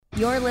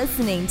You're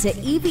listening to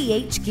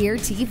EVH Gear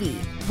TV,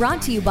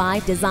 brought to you by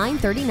Design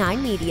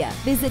 39 Media.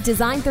 Visit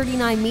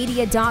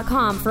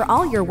design39media.com for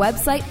all your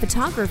website,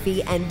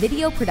 photography, and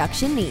video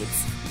production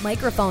needs.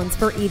 Microphones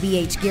for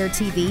EVH Gear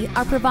TV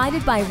are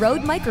provided by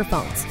Rode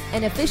Microphones,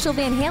 and official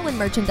Van Halen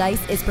merchandise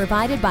is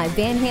provided by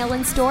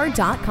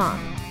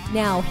VanHalenStore.com.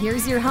 Now,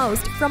 here's your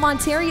host from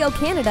Ontario,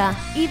 Canada,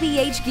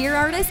 EVH Gear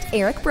artist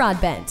Eric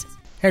Broadbent.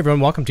 Hey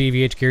everyone, welcome to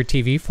EVH Gear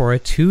TV for a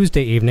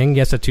Tuesday evening.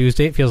 Yes, a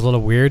Tuesday. It feels a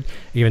little weird.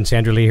 Even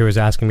Sandra Lee, who was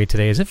asking me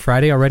today, is it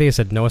Friday already? I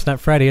said, no, it's not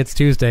Friday, it's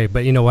Tuesday.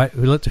 But you know what?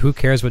 Who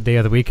cares what day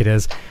of the week it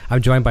is?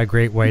 I'm joined by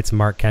Great White's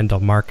Mark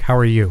Kendall. Mark, how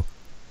are you?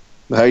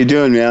 How you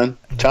doing, man?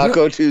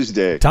 Taco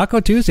Tuesday.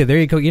 Taco Tuesday. There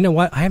you go. You know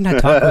what? I haven't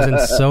had tacos in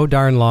so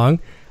darn long.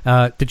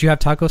 Did you have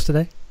tacos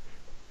today?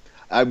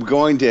 I'm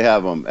going to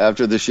have them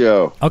after the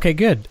show. Okay,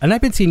 good. And I've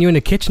been seeing you in the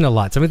kitchen a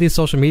lot. Some of these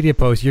social media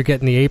posts, you're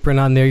getting the apron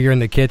on there, you're in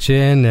the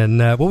kitchen. And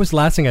what was the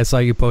last thing I saw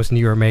you posting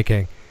you were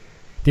making? Do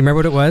you remember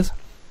what it was?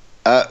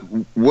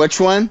 Which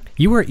one?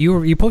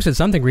 You posted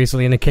something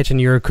recently in the kitchen.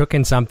 You were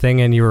cooking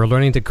something and you were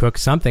learning to cook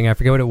something. I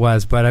forget what it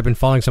was, but I've been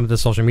following some of the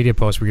social media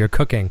posts where you're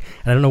cooking.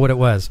 And I don't know what it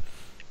was.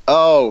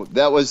 Oh,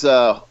 that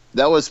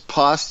was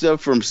pasta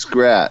from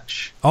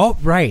scratch. Oh,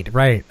 right.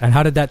 And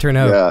how did that turn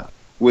out? Yeah.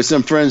 With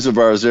some friends of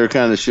ours, they're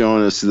kind of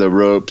showing us the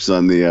ropes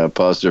on the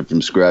pasta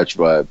from scratch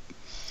vibe.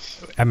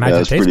 I imagine it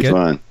was pretty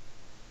fun.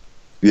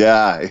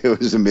 Yeah, it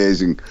was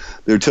amazing.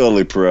 They're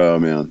totally pro,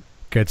 man.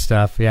 Good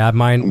stuff. Yeah,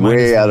 mine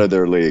way out of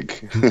their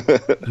league.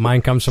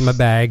 Mine comes from a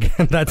bag.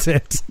 That's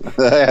it.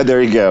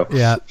 There you go.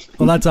 Yeah.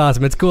 Well, that's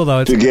awesome. It's cool,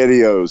 though.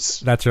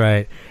 Spaghettios. That's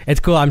right.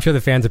 It's cool. I'm sure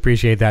the fans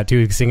appreciate that,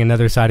 too, seeing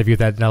another side of you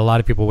that a lot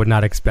of people would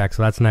not expect.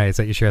 So that's nice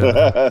that you share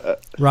that.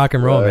 Rock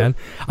and roll, right. Man.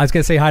 I was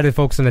going to say hi to the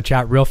folks in the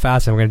chat real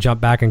fast, and we're going to jump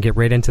back and get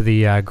right into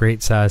the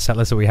great set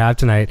list that we have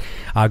tonight.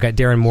 I've got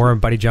Darren Moore and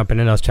Buddy jumping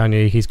in. I was telling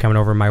you he's coming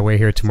over my way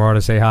here tomorrow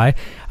to say hi.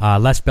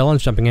 Les Bellins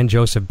jumping in.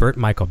 Joseph Burt,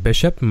 Michael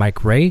Bishop,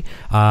 Mike Ray,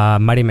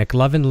 Mighty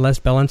McLovin. Les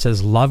Bellin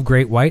says, love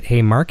Great White.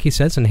 Hey, Mark, he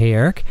says, and hey,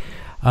 Eric.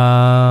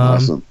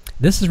 Awesome.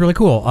 This is really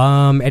cool.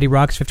 Eddie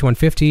Rocks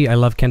 5150. I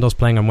love Kendall's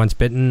playing on Once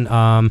Bitten.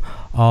 It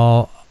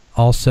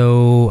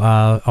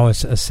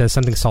says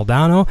something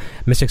Saldano.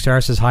 Mystic Star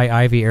says hi,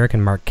 Ivy, Eric,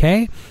 and Mark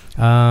K.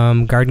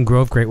 Garden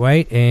Grove, Great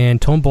White, and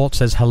Tone Bolt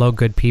says hello,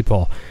 good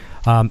people.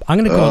 I'm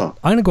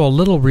gonna go a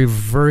little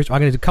reverse.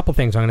 I'm gonna do a couple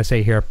things. I'm gonna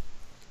say here.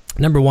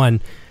 Number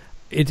one,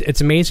 it's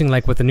amazing.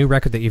 Like with the new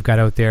record that you've got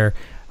out there.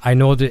 I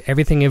know that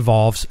everything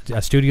evolves.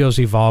 Studios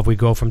evolve. We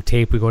go from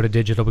tape, we go to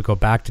digital, we go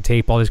back to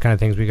tape, all these kind of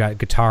things. We got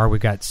guitar, we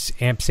got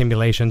amp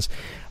simulations.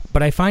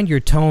 But I find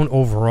your tone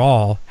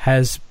overall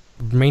has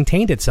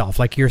maintained itself.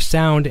 Like your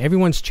sound,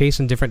 everyone's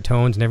chasing different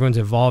tones and everyone's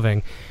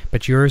evolving,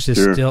 but yours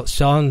is still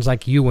sounds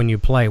like you when you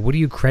play. What do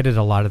you credit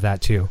a lot of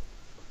that to?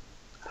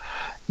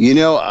 You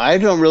know, I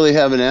don't really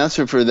have an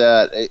answer for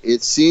that.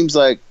 It seems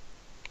like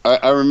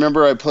I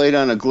remember I played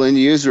on a Glenn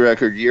Hughes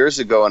record years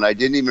ago, and I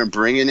didn't even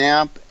bring an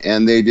amp,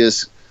 and they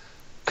just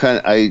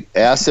I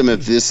asked them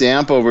if this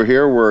amp over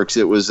here works.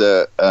 It was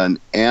an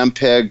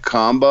Ampeg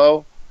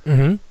combo,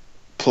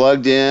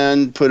 plugged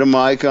in, put a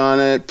mic on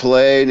it,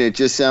 played, and it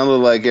just sounded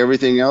like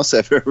everything else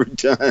I've ever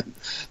done.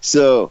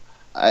 So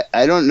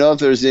I don't know if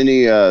there's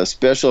any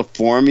special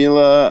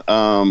formula.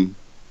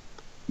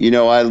 You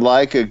know, I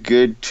like a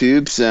good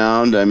tube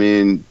sound. I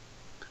mean,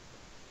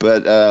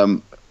 but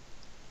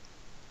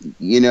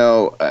you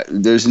know,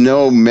 there's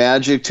no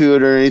magic to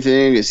it or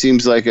anything. It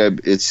seems like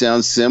it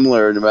sounds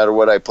similar no matter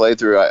what I play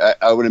through.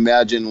 I would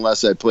imagine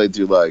unless I played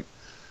through, like,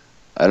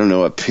 I don't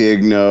know, a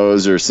pig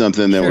nose or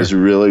something that was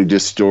really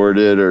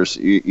distorted, or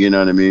you know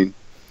what I mean?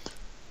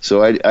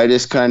 So I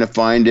just kind of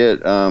find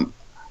it.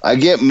 I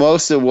get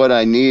most of what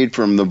I need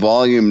from the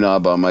volume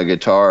knob on my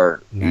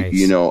guitar. Nice.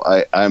 You know,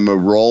 I'm a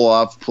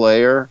roll-off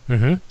player,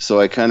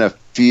 so I kind of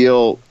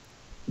feel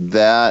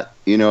that,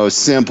 you know, as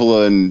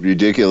simple and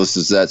ridiculous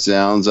as that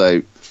sounds,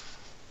 I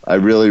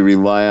really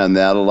rely on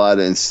that a lot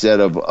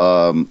instead of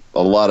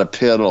a lot of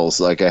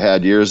pedals like I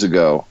had years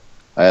ago.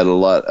 I had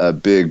a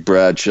big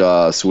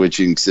Bradshaw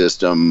switching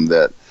system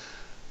that,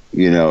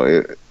 you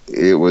know,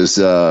 it was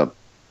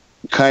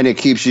kind of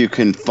keeps you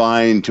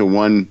confined to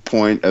one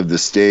point of the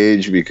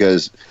stage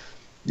because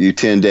you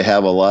tend to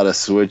have a lot of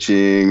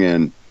switching,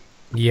 and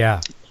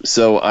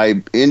so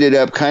I ended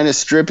up kind of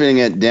stripping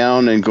it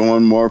down and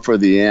going more for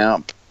the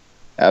amp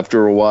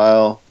after a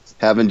while,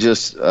 having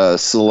just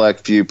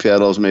select few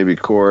pedals, maybe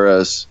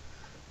chorus,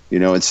 you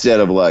know, instead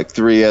of like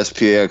 3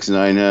 SPX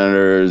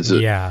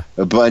 900s,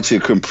 a bunch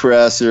of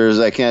compressors.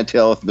 I can't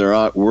tell if they're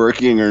not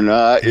working or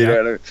not. You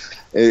know,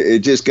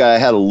 I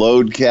had a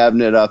load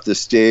cabinet off the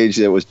stage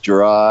that was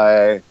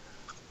dry.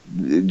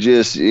 It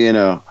just, you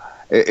know,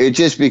 it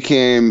just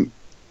became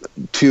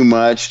too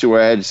much to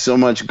where I had so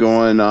much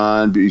going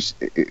on.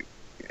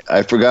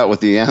 I forgot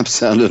what the amp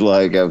sounded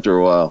like after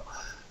a while.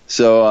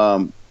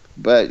 So,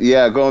 but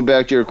yeah, going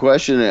back to your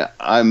question,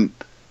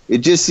 it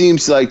just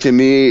seems like to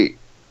me,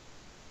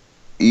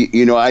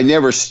 you know, I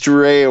never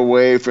stray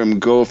away from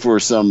go for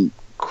some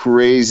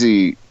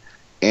crazy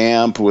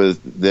amp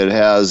that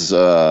has,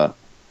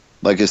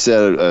 like I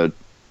said,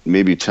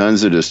 maybe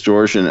tons of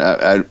distortion.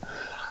 I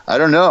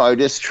don't know. I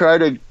just try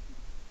to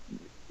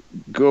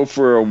go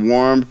for a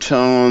warm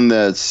tone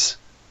that's,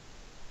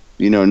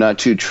 not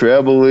too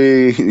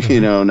trebly,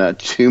 not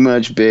too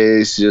much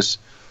bass,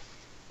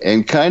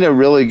 and kind of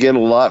really get a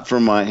lot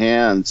from my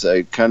hands.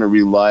 I kind of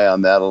rely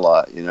on that a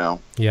lot,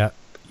 Yeah.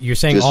 You're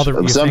saying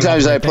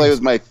sometimes I play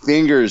with my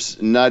fingers,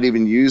 not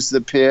even use the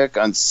pick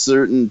on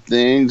certain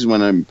things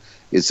when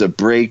it's a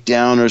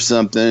breakdown or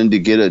something to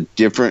get a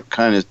different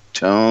kind of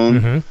tone.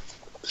 Mm-hmm.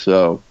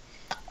 So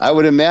I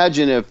would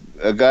imagine if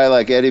a guy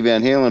like Eddie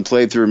Van Halen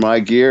played through my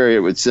gear, it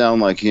would sound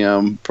like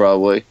him,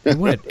 probably. It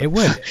would.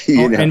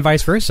 And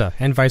vice versa.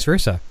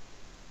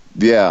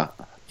 Yeah.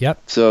 Yep.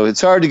 So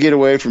it's hard to get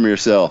away from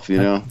yourself,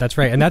 That's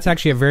right. And that's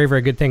actually a very, very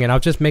good thing. And I'll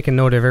just make a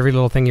note of every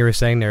little thing you were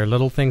saying there,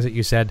 little things that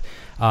you said,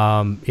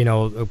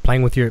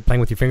 playing with your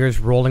fingers,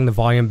 rolling the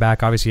volume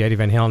back. Obviously, Eddie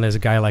Van Halen is a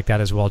guy like that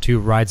as well, too,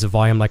 rides the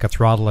volume like a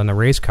throttle in a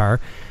race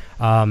car.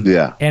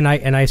 Yeah. And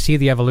I see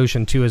the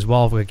evolution, too, as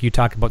well. Like you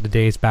talk about the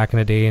days back in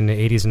the day in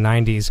the 80s and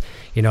 90s,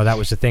 that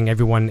was the thing.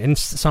 Everyone, and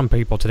some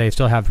people today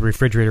still have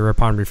refrigerator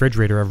upon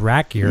refrigerator of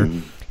rack gear,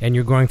 and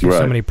you're going through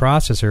so many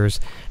processors.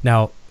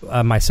 Now,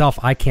 myself,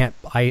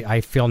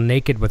 I feel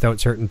naked without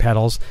certain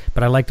pedals,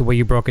 but I like the way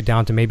you broke it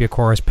down to maybe a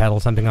chorus pedal,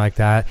 something like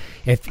that.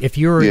 If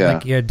you were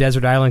like a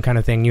desert island kind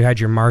of thing, you had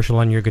your Marshall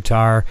on your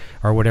guitar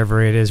or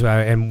whatever it is,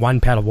 and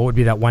one pedal, what would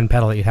be that one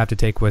pedal that you'd have to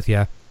take with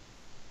you?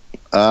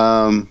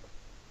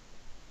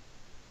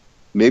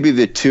 Maybe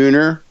the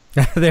tuner.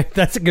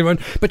 That's a good one.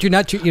 But you're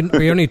not tuning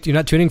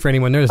for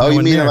anyone. There's no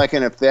one there. You mean like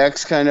an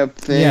effects kind of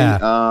thing?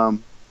 Yeah.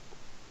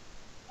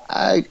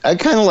 I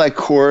kind of like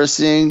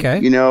chorusing. Okay.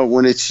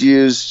 When it's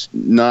used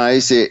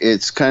nice,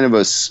 it's kind of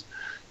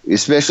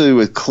especially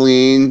with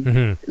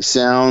clean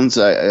sounds.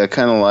 I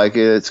kind of like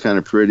it. It's kind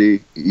of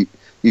pretty.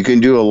 You can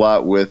do a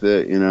lot with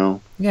it.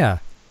 Yeah.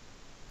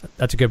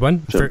 That's a good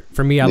one. So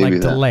for me, I like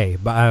delay,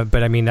 but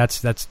I mean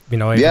that's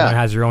everyone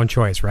has their own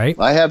choice, right?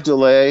 I have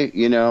delay.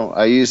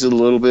 I use it a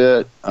little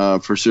bit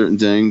for certain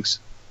things.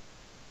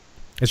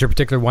 Is there a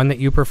particular one that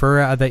you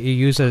prefer that you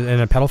use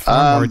in a pedal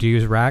form, or do you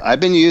use rack? I've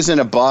been using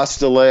a Boss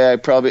delay. I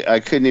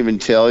couldn't even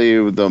tell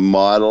you the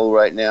model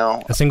right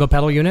now. A single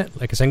pedal unit,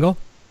 like a single?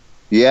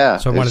 Yeah.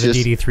 So one of the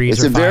DD3s.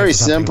 It's a very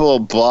simple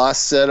Boss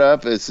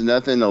setup. It's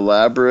nothing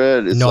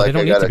elaborate. It's like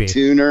I got a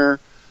tuner,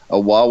 a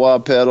wah-wah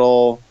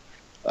pedal,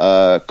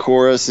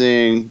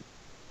 chorusing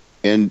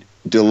and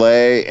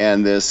delay,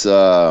 and this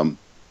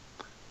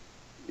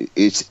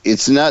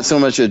it's not so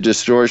much a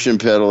distortion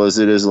pedal as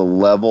it is a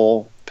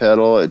level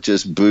pedal. It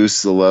just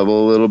boosts the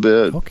level a little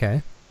bit.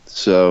 Okay.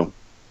 So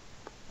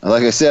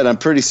like I said, I'm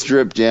pretty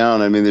stripped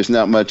down. I mean, there's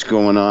not much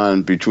going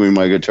on between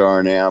my guitar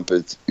and amp.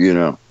 It's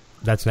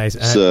That's nice.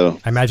 So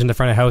I imagine the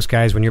front of house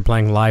guys, when you're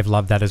playing live,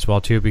 love that as well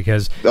too,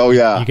 because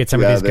you get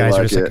some of these guys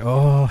who are just like,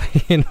 oh,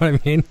 you know what I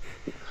mean?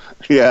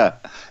 Yeah.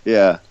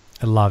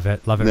 I love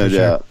it. No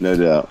doubt. No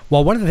doubt.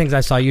 Well, one of the things I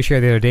saw you share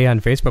the other day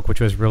on Facebook,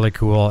 which was really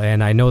cool,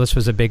 and I know this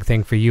was a big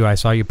thing for you. I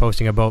saw you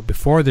posting about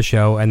before the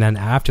show and then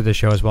after the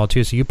show as well,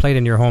 too. So you played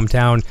in your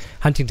hometown,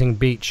 Huntington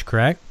Beach,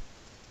 correct?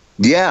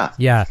 Yeah.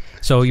 Yeah.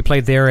 So you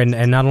played there,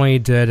 and not only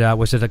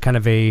was it a kind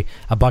of a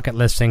bucket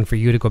list thing for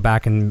you to go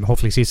back and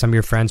hopefully see some of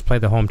your friends play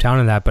the hometown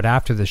in that, but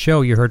after the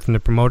show, you heard from the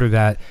promoter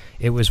that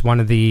it was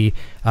one of the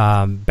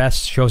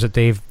best shows that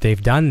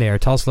they've done there.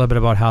 Tell us a little bit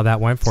about how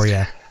that went for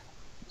you.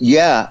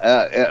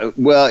 Yeah,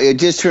 well, it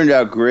just turned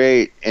out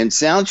great, and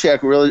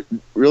soundcheck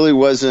really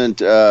wasn't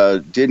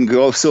didn't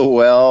go so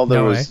well.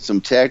 There was some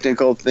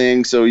technical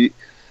things,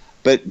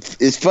 but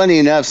it's funny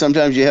enough.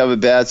 Sometimes you have a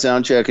bad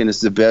soundcheck, and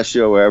it's the best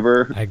show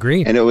ever. I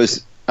agree. And it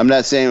was. I'm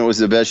not saying it was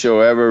the best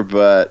show ever,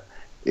 but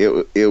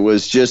it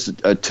was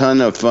just a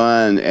ton of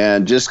fun,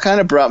 and just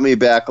kind of brought me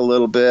back a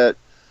little bit.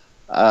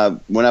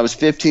 When I was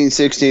 15,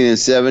 16, and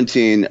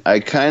 17, I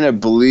kind of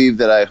believe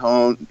that I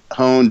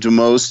honed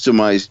most of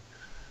my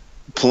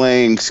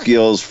playing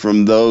skills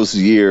from those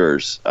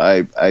years.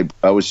 I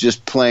was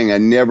just playing. I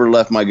never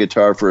left my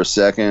guitar for a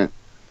second.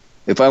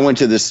 If I went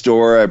to the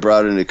store, I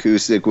brought an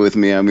acoustic with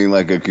me. I mean,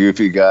 like a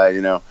goofy guy,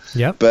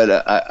 Yep.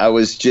 But I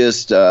was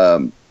just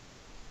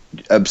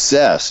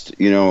obsessed,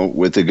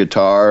 with the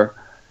guitar.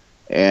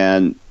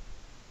 And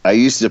I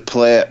used to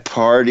play at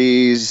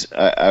parties.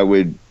 I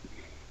would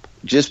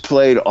just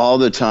played all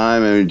the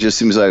time, and it just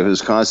seems like I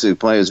was constantly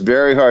playing. It's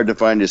very hard to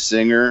find a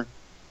singer.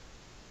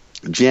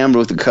 Jammed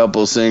with a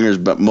couple of singers,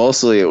 but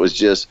mostly it was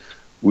just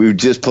we would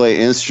just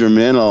play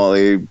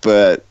instrumentally,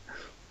 but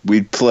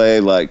we'd play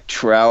like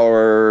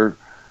Trower,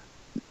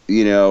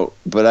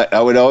 but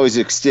I would always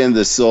extend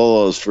the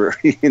solos for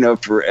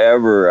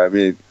forever. I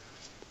mean,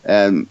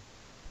 and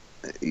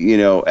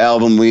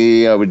Alvin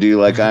Lee, I would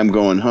do like I'm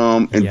Going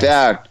Home. In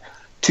fact,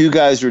 two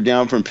guys were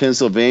down from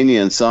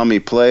Pennsylvania and saw me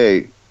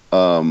play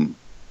I'm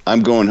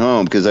Going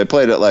Home, because I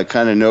played it like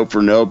kind of note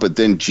for note, but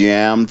then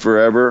jammed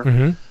forever.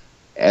 Mm-hmm.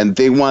 And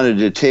they wanted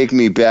to take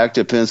me back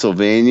to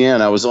Pennsylvania,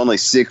 and I was only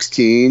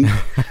 16.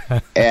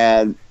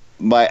 And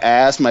I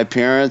asked my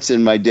parents,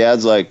 and my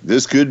dad's like,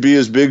 "This could be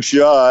his big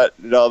shot,"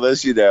 and all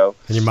this, And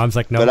your mom's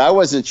like, "No." But I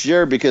wasn't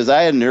sure because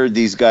I hadn't heard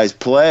these guys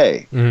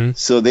play. Mm-hmm.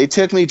 So they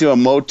took me to a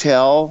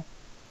motel.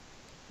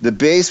 The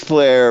bass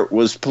player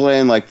was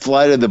playing like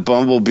Flight of the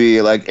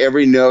Bumblebee, like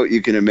every note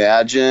you can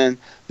imagine.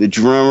 The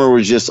drummer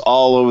was just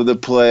all over the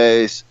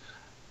place.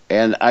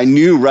 And I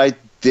knew right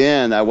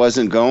then I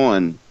wasn't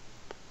going.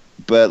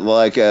 But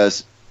like a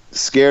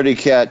scaredy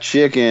cat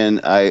chicken,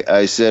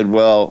 I said,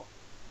 well,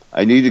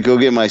 I need to go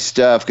get my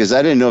stuff because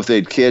I didn't know if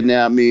they'd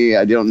kidnap me.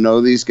 I don't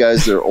know these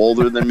guys. They're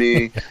older than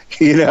me,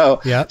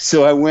 Yep.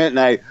 So I went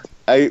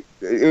and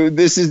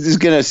this is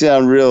going to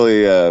sound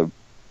really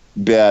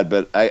bad,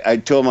 but I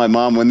told my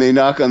mom when they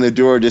knock on the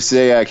door to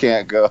say I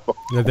can't go.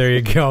 There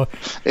you go.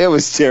 It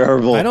was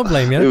terrible. I don't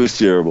blame you. It was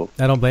terrible.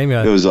 I don't blame you.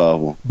 It was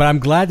awful. But I'm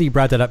glad that you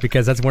brought that up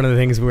because that's one of the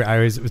things where I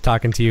was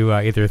talking to you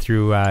either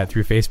through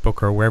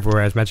Facebook or wherever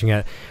I was mentioning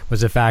it,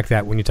 was the fact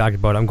that when you talked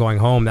about I'm going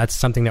home, that's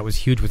something that was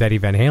huge with Eddie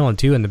Van Halen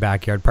too in the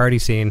backyard party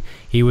scene.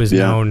 He was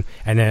known,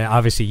 and then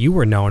obviously you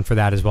were known for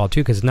that as well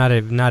too, because it's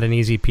not an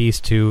easy piece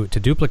to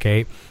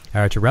duplicate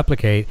or to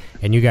replicate,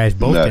 and you guys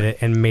both did it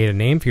and made a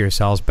name for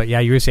yourselves. But yeah,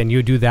 you were saying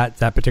you do that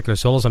particular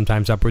solo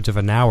sometimes upwards of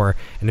an hour,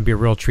 and it'd be a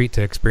real treat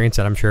to experience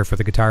that, I'm sure, for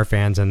the guitar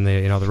fans and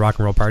the the rock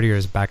and roll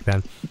partiers back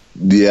then.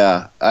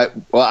 Yeah, I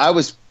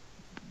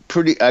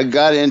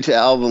got into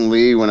Alvin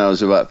Lee when I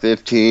was about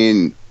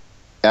 15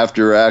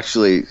 after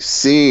actually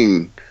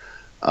seeing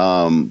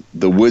the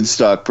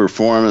Woodstock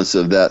performance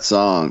of that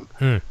song.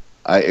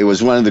 It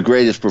was one of the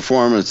greatest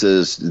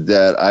performances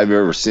that I've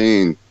ever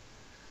seen,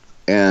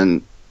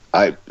 and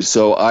I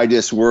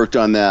just worked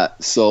on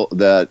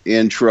that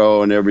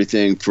intro and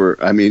everything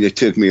it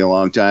took me a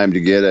long time to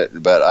get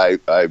it, but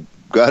I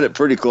got it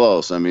pretty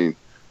close. I mean,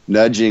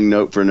 nudging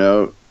note for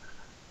note,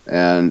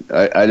 and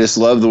I just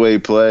loved the way he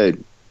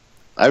played.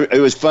 It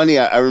was funny.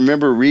 I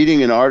remember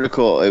reading an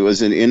article. It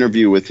was an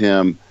interview with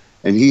him,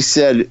 and he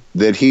said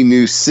that he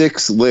knew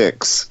 6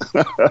 licks.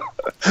 Put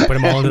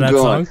them all into that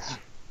song?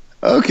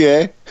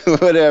 Okay,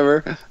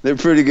 whatever. They're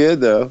pretty good,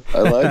 though. I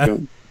like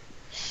them.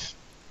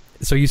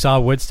 So you saw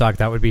Woodstock.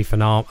 That would be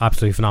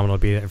absolutely phenomenal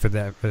to be there for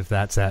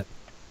that set.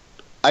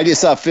 I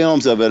just saw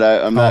films of it.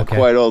 I'm not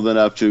quite old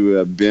enough to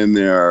have been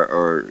there,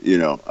 or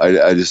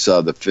I just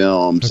saw the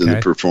films and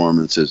the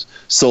performances.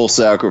 Soul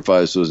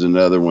Sacrifice was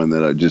another one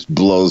that just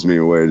blows me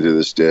away to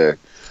this day.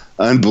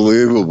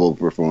 Unbelievable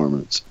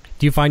performance.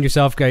 Do you find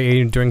yourself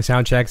during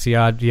sound checks, the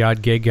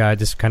odd gig,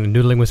 just kind of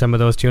noodling with some of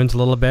those tunes a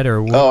little bit, or?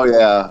 Oh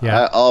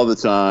yeah. All the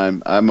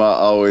time. I'm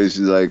always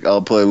like,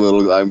 I'll play a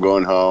little. I'm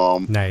going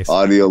home. Nice.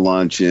 Audio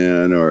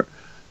luncheon, or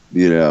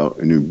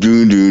doon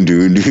doon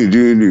doon doon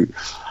doon.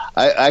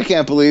 I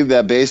can't believe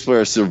that bass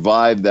player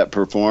survived that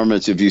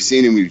performance. If you've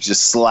seen him, he was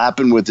just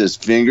slapping with his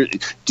fingers,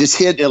 just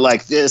hitting it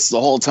like this the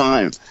whole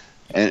time,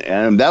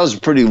 and that was a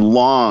pretty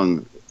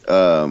long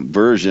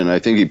version. I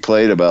think he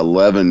played about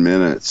 11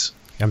 minutes.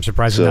 I'm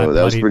surprised that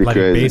was pretty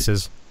crazy.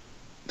 Basses.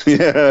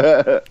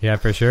 Yeah,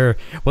 for sure.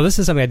 Well, this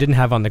is something I didn't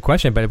have on the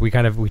question, but we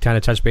kind of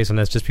touched base on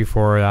this just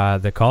before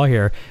the call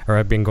here, or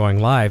I've been going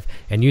live.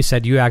 And you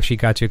said you actually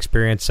got to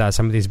experience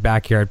some of these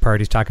backyard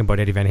parties, talking about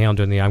Eddie Van Halen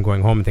doing the "I'm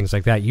Going Home" and things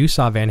like that. You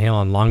saw Van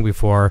Halen long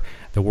before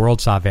the world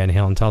saw Van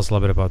Halen. Tell us a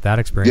little bit about that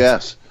experience.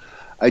 Yes,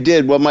 I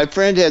did. Well, my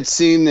friend had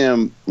seen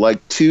them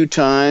like 2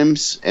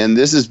 times, and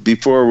this is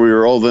before we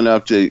were old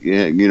enough to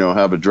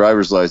have a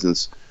driver's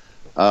license.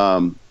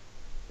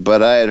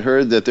 But I had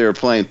heard that they were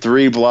playing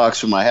 3 blocks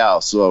from my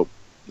house, so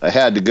I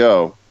had to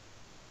go.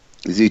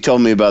 He told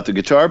me about the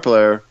guitar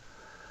player.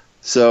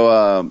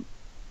 So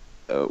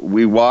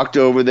we walked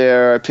over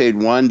there. I paid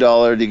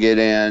 $1 to get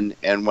in,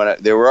 and when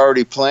they were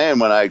already playing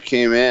when I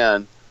came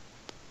in,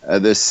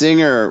 the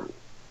singer,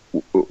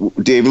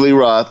 David Lee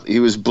Roth, he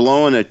was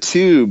blowing a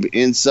tube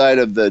inside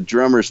of the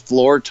drummer's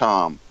floor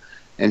tom,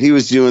 and he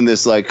was doing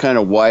this like kind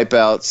of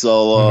wipeout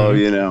solo,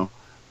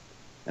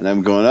 And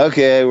I'm going,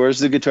 okay, where's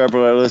the guitar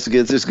player? Let's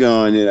get this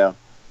going,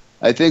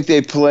 I think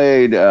they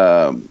played,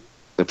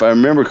 if I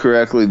remember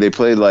correctly, they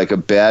played like a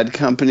Bad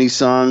Company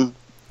song,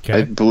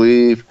 I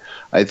believe.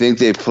 I think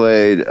they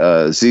played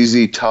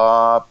ZZ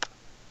Top.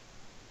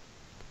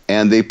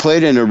 And they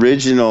played an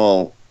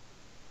original,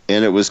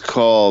 and it was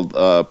called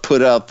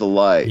Put Out the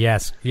Light.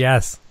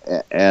 Yes.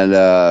 And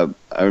I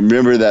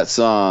remember that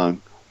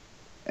song.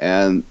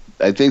 And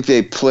I think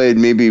they played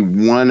maybe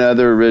one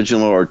other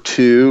original or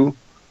 2.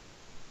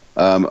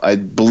 I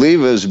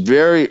believe it was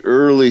very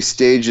early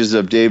stages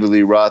of David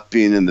Lee Roth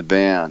being in the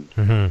band.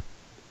 Mm-hmm.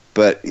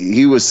 But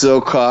he was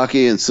so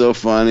cocky and so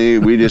funny.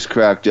 We just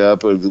cracked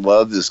up. I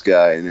loved this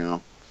guy,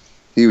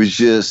 He was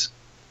just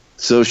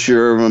so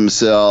sure of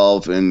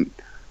himself, and,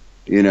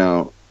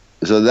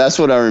 so that's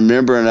what I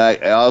remember. And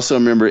I also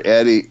remember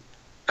Eddie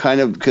kind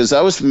of, because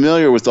I was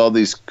familiar with all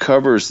these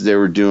covers they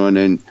were doing,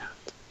 and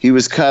he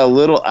was kind of a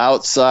little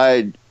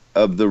outside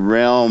of the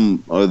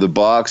realm or the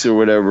box or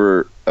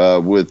whatever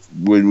with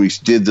when we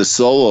did the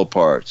solo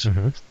parts.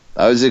 Mm-hmm.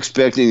 I was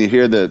expecting to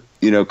hear the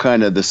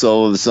kind of the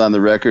solo that's on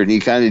the record, and he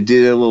kind of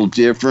did it a little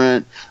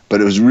different,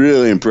 but it was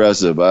really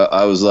impressive.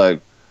 I was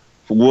like,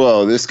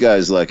 whoa, this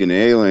guy's like an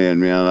alien,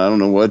 man. I don't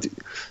know what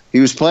he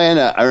was playing.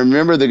 I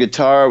remember the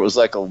guitar was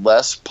like a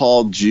Les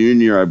Paul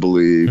Jr., I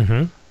believe.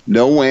 Mm-hmm.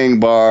 No wang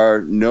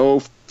bar,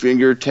 no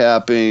finger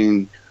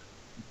tapping,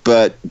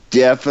 but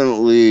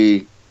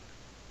definitely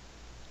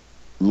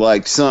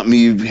like something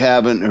you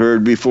haven't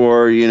heard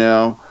before, you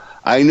know.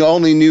 I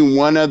only knew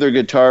one other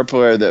guitar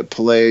player that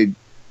played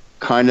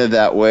kind of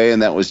that way,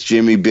 and that was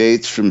Jimmy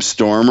Bates from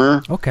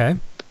Stormer. Okay.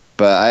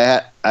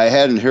 But I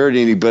hadn't heard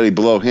anybody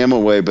blow him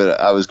away, but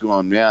I was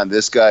going, man,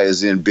 this guy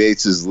is in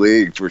Bates's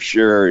league for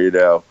sure, you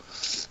know.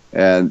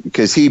 And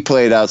because he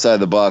played outside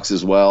the box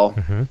as well.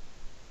 Mm-hmm.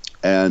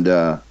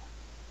 And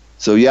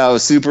so, yeah, I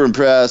was super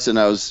impressed, and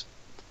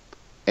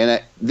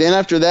then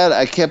after that,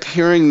 I kept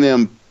hearing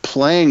them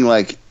playing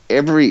like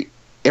every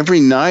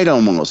night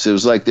almost. It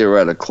was like they were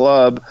at a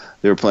club,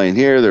 they were playing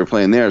here, they were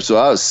playing there. So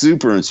I was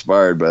super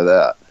inspired by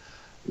that.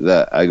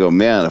 That I go,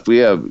 man, if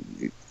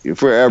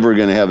we're ever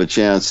going to have a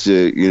chance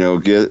to, you know,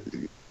 get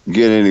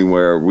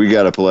anywhere, we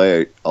got to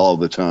play all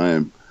the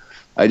time.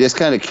 I just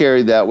kind of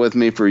carried that with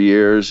me for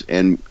years,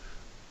 and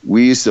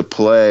we used to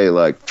play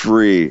like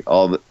free.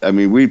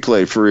 We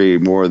play free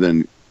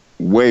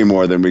way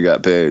more than we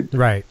got paid,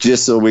 right?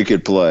 Just so we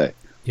could play.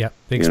 Yep,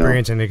 the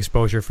experience and the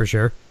exposure for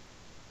sure.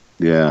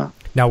 Yeah.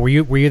 Now, were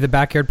you the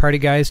backyard party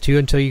guys too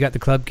until you got the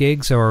club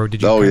gigs, or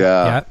did you? Oh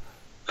yeah.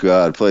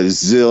 God, played a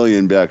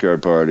zillion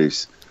backyard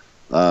parties.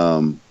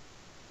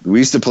 We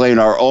used to play in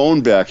our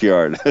own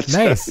backyard.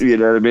 Nice. You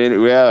know what I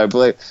mean? Yeah,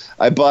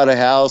 I bought a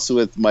house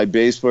with my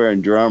bass player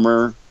and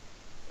drummer.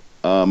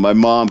 My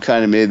mom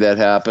kind of made that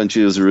happen.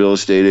 She was a real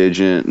estate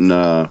agent,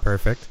 and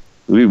perfect.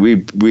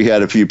 We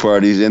had a few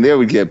parties, and they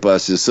would get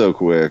busted so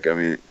quick. I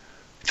mean,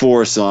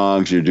 4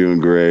 songs, you're doing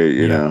great,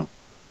 you know.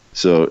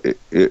 So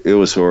it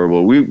was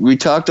horrible. We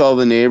talked to all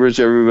the neighbors.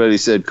 Everybody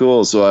said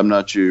cool. So I'm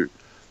not sure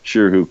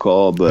who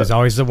called, but there's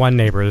always the one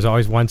neighbor. There's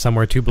always one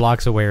somewhere 2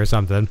 blocks away or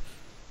something.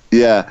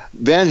 Yeah,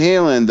 Van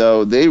Halen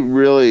though, they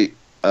really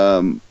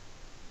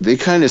they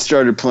kind of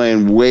started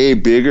playing way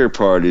bigger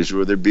parties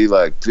where there'd be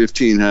like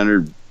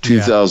 1,500,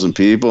 2,000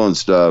 people and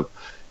stuff,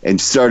 and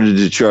started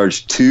to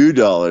charge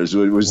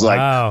 $2. It was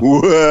like,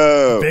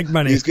 whoa, big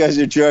money. These guys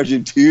are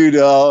charging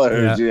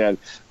 $2. Yeah,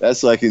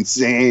 that's like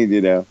insane,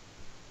 you know.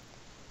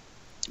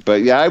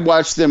 But yeah, I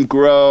watched them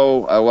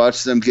grow. I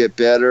watched them get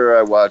better.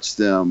 I watched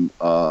them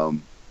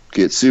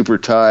get super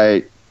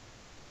tight,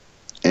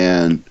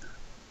 and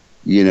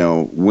you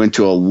know, went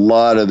to a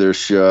lot of their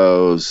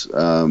shows.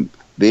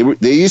 They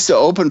used to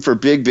open for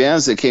big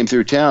bands that came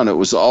through town. It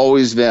was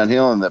always Van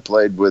Halen that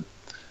played with,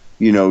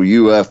 you know,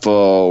 UFO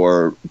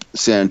or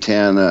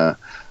Santana.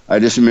 I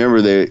just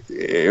remember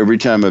every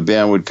time a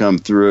band would come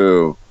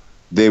through,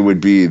 they would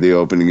be the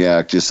opening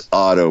act, just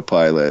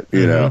autopilot,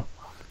 you know.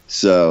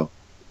 So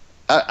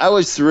I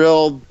was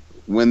thrilled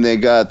when they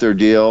got their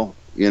deal,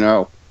 you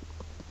know.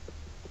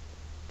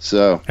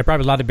 So and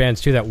probably a lot of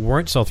bands too that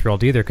weren't so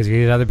thrilled either, because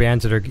you had other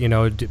bands that are, you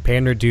know,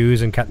 paying their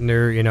dues and cutting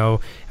their,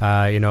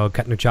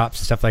 cutting their chops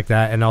and stuff like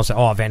that, and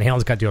also, Van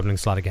Halen's got the opening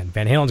slot again.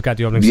 Van Halen's got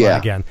the opening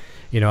slot again.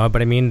 You know,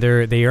 but I mean,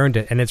 they earned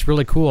it, and it's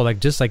really cool. Like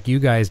just like you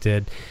guys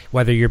did,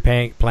 whether you're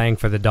playing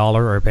for the $1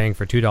 or paying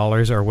for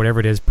 $2 or whatever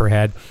it is per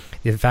head.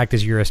 The fact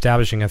is, you're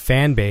establishing a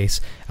fan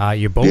base.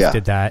 You both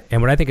did that,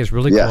 and what I think is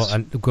really cool,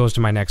 and goes to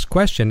my next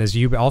question, is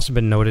you've also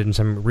been noted in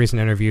some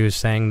recent interviews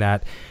saying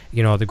that,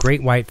 you know, the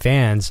Great White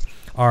fans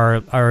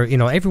are you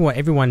know,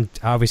 everyone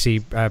obviously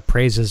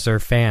praises their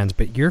fans,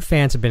 but your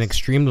fans have been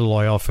extremely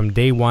loyal from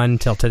day one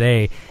till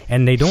today,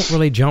 and they don't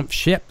really jump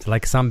ship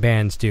like some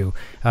bands do.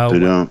 They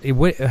don't.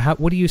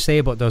 What do you say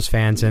about those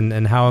fans,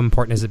 and how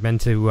important has it been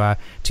to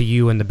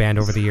you and the band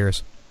over the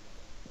years?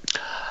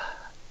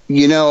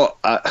 You know,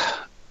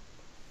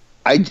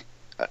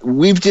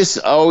 we've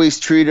just always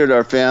treated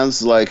our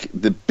fans like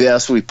the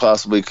best we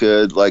possibly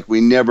could. Like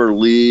we never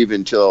leave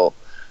until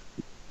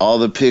all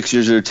the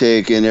pictures are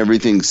taken,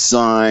 everything's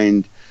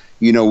signed.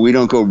 You know, we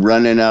don't go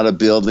running out of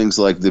buildings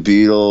like the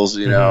Beatles.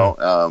 You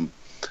know,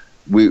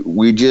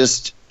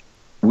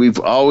 we've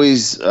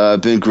always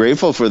been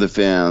grateful for the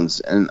fans,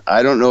 and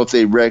I don't know if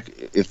they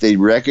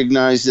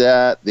recognize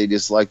that, they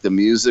just like the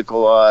music a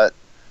lot,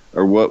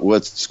 or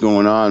what's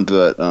going on,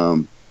 but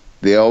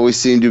they always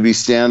seem to be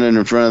standing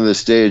in front of the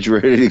stage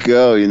ready to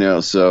go. You know,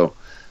 so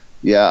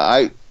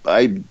yeah,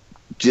 I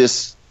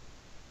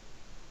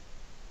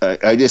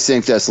just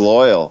think that's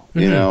loyal,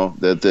 you know,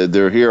 that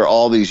they're here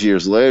all these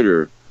years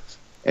later,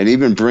 and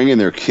even bringing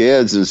their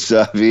kids and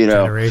stuff, you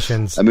know.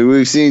 Generations. I mean,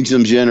 we've seen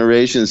some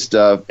generation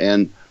stuff,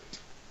 and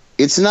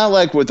it's not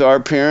like with our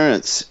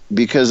parents,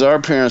 because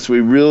our parents,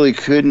 we really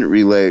couldn't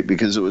relate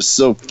because it was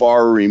so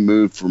far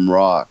removed from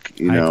rock,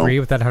 you know. I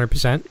agree with that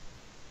 100%.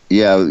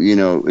 Yeah, you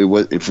know, it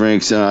was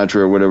Frank Sinatra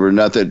or whatever,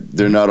 not that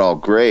they're not all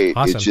great.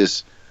 Awesome. It's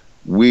just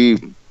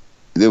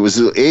it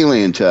was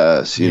alien to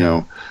us, you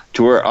know.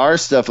 To where our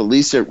stuff, at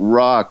least it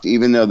rocked,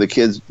 even though their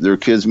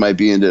kids might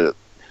be into,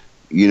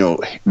 you know,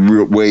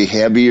 way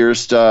heavier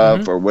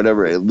stuff or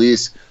whatever. At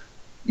least,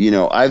 you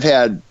know, I've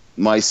had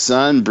my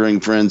son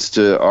bring friends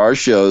to our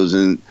shows,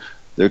 and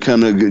they're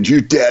coming.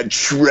 Your dad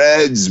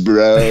shreds,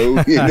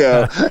 bro. You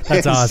know,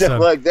 that's awesome.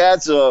 Stuff like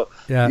that. So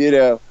you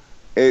know,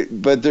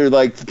 but they're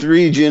like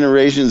 3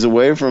 generations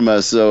away from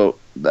us. So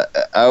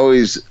I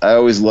always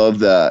love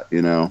that.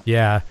 You know.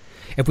 Yeah.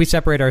 If we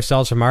separate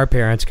ourselves from our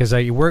parents, because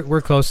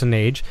we're close in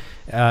age,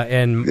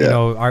 and you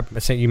know,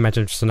 you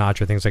mentioned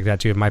Sinatra, things like that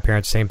too. My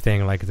parents, same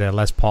thing, like the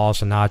Les Paul,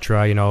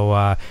 Sinatra, you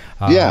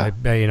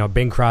know,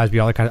 Bing Crosby,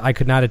 all that kind of. I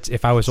could not,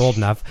 if I was old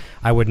enough,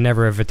 I would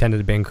never have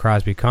attended a Bing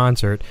Crosby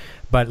concert.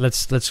 But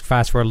let's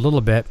fast forward a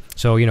little bit.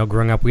 So, you know,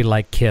 growing up, we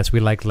like Kiss, we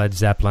like Led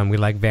Zeppelin, we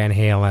like Van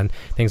Halen,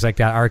 things like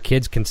that. Our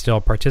kids can still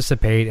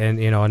participate, and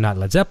you know, not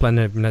Led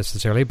Zeppelin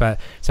necessarily,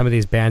 but some of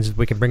these bands.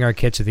 We can bring our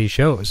kids to these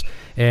shows,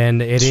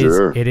 and it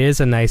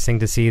is a nice thing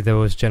to see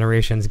those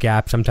generations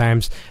gap.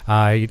 Sometimes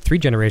 3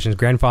 generations,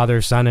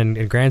 grandfather, son,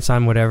 and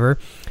grandson, whatever.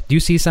 Do you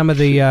see some of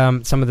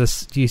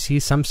the Do you see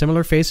some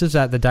similar faces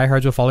that the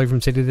diehards will follow you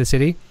from city to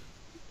city?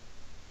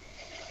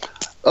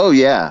 Oh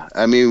yeah,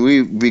 I mean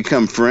we've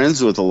become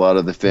friends with a lot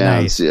of the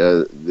fans.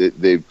 Nice.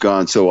 They've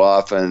gone so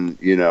often,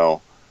 you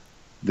know,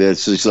 that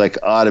it's just like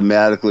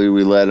automatically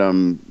we let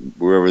them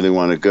wherever they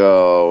want to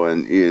go,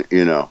 and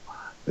you know,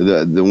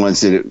 the ones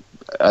that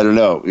I don't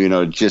know, you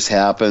know, it just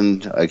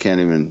happened. I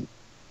can't even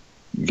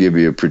give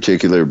you a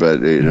particular,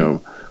 but you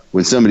know,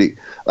 when somebody,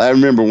 I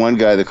remember one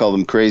guy, they called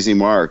him Crazy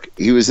Mark.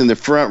 He was in the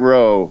front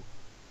row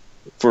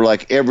for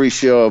like every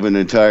show of an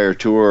entire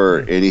tour,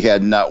 and he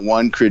had not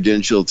one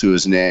credential to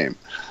his name.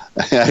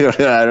 I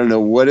don't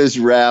know what his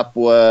rap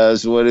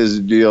was, what his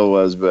deal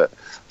was, but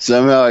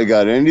somehow I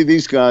got into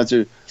these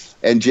concerts,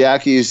 and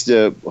Jackie used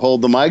to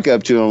hold the mic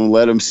up to him and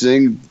let him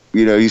sing.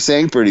 You know, he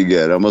sang pretty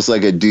good, almost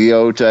like a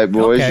Dio type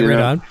voice. Okay, you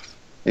know? on.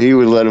 And he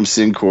would let him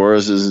sing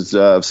choruses and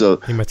stuff. So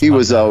he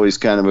was always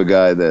kind of a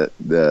guy that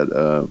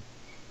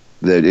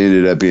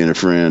ended up being a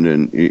friend,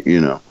 and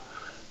you know.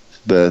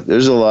 But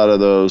there's a lot of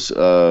those.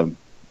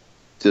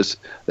 Just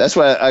that's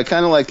why I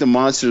kind of like the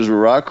Monsters of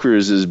Rock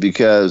cruises,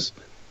 because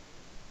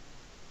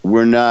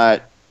we're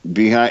not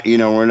behind, you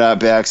know, we're not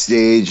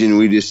backstage and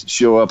we just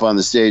show up on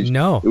the stage.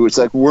 No, it's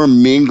like we're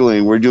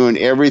mingling. We're doing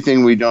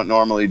everything we don't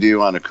normally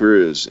do on a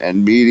cruise,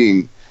 and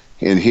meeting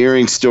and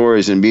hearing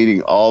stories and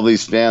meeting all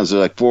these fans. There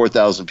are like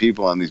 4,000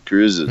 people on these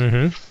cruises.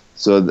 Mm-hmm.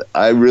 So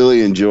I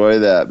really enjoy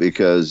that,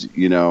 because,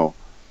 you know,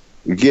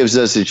 it gives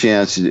us a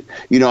chance to,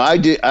 you know,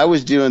 I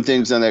was doing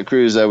things on that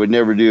cruise I would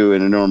never do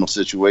in a normal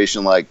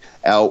situation, like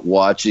out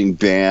watching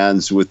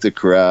bands with the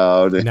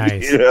crowd, and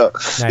nice. You know,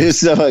 nice.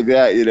 Stuff like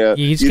that. You know,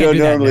 you don't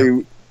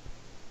normally,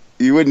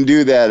 you wouldn't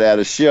do that at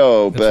a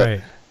show,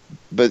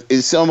 but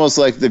it's almost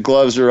like the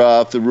gloves are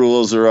off, the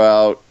rules are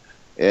out,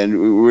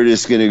 and we're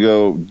just going to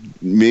go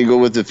mingle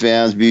with the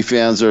fans, be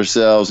fans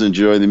ourselves,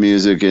 enjoy the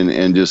music,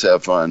 and just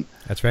have fun.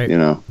 That's right. You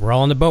know, we're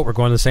all on the boat. We're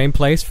going to the same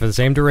place for the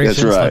same duration.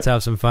 That's right. So let's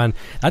have some fun.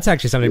 That's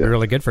actually something to be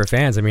really good for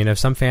fans. I mean, if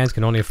some fans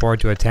can only afford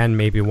to attend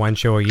maybe one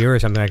show a year or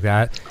something like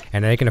that,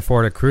 and they can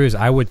afford a cruise,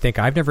 I would think.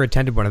 I've never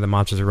attended one of the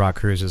Monsters of Rock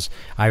cruises.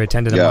 I've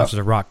attended a Monsters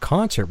of Rock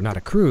concert, but not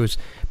a cruise.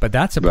 But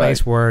that's a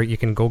place where you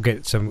can go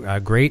get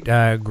some great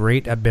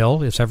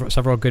bill,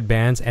 several good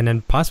bands, and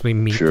then possibly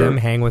meet them,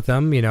 hang with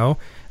them. You know,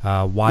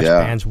 watch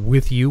bands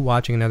with you.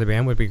 Watching another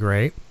band would be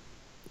great.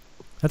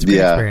 That's a good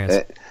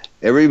experience.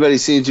 Everybody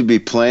seems to be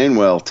playing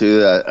well too.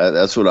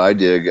 That's what I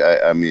dig.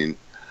 I mean,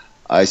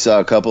 I saw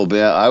a couple of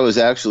bands. I was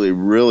actually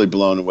really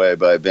blown away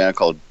by a band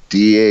called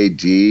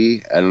DAD.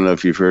 I don't know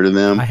if you've heard of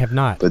them. I have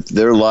not. But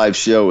their live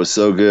show was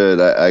so good,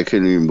 I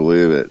couldn't even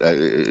believe it.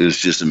 It was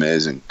just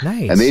amazing.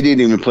 Nice. And they didn't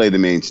even play the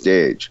main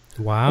stage.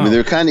 Wow. I mean,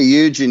 they're kind of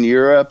huge in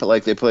Europe.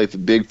 Like, they play for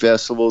big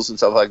festivals and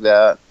stuff like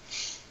that.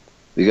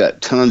 They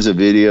got tons of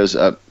videos.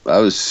 I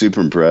was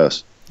super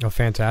impressed. Oh,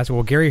 fantastic.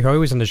 Well, Gary Hoey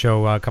was on the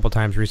show a couple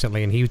times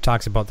recently, and he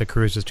talks about the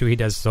cruises, too. He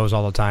does those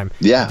all the time.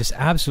 Yeah. He just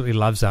absolutely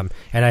loves them.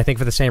 And I think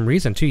for the same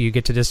reason, too. You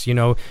get to just, you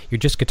know, you're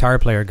just guitar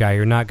player guy.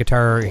 You're not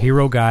guitar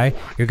hero guy.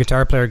 You're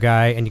guitar player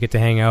guy, and you get to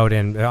hang out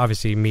and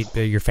obviously meet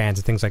your fans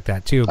and things like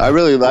that, too. But I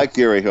really like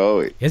Gary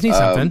Hoey. Isn't he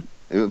something?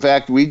 In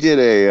fact, we did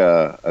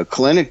a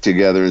clinic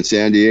together in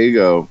San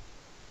Diego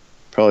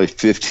probably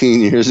 15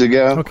 years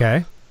ago.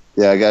 Okay.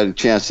 Yeah, I got a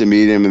chance to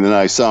meet him, and then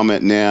I saw him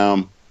at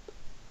NAMM.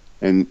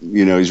 And,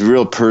 you know, he's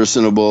real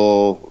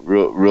personable,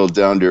 real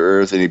down to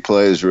earth, and he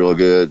plays real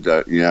good.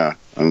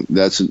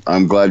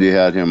 I'm glad you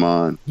had him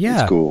on.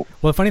 Yeah. It's cool.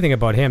 Well, the funny thing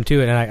about him,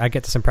 too, and I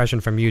get this impression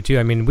from you, too.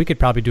 I mean, we could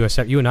probably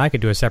you and I could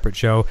do a separate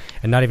show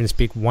and not even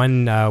speak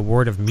one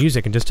word of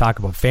music and just talk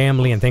about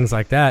family and things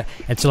like that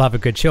and still have a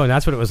good show. And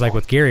that's what it was like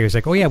with Gary. He was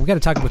like, oh, yeah, we got to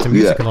talk about some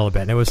music a little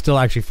bit. And it was still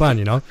actually fun,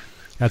 you know?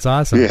 That's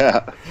awesome.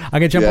 Yeah. I'm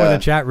going to jump over the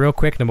chat real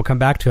quick, and then we'll come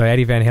back to an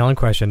Eddie Van Halen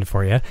question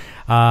for you.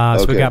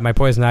 So we got my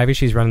Poison Ivy.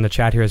 She's running the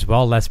chat here as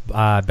well. Les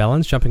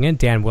Bellins jumping in.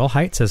 Dan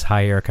Wilhite says,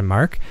 hi, Eric and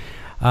Mark.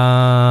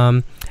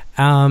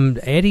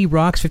 Eddie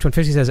Rocks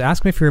 5150 says,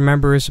 ask me if he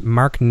remembers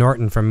Mark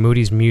Norton from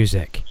Moody's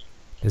Music.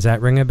 Does that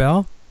ring a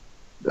bell?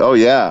 Oh,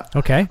 yeah.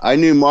 Okay. I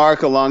knew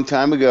Mark a long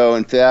time ago.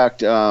 In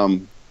fact,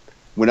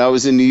 when I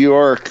was in New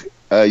York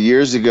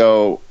years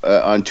ago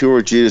on tour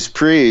with Judas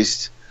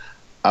Priest,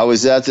 I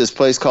was at this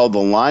place called the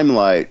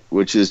Limelight,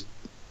 which is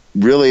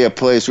really a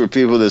place where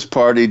people just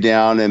party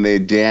down and they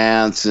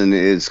dance, and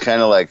it's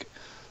kind of like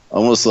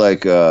almost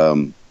like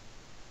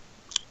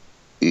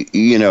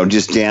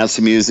just dance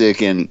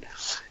music, and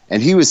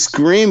he was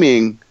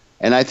screaming,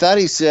 and I thought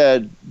he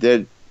said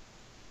that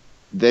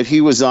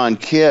he was on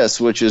KISS,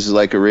 which is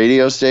like a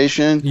radio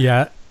station.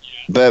 Yeah.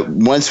 But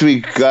once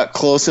we got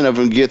close enough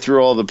and get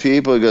through all the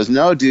people, he goes,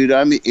 "No, dude,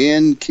 I'm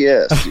in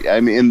KISS.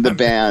 I'm in the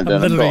band."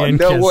 And I'm going,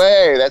 "No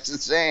way, that's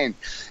insane."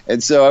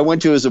 And so I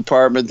went to his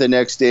apartment the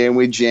next day and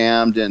we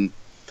jammed. And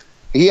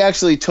he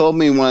actually told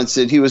me once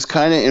that he was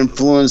kind of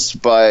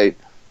influenced by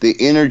the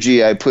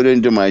energy I put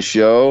into my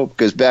show,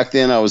 because back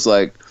then I was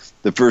like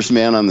the first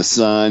man on the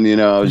sun.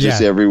 I was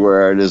just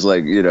everywhere. Just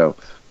like go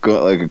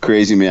like a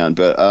crazy man.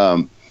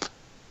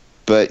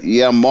 But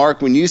yeah,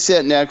 Mark, when you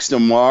sat next to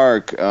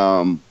Mark.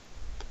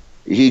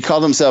 He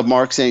called himself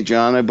Mark St.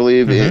 John, I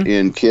believe,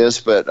 in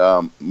KISS, but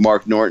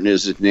Mark Norton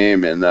is his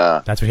name. And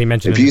that's what he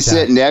mentioned. If you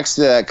sit next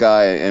to that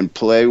guy and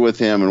play with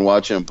him and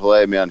watch him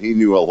play, man, he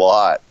knew a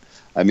lot.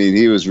 I mean,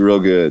 he was real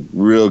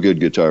good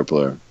guitar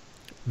player.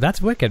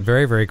 That's wicked.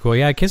 Very, very cool.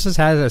 Yeah, KISS has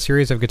had a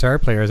series of guitar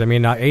players. I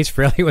mean, Ace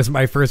Frehley was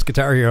my first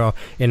guitar hero.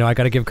 I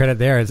got to give credit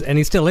there. And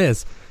he still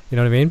is. You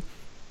know what I mean?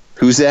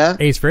 Who's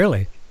that? Ace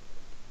Frehley.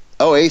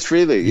 Oh, Ace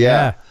Frehley,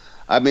 yeah.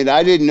 I mean,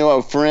 I didn't know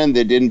a friend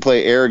that didn't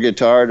play air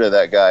guitar to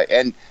that guy.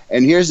 And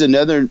here's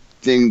another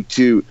thing,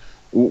 too.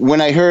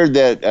 When I heard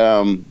that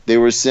they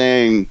were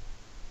saying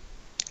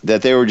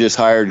that they were just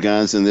hired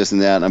guns and this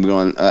and that, I'm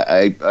going,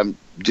 I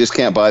just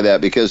can't buy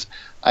that, because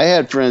I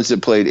had friends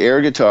that played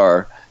air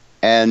guitar,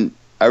 and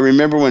I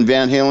remember when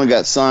Van Halen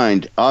got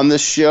signed, on the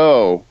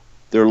show,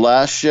 their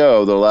last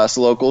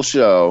local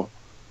show,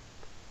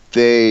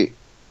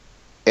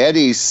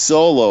 Eddie's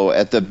solo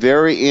at the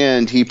very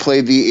end, he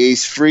played the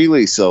Ace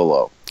Frehley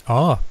solo.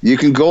 Oh. You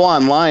can go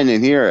online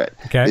and hear it.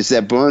 Okay. It's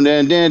that boom,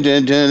 and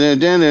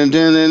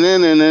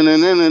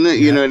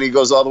he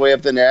goes all the way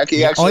up the neck.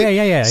 He actually,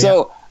 yeah.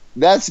 So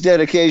that's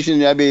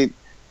dedication. I mean,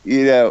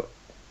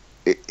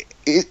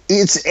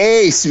 it's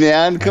Ace,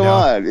 man. Come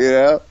on,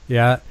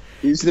 Yeah.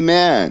 He's the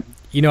man.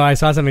 I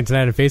saw something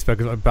tonight on Facebook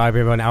about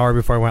an hour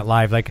before I went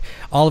live. Like,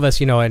 all of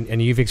us,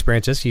 and you've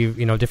experienced this,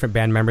 different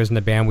band members in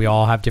the band, we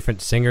all have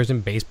different singers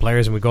and bass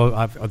players, and we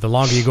go, the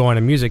longer you go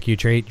into music, you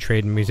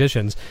trade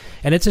musicians.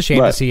 And it's a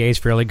shame to see Ace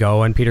Frehley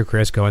go and Peter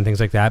Criss go and things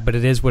like that, but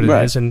it is what it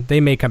is, and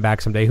they may come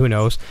back someday, who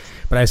knows.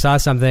 But I saw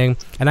something,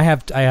 and I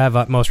have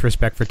utmost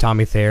respect for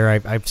Tommy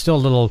Thayer. I'm still a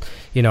little,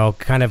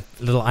 kind of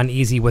a little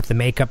uneasy with the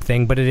makeup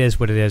thing, but it is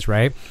what it is,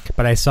 right?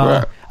 But I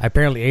saw,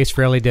 apparently Ace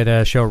Frehley did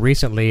a show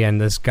recently, and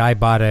this guy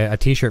bought a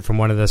T-shirt from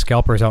one of the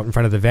scalpers out in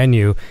front of the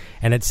venue,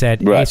 and it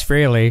said Ace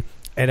Frehley.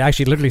 It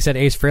actually literally said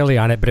Ace Frehley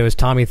on it, but it was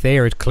Tommy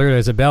Thayer. It's clear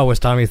as a bell was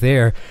Tommy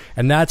Thayer,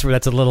 and that's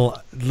a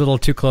little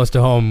too close to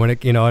home when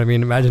it,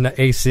 imagine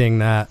Ace seeing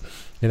that.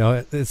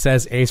 It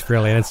says Ace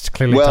Frehley, and it's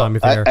clearly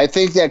Tommy Thayer. I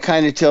think that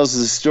kind of tells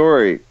the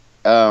story.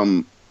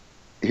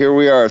 Here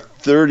we are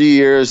 30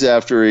 years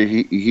after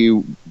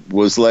he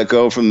was let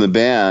go from the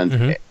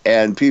band,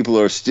 and people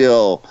are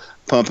still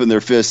pumping their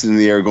fists in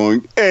the air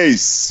going,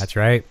 Ace! That's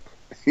right.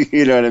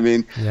 You know what I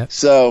mean? Yep.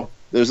 So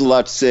there's a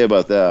lot to say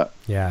about that.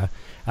 Yeah.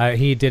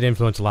 He did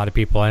influence a lot of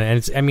people, and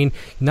it's,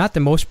 not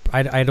the most.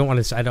 I don't want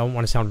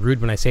to sound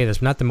rude when I say this,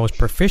 but not the most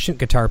proficient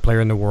guitar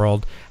player in the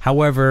world.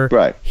 However,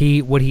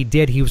 what he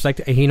did, he was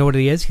like, you know what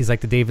he is? He's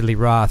like the David Lee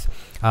Roth.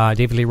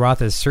 David Lee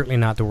Roth is certainly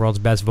not the world's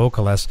best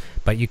vocalist,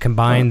 but you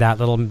combine that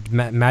little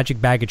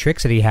magic bag of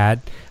tricks that he had,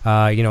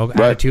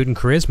 attitude and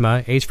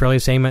charisma. Ace Frehley,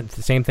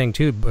 same thing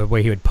too.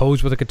 Where he would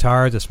pose with a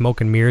guitar, the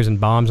smoke and mirrors and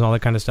bombs and all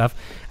that kind of stuff.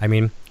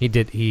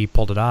 He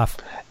pulled it off.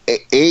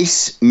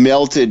 Ace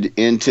melted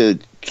into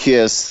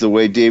KISS the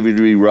way David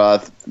Lee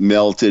Roth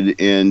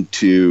melted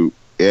into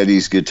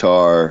Eddie's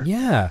guitar,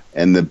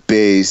 and the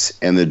bass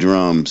and the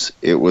drums.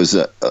 It was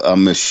a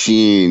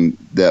machine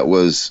that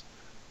was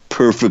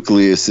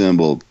perfectly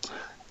assembled.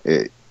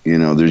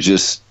 There's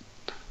just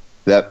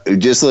that.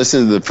 Just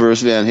listen to the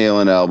first Van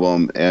Halen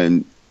album,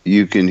 and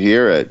you can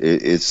hear it.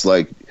 It's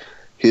like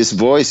his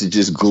voice is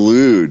just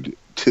glued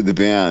to the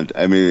band.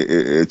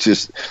 It's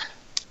just.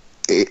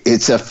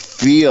 It's a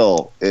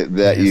feel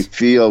that you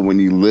feel when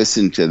you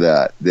listen to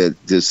that. That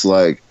just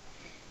like,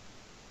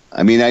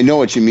 I know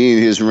what you mean.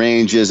 His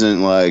range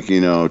isn't like,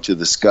 to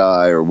the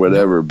sky or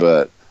whatever,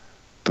 but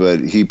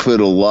he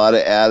put a lot of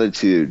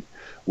attitude.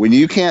 When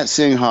you can't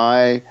sing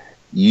high,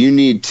 you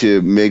need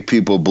to make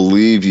people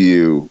believe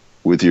you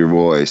with your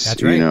voice.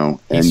 That's right.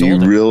 And you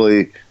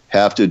really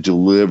have to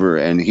deliver.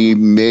 And he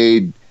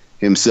made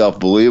himself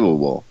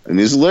believable. And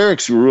his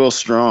lyrics were real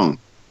strong.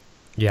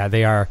 Yeah,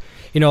 they are.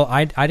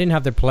 I didn't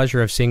have the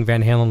pleasure of seeing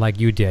Van Halen like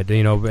you did,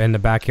 in the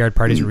backyard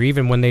parties, or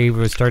even when they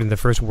were starting the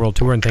first world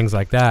tour and things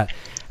like that.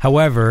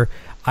 However,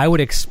 I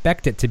would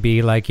expect it to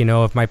be like,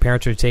 if my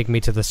parents were to take me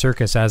to the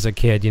circus as a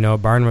kid,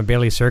 Barnum and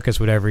Bailey Circus,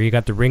 whatever. You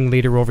got the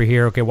ringleader over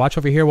here. Okay, watch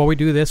over here while we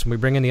do this, and we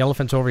bring in the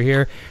elephants over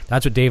here.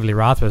 That's what David Lee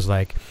Roth was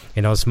like,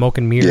 smoke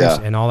and mirrors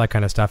and all that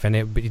kind of stuff. And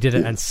he did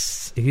it, and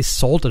he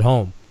sold it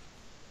home.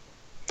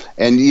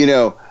 And,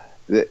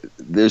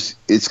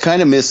 it's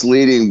kind of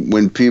misleading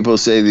when people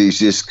say that he's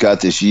just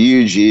got this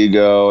huge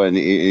ego, and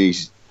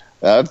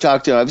I've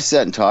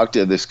sat and talked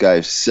to this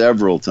guy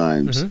several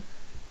times,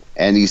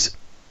 and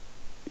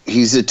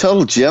he's a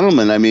total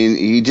gentleman. I mean,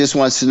 he just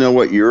wants to know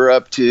what you're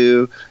up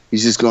to.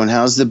 He's just going,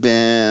 how's the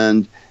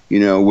band?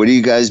 What have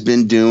you guys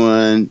been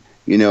doing?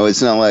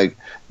 It's not like,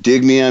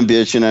 dig me, I'm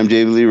bitching, I'm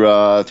David Lee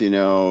Roth,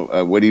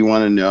 what do you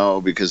want to know?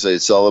 Because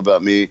it's all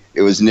about me.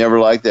 It was never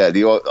like that.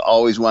 He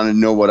always wanted to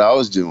know what I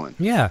was doing.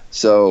 Yeah.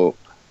 So,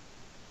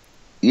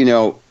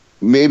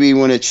 maybe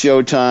when it's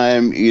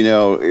showtime,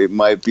 it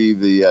might be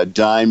the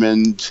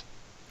Diamond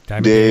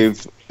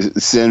Dave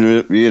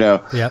syndrome,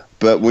 Yep.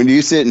 But when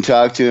you sit and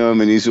talk to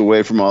him and he's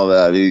away from all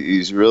that,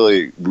 he's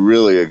really,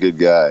 really a good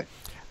guy.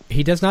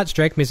 He does not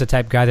strike me as the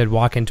type of guy that'd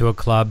walk into a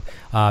club.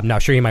 Now,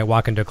 sure, he might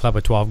walk into a club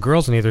with 12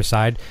 girls on either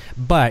side,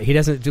 but he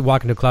doesn't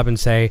walk into a club and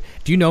say,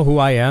 "Do you know who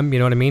I am?" You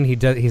know what I mean?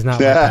 He's not like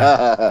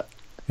that.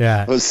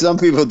 Yeah. Well, some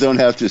people don't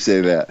have to say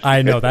that.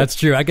 I know, that's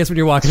true. I guess when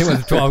you're walking in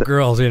with 12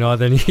 girls, then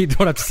you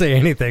don't have to say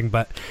anything.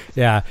 But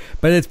yeah,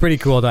 but it's pretty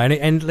cool though.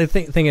 And the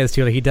thing is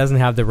too, he doesn't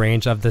have the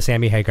range of the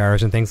Sammy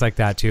Hagars and things like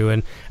that too.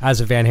 And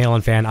as a Van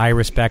Halen fan, I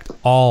respect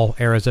all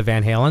eras of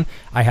Van Halen.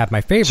 I have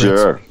my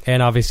favorites, sure.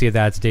 And obviously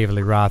that's David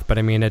Lee Roth. But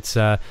I mean, it's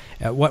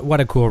what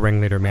a cool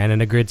ringleader, man,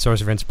 and a good source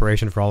of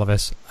inspiration for all of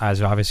us.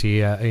 As obviously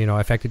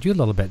affected you a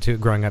little bit too,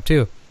 growing up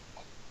too.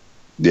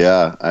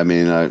 Yeah, I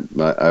mean,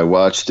 I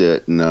watched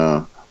it, and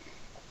I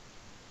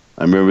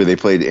remember they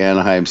played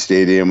Anaheim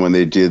Stadium when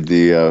they did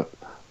the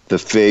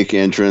fake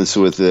entrance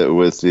with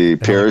the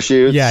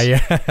parachutes. Yeah.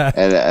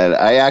 and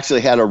I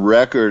actually had a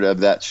record of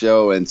that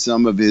show, and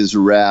some of his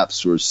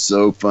raps were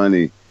so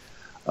funny.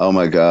 Oh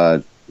my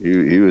God.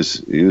 He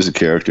was a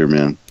character,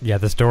 man. Yeah,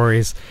 the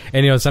stories.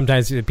 And,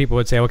 sometimes people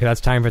would say, okay,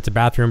 that's time for it's a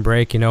bathroom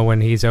break,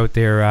 when he's out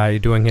there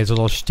doing his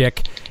little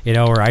shtick,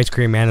 or Ice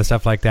Cream Man and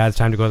stuff like that. It's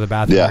time to go to the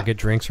bathroom or get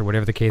drinks or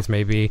whatever the case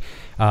may be.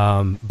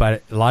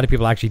 But a lot of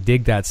people actually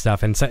dig that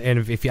stuff. And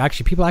if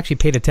people actually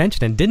paid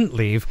attention and didn't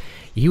leave,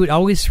 he would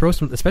always throw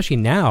some, especially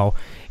now,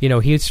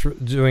 he's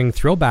doing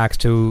throwbacks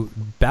to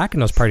back in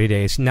those party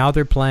days. Now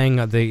they're playing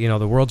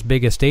the world's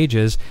biggest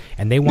stages,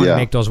 and they want to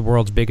make those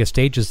world's biggest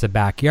stages the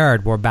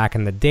backyard, where back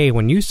in the day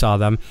when you saw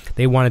them,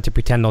 they wanted to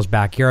pretend those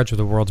backyards were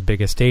the world's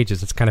biggest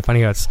stages. It's kind of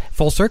funny how it's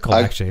full circle,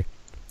 actually.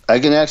 I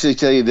can actually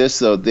tell you this,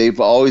 though. They've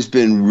always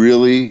been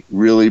really,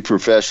 really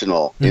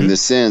professional in the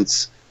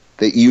sense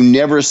that you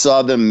never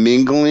saw them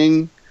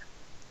mingling.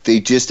 They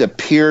just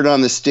appeared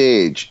on the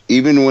stage,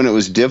 even when it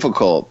was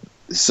difficult.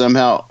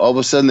 Somehow, all of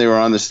a sudden, they were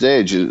on the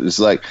stage. It's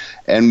like,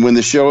 and when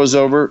the show was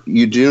over,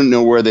 you didn't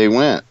know where they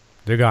went.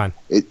 They're gone.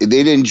 They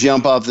didn't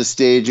jump off the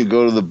stage and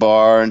go to the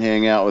bar and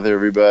hang out with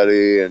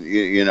everybody,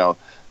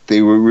 and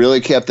they were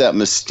really kept that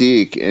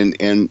mystique.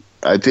 And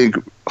I think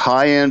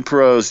high-end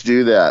pros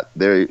do that.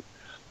 They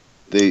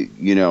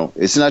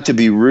it's not to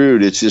be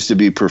rude; it's just to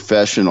be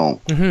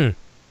professional. Mm-hmm.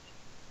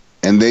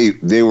 And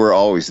they were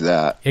always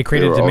that. It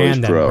created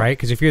demand then, right?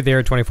 Because if you're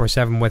there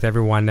 24/7 with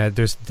everyone,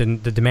 there's the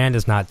demand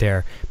is not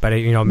there. But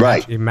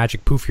right.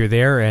 Magic Poof, you're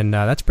there, and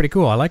that's pretty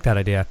cool. I like that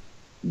idea.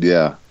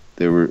 Yeah,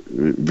 they were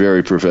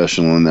very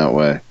professional in that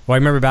way. Well, I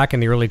remember back in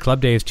the early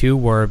club days too,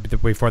 where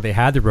before they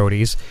had the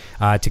roadies,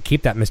 to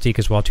keep that mystique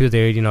as well too.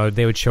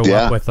 They would show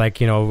up with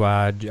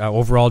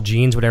overall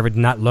jeans, whatever,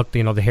 not look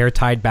the hair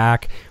tied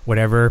back,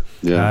 whatever.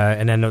 Yeah.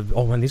 And then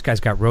when these guys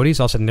got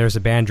roadies, all of a sudden there's the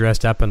band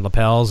dressed up in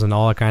lapels and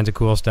all that kinds of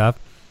cool stuff.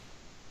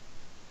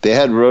 They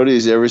had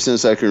roadies ever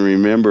since I can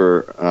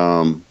remember.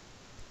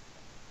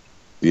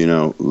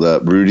 The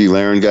Rudy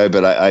Laren guy,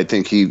 but I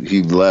think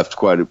he left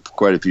quite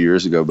a few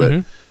years ago.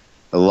 But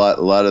a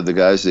lot of the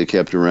guys they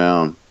kept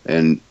around,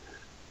 and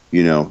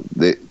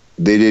they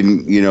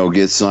didn't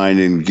get signed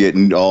and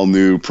get all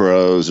new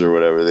pros or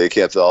whatever. They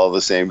kept all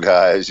the same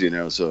guys,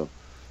 so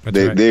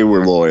they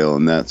were loyal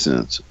in that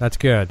sense. That's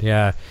good,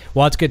 yeah.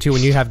 Well, it's good too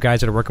when you have guys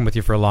that are working with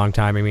you for a long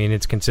time. I mean,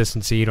 it's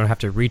consistency. You don't have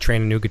to retrain a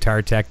new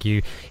guitar tech.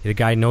 The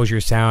guy knows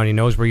your sound. He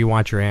knows where you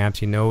want your amps.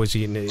 He knows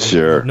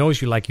sure. He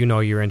knows you like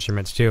your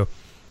instruments too.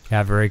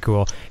 Yeah, very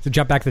cool. So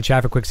jump back to the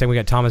chat for a quick second. We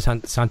got Thomas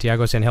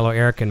Santiago saying hello,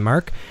 Eric and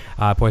Mark.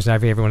 Poison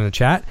Ivy, everyone in the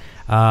chat.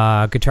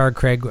 Guitar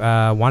Craig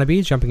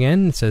Wannabe jumping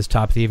in. It says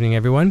top of the evening,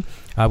 everyone.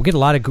 We get a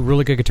lot of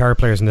really good guitar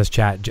players in this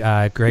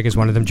chat. Greg is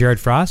one of them. Jared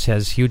Frost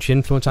has huge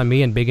influence on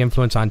me and big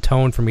influence on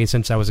tone for me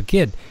since I was a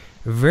kid.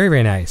 Very,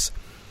 very nice.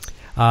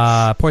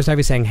 Poison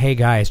Ivy saying, hey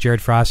guys,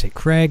 Jared Frost. Hey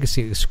Craig,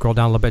 scroll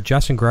down a little bit.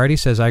 Justin Garrity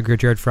says, I agree with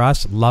Jared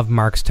Frost. Love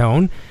Mark's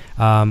tone.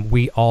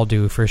 We all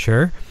do for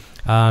sure.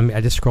 I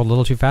just scrolled a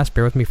little too fast.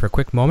 Bear with me for a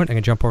quick moment. I'm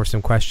going to jump over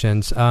some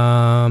questions.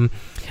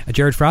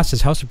 Jared Frost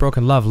says, House of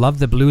Broken Love. Love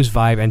the blues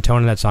vibe and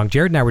tone in that song.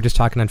 Jared and I were just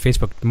talking on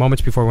Facebook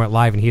moments before we went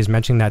live, and he was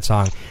mentioning that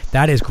song.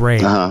 That is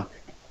great.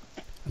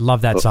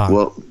 Love that song.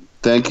 Well,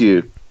 thank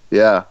you.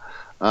 Yeah.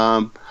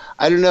 I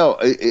don't know.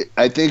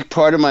 I think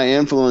part of my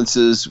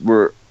influences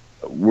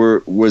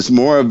was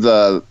more of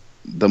the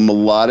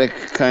melodic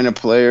kind of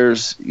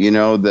players,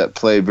 that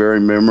play very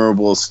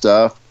memorable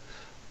stuff.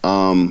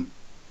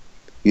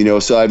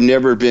 So I've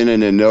never been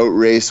in a note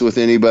race with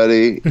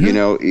anybody,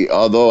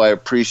 although I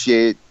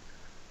appreciate,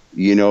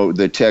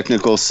 the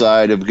technical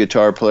side of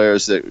guitar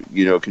players that,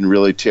 can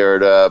really tear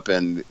it up,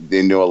 and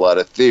they know a lot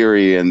of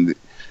theory, and,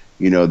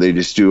 they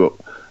just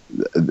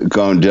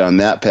going down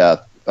that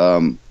path.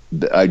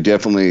 I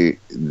definitely,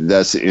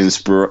 that's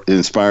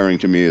inspiring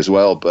to me as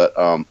well. But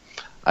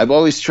I've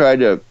always trying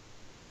to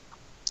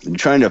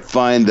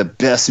find the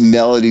best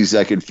melodies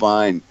I could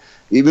find.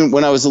 Even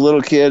when I was a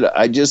little kid,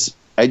 I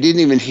didn't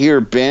even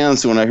hear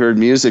bands when I heard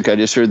music. I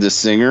just heard the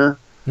singer.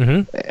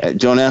 Mm-hmm.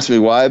 Don't ask me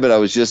why, but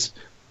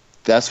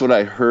that's what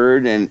I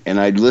heard. And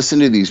I'd listen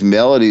to these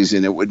melodies,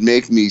 and it would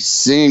make me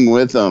sing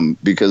with them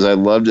because I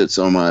loved it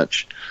so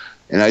much.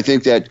 And I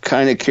think that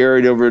kind of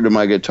carried over to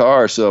my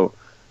guitar. So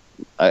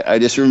I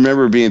just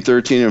remember being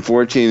 13 and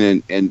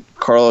 14, and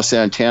Carlos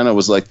Santana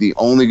was like the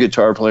only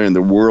guitar player in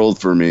the world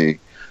for me,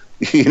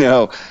 and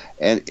I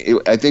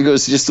think it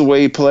was just the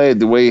way he played,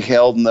 the way he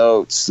held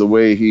notes, the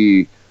way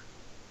he,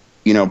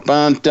 bum,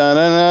 dun,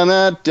 dun,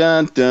 dun,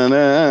 dun, dun,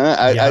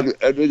 dun.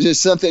 There's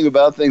just something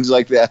about things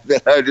like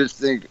that I just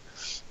think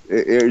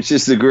it's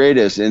just the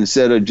greatest,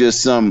 instead of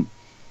just some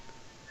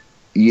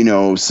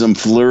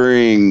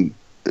flurrying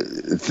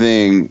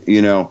thing,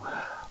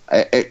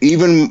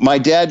 even my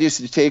dad used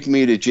to take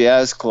me to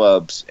jazz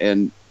clubs,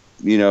 and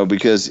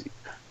because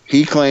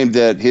he claimed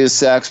that his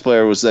sax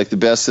player was like the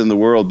best in the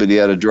world, but he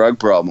had a drug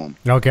problem.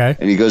 Okay.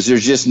 And he goes,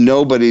 there's just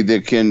nobody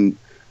that can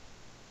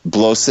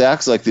blow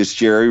sax like this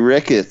Jerry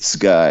Ricketts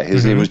guy.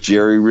 His name was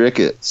Jerry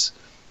Ricketts.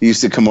 He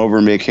used to come over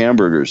and make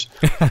hamburgers.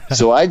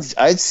 So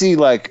I'd see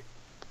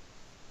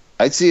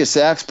a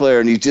sax player,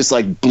 and he's just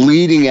like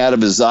bleeding out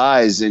of his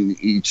eyes, and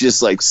he's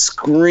just like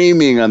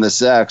screaming on the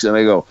sax, and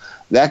I go,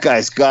 that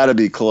guy's got to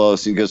be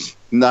close. He goes,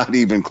 not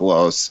even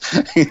close.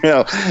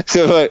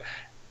 So,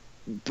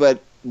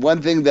 but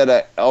one thing that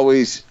I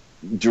always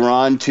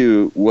drawn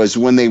to was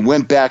when they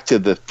went back to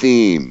the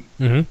theme,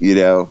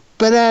 whatever.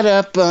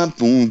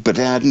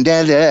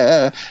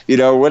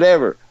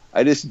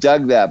 I just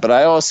dug that. But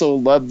I also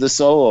loved the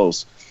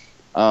solos.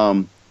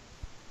 So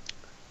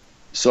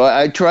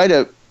I try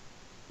to,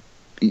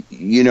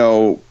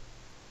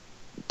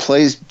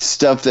 play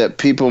stuff that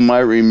people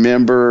might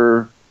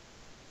remember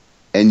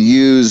and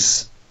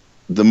use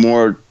the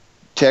more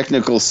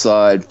technical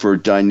side for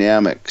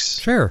dynamics.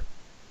 Sure.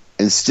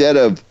 Instead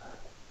of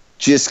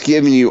just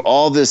giving you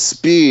all this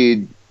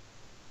speed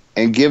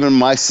and giving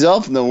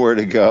myself nowhere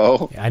to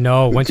go. I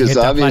know. Once you hit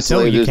that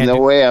plateau, there's no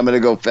way I'm going to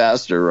go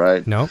faster,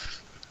 right? No.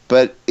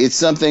 But it's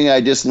something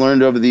I just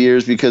learned over the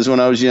years, because when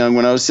I was young,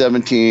 when I was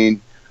 17,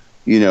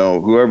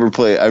 whoever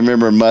played, I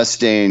remember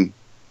Mustaine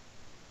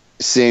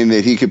saying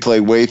that he could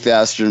play way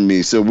faster than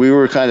me. So we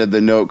were kind of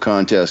the note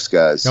contest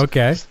guys.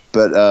 Okay.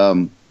 But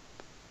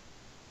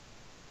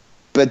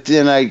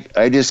then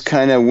I just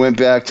kind of went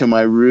back to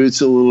my roots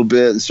a little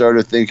bit and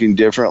started thinking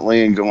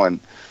differently and going,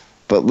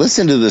 but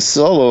listen to the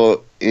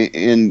solo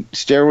in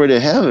Stairway to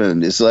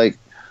Heaven. It's like,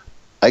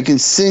 I can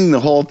sing the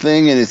whole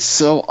thing, and it's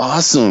so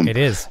awesome. It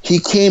is. He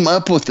came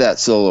up with that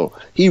solo.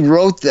 He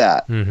wrote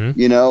that, and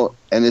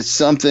it's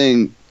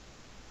something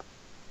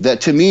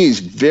that to me is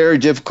very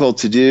difficult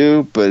to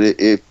do, but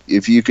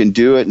if you can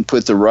do it and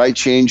put the right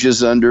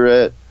changes under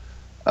it,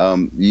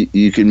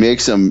 you can make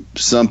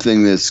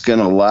something that's going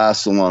to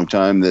last a long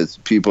time, that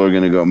people are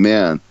going to go,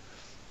 man,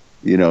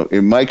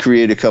 it might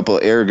create a couple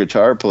of air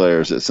guitar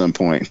players at some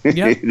point.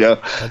 Yeah,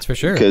 that's for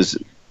sure. Because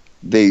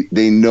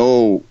they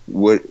know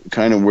what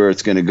kind of where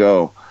it's going to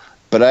go.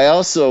 But I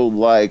also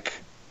like,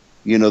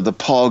 the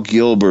Paul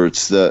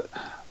Gilberts,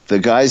 the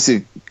guys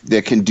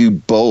that can do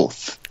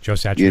both. Joe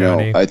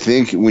Satriani. I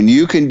think when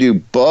you can do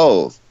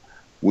both,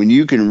 when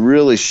you can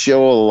really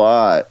show a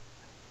lot,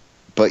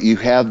 but you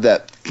have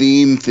that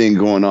theme thing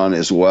going on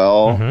as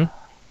well,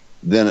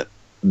 then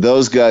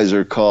those guys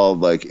are called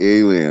like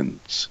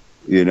aliens,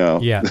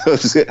 Yeah.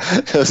 Those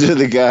are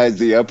the guys,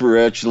 the upper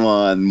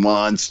echelon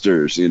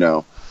monsters,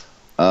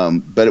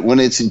 But when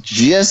it's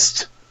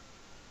just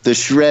the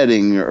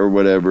shredding or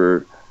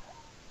whatever,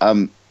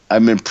 I'm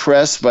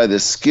impressed by the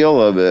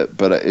skill of it,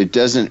 but it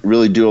doesn't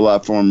really do a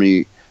lot for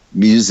me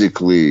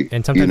musically.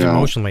 And sometimes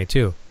emotionally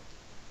too.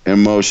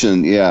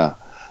 Emotion, yeah.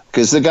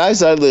 Because the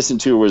guys I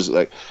listened to was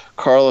like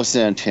Carlos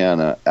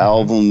Santana,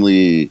 Alvin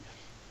Lee,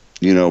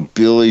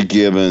 Billy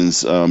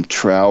Gibbons,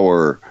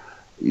 Trower,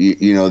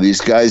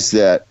 these guys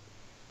that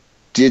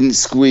didn't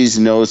squeeze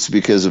notes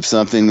because of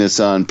something that's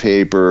on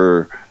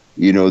paper.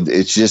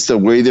 It's just the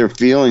way they're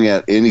feeling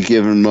at any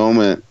given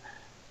moment.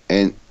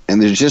 And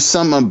there's just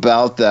something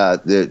about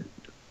that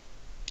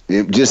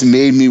it just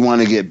made me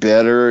want to get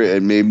better.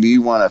 It made me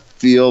want to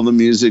feel the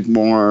music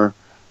more.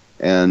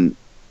 And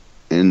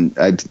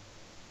I,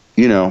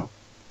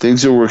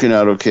 things are working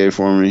out okay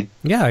for me.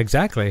 Yeah,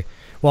 exactly.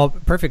 Well,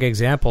 perfect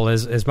example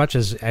is, as much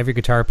as every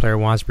guitar player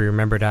wants to be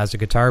remembered as a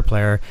guitar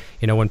player,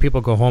 when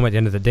people go home at the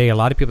end of the day, a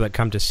lot of people that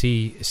come to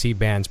see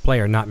bands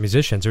play are not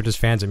musicians. They're just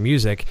fans of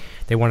music.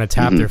 They want to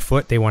tap their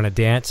foot, they want to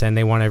dance, and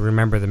they want to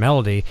remember the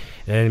melody.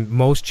 And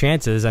most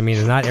chances,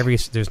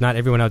 there's not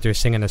everyone out there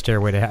singing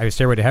Stairway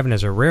to Heaven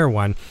is a rare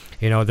one.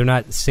 They're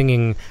not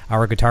singing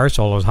our guitar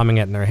solos, humming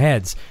it in their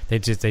heads. They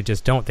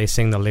just don't. They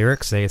sing the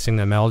lyrics, they sing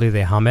the melody,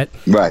 they hum it.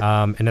 Right.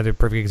 Another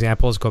perfect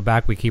example is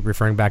we keep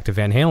referring back to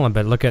Van Halen,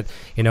 but look at,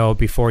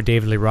 before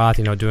David Lee Roth,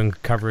 doing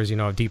covers,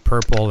 of Deep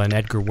Purple and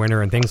Edgar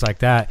Winter and things like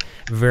that.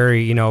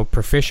 Very,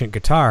 proficient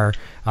guitar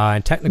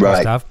and technical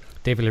stuff.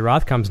 David Lee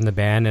Roth comes in the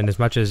band, and as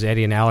much as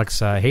Eddie and Alex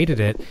hated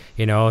it,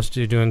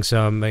 doing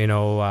some,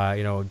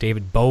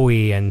 David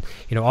Bowie and,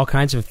 all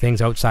kinds of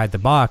things outside the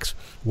box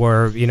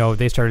where,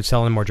 they started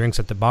selling more drinks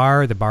at the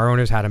bar. The bar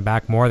owners had them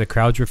back more. The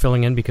crowds were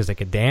filling in because they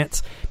could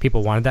dance.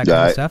 People wanted that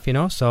kind of stuff,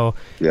 So,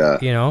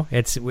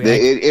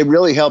 it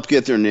really helped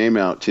get their name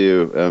out,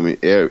 too.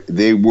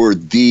 They were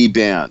the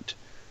band.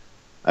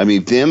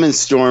 Them and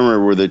Stormer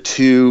were the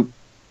two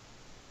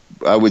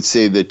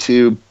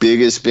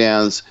biggest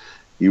bands.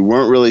 You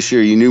weren't really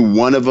sure. You knew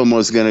one of them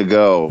was going to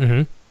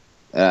go.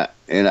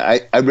 And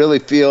I really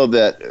feel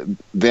that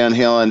Van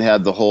Halen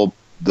had the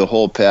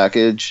whole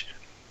package.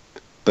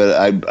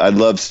 But I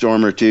love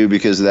Stormer, too,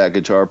 because of that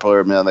guitar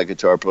player. Man, that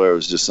guitar player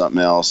was just something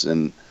else.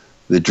 And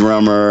the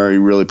drummer, he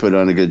really put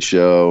on a good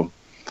show.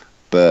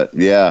 But,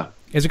 yeah.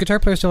 Is the guitar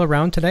player still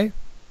around today?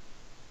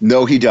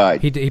 No, he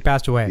died. He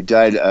passed away. He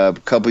died a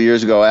couple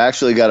years ago. I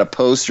actually got a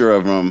poster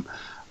of him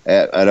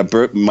at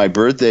my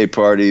birthday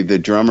party. The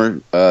drummer,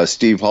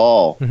 Steve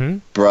Hall,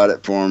 brought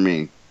it for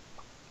me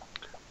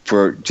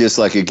for just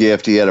like a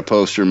gift. He had a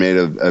poster made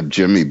of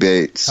Jimmy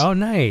Bates. Oh,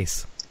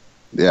 nice.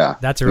 Yeah,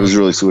 it was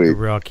really sweet. A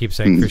real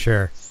keepsake for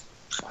sure.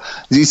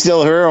 He's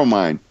still a hero of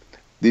mine.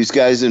 These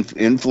guys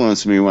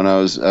influenced me when I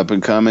was up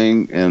and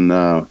coming, and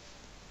not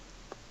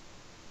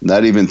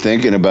even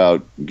thinking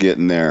about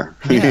getting there.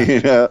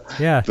 Yeah.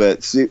 Yeah.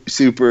 But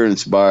super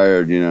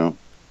inspired.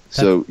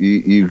 So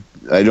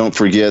I don't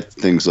forget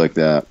things like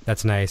that.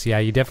 That's nice. Yeah,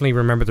 you definitely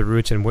remember the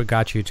roots and what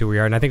got you to where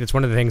you are. And I think that's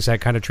one of the things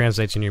that kind of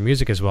translates in your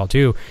music as well,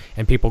 too.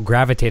 And people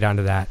gravitate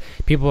onto that.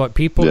 People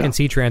can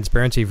see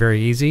transparency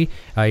very easy.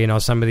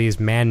 Some of these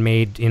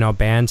man-made,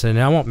 bands,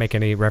 and I won't make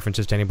any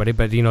references to anybody,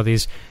 but,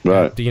 these,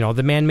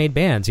 the man-made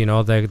bands,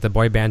 the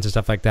boy bands and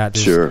stuff like that.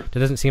 Sure.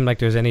 There doesn't seem like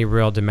there's any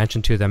real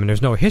dimension to them, and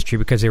there's no history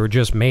because they were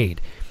just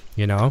made,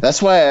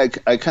 That's why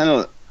I kind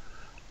of...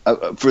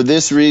 for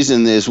this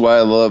reason is why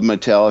I love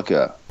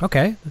Metallica.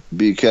 Okay.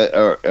 Because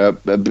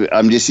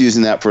I'm just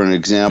using that for an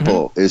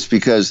example. It's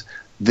because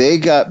they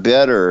got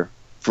better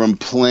from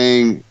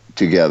playing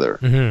together.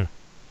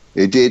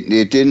 It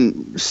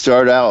didn't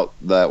start out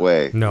that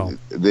way. No.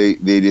 They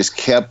just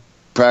kept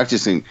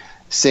practicing.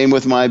 Same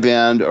with my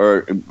band,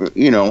 or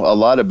a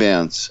lot of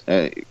bands,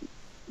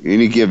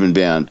 any given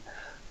band.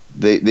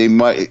 They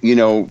might,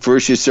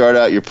 first you start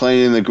out, you're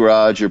playing in the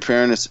garage, your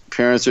parents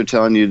are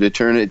telling you to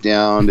turn it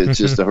down, it's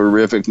just a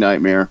horrific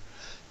nightmare,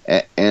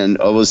 and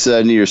all of a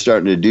sudden you're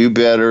starting to do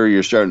better,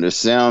 you're starting to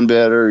sound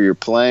better, you're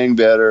playing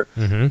better.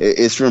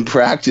 It's from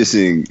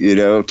practicing,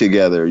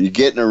 together. You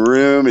get in a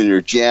room and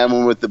you're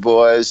jamming with the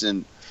boys,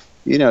 and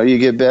you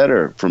get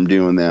better from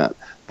doing that.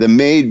 The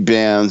made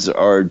bands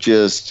are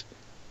just...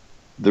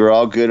 they're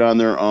all good on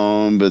their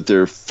own, but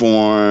they're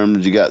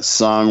formed. You got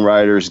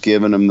songwriters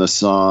giving them the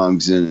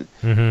songs, and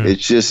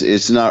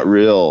it's not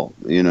real,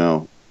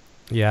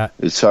 Yeah.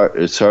 It's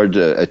hard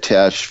to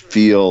attach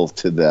feel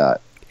to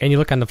that. And you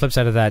look on the flip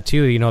side of that,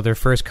 too, their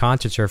first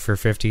concerts are for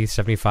 50,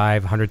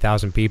 75,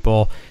 100,000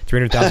 people,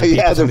 300,000 people.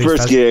 Yeah, the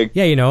first gig.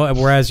 Yeah,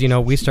 whereas,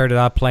 we started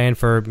out playing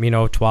for,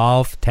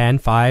 12, 10,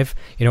 5,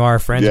 our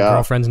friends and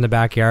girlfriends in the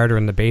backyard or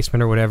in the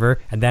basement or whatever,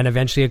 and then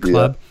eventually a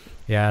club.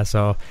 Yeah,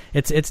 so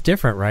it's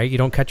different, right? You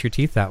don't cut your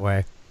teeth that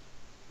way.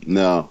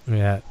 No.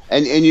 Yeah.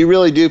 And you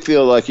really do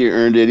feel like you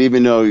earned it,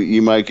 even though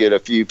you might get a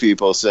few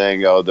people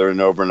saying, oh, they're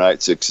an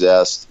overnight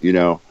success,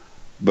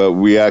 But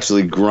we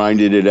actually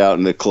grinded it out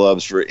in the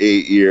clubs for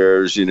 8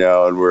 years, and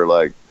we're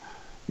like,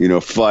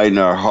 fighting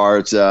our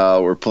hearts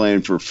out. We're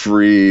playing for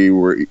free.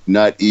 We're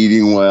not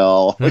eating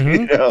well,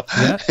 Yeah.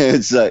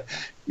 It's like,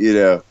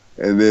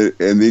 And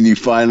then you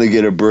finally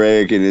get a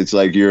break, and it's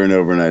like you're an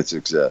overnight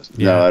success.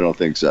 Yeah. No, I don't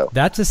think so.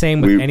 That's the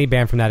same with any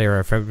band from that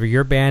era. For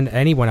your band,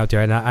 anyone out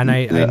there, and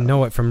I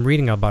know it from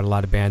reading about a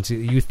lot of bands.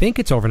 You think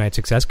it's overnight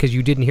success because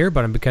you didn't hear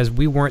about them because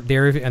we weren't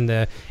there in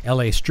the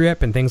L.A.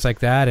 Strip and things like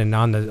that, and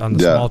on the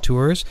small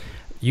tours.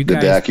 You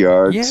guys, the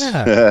backyards.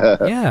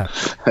 Yeah.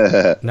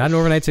 Not an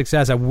overnight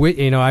success. I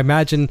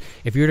imagine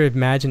if you were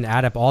to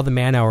add up all the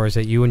man hours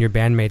that you and your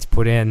bandmates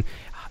put in,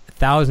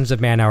 thousands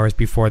of man hours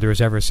before there was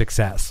ever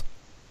success.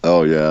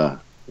 Oh, yeah.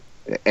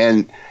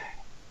 And,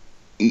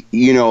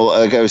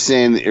 like I was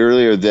saying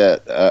earlier,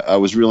 that I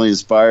was really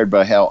inspired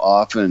by how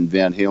often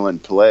Van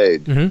Halen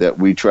played, that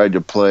we tried to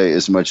play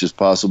as much as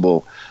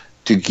possible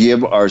to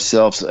give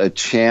ourselves a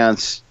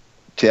chance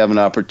to have an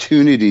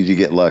opportunity to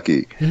get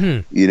lucky,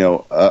 you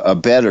know, a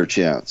better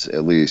chance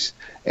at least.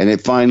 And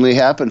it finally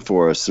happened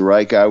for us. The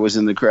right guy was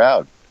in the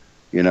crowd,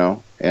 you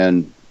know,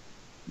 and,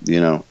 you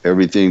know,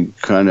 everything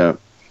kind of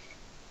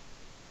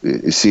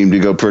seemed to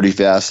go pretty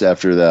fast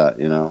after that,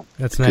 you know.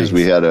 That's nice. Because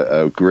we had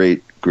a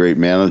great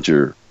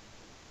manager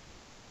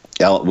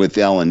with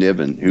Alan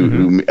Niven,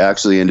 who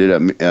actually ended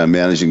up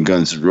managing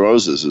Guns N'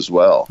 Roses as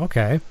well.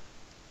 Okay.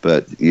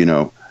 But, you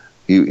know,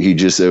 he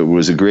just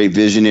was a great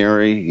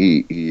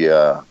visionary. He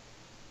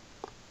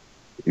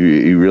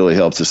really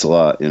helped us a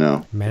lot, you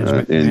know,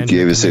 and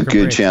gave us a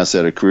good chance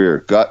at a career.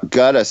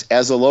 Got us,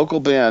 as a local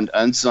band,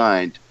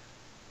 unsigned,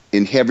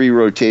 in heavy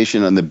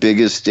rotation on the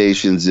biggest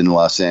stations in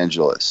Los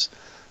Angeles.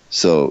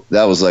 So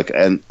that was like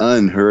an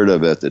unheard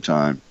of at the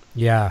time.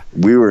 Yeah.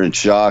 We were in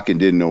shock and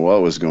didn't know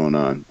what was going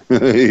on.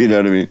 You know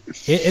what I mean?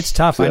 It's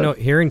tough. So, I know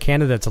here in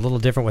Canada it's a little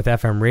different with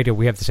FM radio.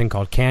 We have this thing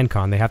called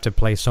CanCon. They have to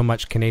play so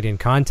much Canadian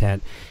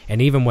content. And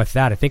even with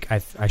that, I think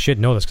I should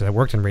know this because I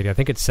worked in radio. I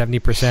think it's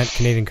 70%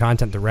 Canadian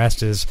content. The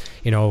rest is,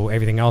 you know,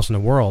 everything else in the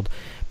world.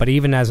 But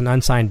even as an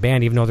unsigned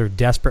band, even though they're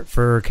desperate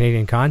for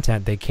Canadian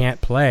content, they can't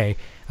play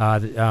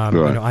you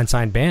know,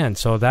 unsigned bands.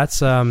 So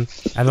that's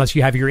unless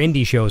you have your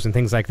indie shows and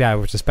things like that,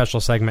 which is a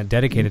special segment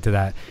dedicated to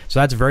that.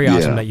 So that's very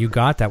awesome that you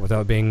got that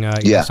without being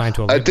signed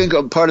to a label. I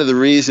think part of the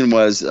reason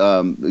was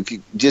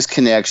just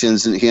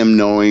connections and him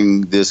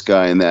knowing this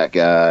guy and that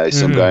guy,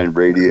 some guy in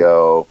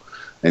radio,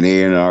 an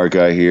A&R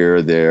guy here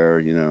or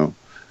there, you know.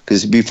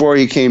 Because before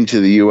he came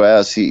to the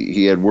U.S.,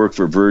 he had worked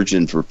for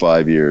Virgin for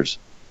 5 years.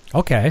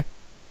 Okay.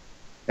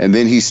 And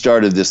then he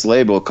started this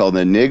label called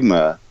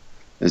Enigma.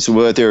 And so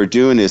what they were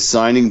doing is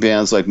signing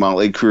bands like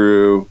Motley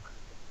Crue,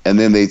 and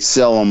then they'd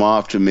sell them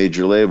off to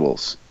major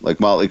labels.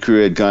 Like Motley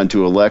Crue had gone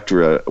to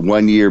Elektra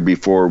 1 year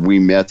before we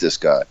met this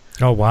guy.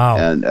 Oh, wow.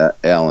 And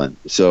Alan.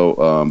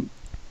 So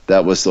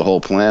that was the whole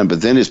plan.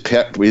 But then his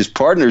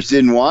partners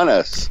didn't want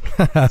us.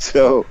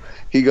 So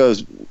he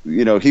goes,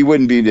 you know, he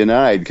wouldn't be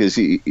denied because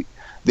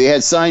they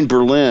had signed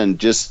Berlin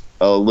just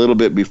a little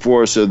bit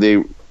before, so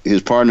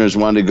his partners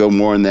wanted to go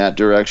more in that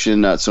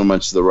direction, not so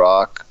much the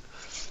rock.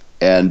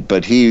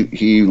 But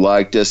he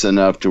liked us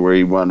enough to where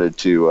he wanted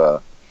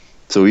to,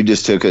 so he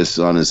just took us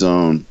on his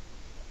own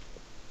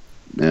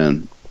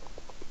and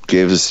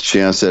gave us a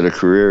chance at a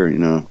career. You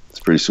know, it's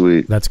pretty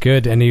sweet. That's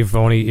good. And you're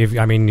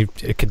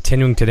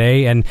continuing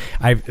today, and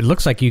it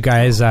looks like you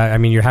guys.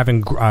 You're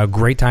having a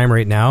great time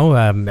right now.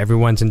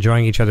 Everyone's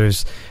enjoying each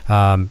other's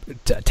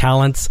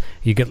talents.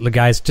 You get the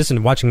guys just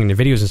in watching the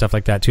videos and stuff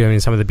like that too. I mean,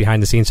 some of the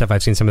behind the scenes stuff.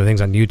 I've seen some of the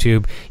things on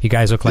YouTube. You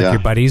guys look like your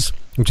buddies,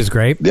 which is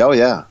great. Oh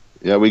yeah.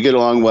 Yeah, we get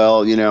along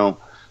well, you know,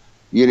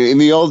 in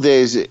the old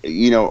days,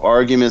 you know,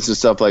 arguments and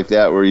stuff like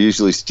that were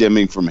usually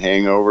stemming from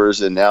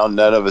hangovers, and now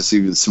none of us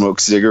even smoke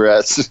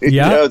cigarettes.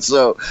 Yeah. You know,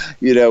 so,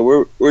 you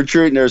know, we're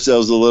treating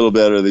ourselves a little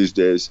better these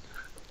days.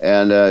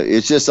 And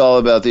it's just all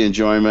about the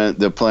enjoyment,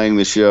 the playing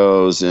the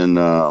shows, and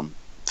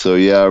so,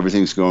 yeah,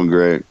 everything's going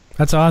great.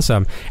 That's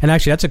awesome. And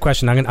actually, that's a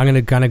question. I'm going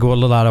to kind of go a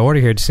little out of order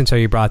here, just since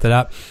you brought that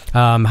up.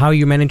 How are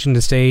you managing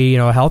to stay, you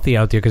know, healthy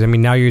out there? Because I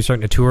mean, now you're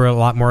starting to tour a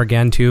lot more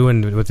again too,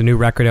 and with the new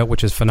record out,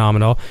 which is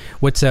phenomenal.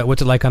 What's it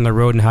like on the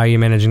road, and how are you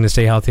managing to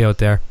stay healthy out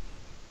there?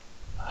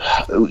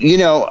 You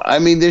know, I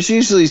mean, there's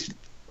usually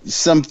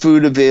some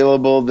food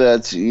available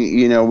that's,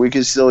 you know, we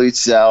can still eat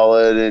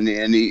salad and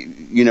eat,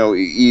 you know,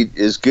 eat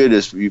as good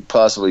as you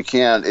possibly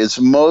can. It's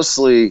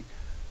mostly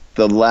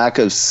the lack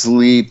of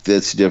sleep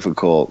that's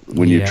difficult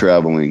when you're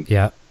traveling.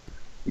 Yeah.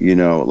 You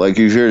know, like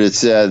you've heard it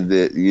said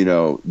that, you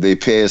know, they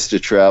pay us to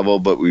travel,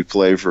 but we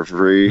play for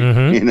free.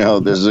 Mm-hmm. You know,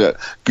 there's a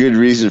good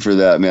reason for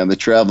that, man. The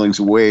traveling's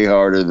way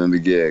harder than the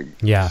gig.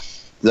 Yeah.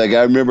 Like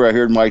I remember I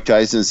heard Mike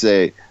Tyson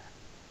say,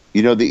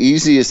 you know, the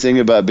easiest thing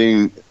about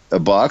being a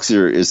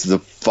boxer is the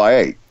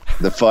fight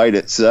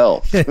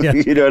itself. Yeah.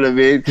 You know what I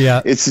mean?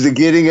 Yeah. It's the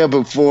getting up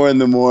at 4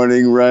 a.m,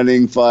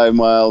 running 5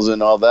 miles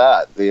and all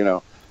that, you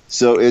know.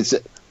 So it's,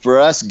 for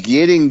us,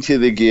 getting to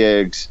the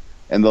gigs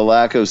and the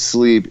lack of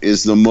sleep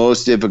is the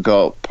most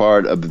difficult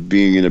part of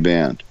being in a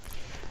band.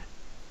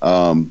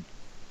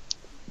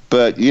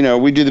 But, you know,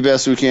 we do the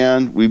best we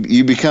can.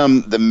 You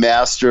become the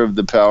master of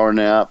the power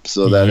nap,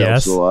 so that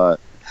helps a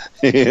lot.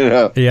 You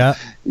know? Yeah.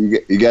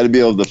 You got to be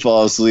able to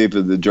fall asleep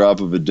at the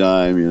drop of a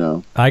dime, you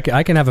know. I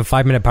can have a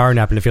 5-minute power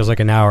nap and it feels like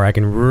an hour. I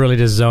can really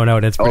just zone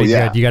out. It's pretty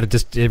good. You got to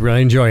just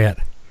really enjoy it.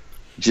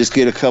 Just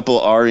get a couple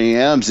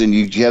REMs and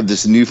you have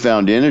this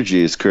newfound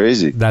energy. It's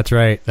crazy. That's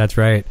right.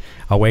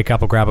 I'll wake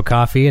up, I'll grab a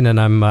coffee, and then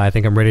I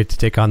think I'm ready to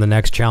take on the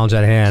next challenge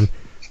at hand.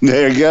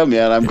 There you go,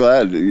 man. I'm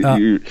glad.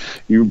 You're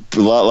a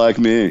lot like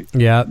me.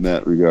 Yeah. In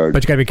that regard.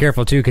 But you got to be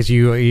careful, too, because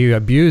you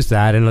abuse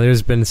that. And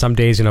there's been some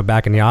days, you know,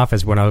 back in the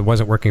office when I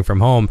wasn't working from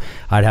home,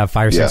 I'd have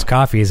 5 or 6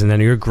 coffees, and then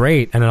you're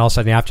great. And then all of a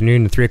sudden in the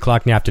afternoon, at 3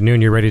 o'clock in the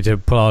afternoon, you're ready to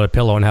pull out a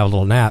pillow and have a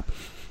little nap.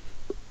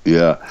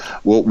 Yeah.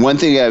 Well, one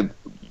thing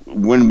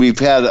when we've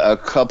had a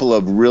couple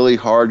of really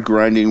hard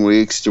grinding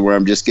weeks to where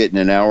I'm just getting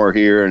an hour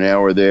here, an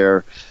hour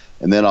there,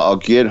 and then I'll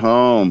get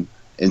home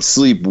and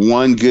sleep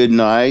one good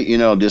night, you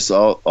know, just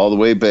all the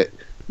way. But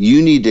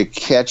you need to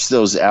catch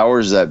those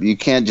hours up. You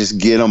can't just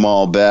get them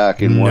all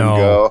back in one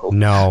go.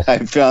 No. I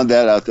found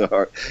that out the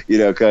hard,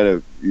 kind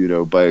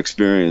of, by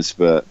experience.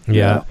 But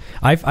yeah.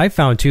 I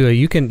found too,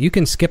 you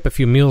can skip a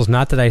few meals.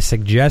 Not that I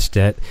suggest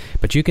it,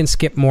 but you can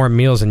skip more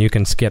meals than you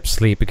can skip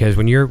sleep, because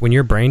when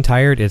you're brain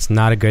tired, it's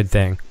not a good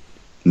thing.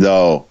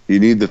 No, you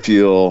need the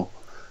fuel.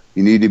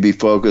 You need to be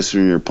focused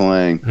when you're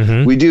playing.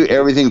 Mm-hmm. We do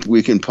everything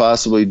we can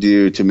possibly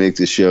do to make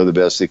the show the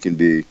best it can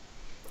be.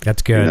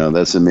 That's good.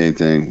 That's the main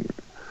thing.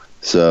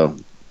 So,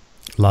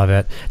 love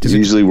it. It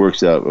usually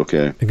works out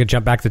okay. We could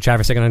jump back to the chat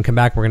for a second and come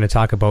back. We're going to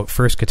talk about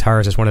first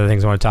guitars. It's one of the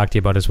things I want to talk to you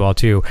about as well,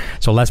 too.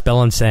 So Les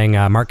Bellin saying,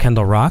 Mark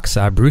Kendall rocks.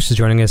 Bruce is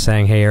joining us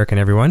saying, hey, Eric and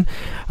everyone.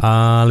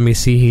 Let me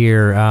see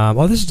here.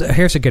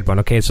 Here's a good one.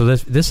 Okay, so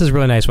this is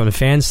really nice. When the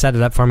fans set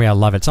it up for me, I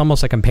love it. It's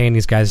almost like I'm paying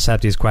these guys to set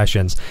up these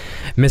questions.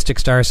 Mystic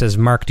Star says,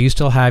 Mark, do you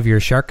still have your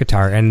Shark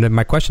guitar? And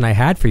my question I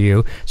had for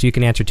you, so you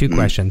can answer two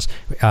questions.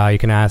 You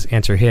can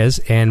answer his.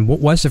 And what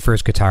was the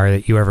first guitar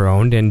that you ever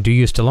owned, and do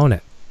you still own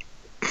it?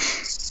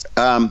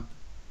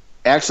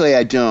 Actually,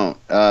 I don't.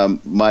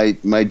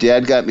 My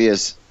dad got me a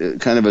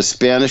kind of a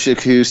Spanish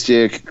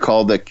acoustic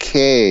called the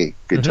K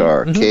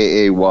guitar, mm-hmm.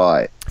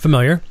 Kay.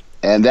 Familiar.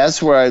 And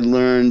that's where I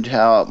learned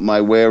how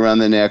my way around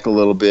the neck a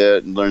little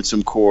bit, and learned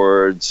some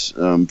chords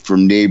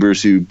from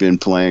neighbors who've been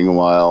playing a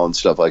while and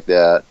stuff like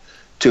that.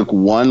 Took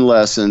one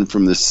lesson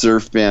from the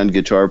surf band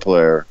guitar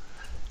player,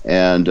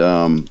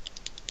 and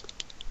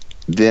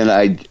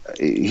then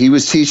he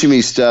was teaching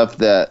me stuff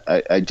that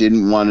I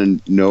didn't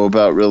want to know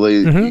about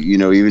really,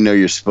 mm-hmm. Even though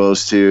you're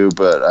supposed to,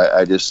 but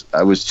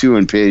I was too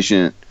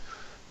impatient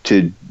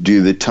to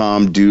do the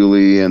Tom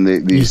Dooley and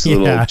these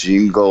little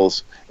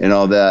jingles and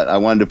all that. I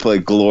wanted to play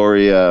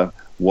Gloria,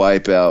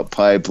 Wipeout,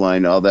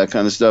 Pipeline, all that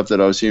kind of stuff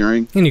that I was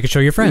hearing. And you could show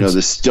your friends.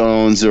 The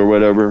Stones or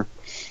whatever.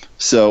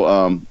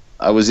 So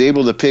I was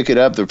able to pick it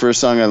up. The first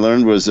song I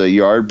learned was a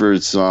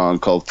Yardbirds song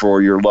called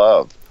For Your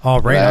Love. Oh,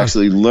 right. I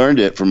actually learned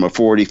it from a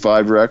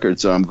 45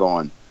 record, so I'm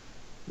going,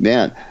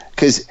 man,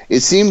 because it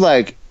seemed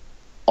like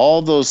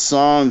all those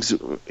songs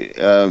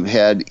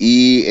had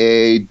E,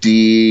 A,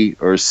 D,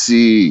 or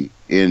C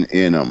in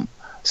them.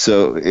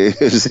 So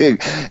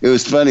it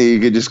was funny. You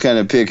could just kind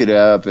of pick it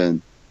up,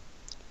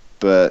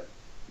 but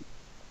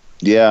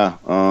yeah,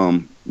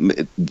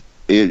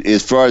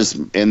 as far as,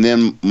 and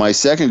then my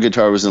second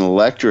guitar was an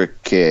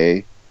electric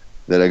K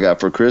that I got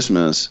for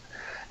Christmas.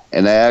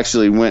 And I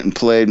actually went and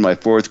played my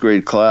fourth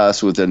grade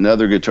class with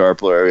another guitar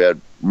player who had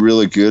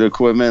really good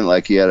equipment.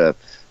 Like he had a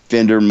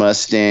Fender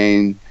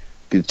Mustang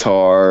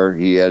guitar.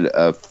 He had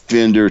a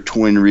Fender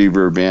twin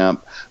reverb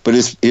amp. But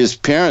his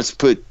parents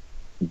put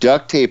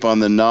duct tape on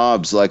the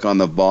knobs, like on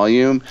the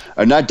volume.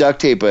 Or not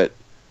duct tape, but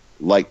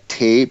like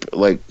tape.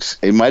 Like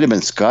it might have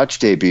been Scotch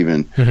tape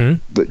even.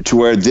 Mm-hmm. But to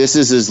where this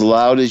is as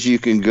loud as you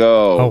can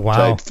go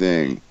type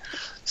thing.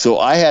 So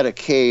I had a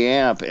K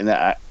amp, and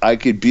I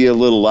could be a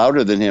little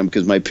louder than him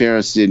because my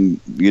parents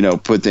didn't,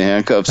 put the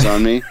handcuffs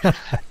on me.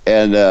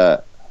 And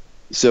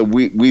so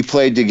we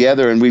played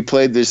together, and we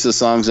played the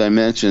songs I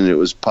mentioned. It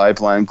was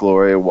Pipeline,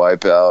 Gloria,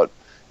 Wipeout,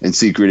 and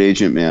Secret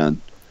Agent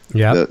Man.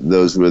 Yeah,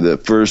 those were the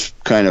first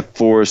kind of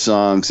four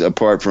songs,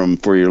 apart from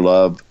For Your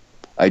Love.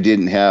 I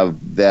didn't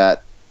have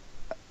that.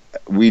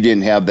 We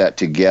didn't have that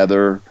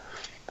together.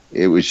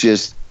 It was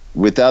just,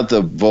 without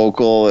the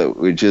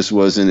vocal, it just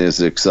wasn't as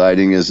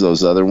exciting as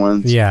those other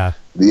ones. Yeah.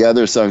 The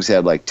other songs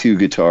had like two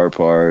guitar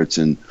parts,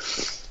 and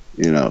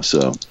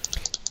so.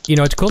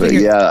 It's cool. But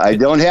yeah, I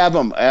don't have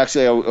them.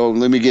 Actually,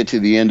 let me get to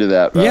the end of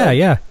that.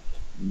 Yeah.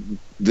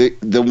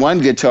 The one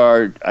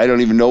guitar, I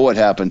don't even know what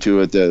happened to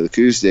it, the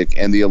acoustic,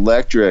 and the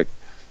electric,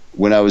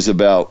 when I was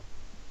about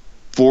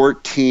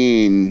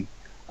 14,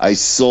 I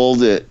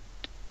sold it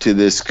to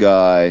this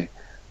guy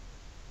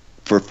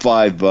for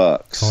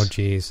 $5. Oh,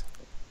 geez.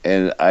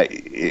 And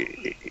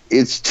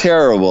it's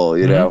terrible,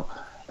 know.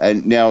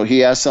 And now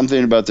he asked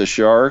something about the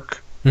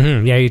Shark.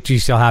 Mm-hmm. Yeah, you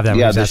still have that.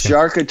 Yeah, the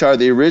Shark guitar,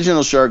 the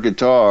original Shark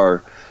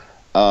guitar.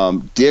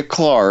 Dick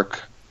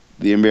Clark,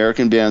 the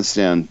American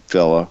Bandstand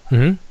fellow,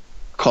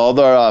 called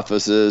our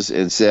offices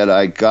and said,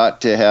 "I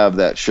got to have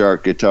that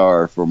Shark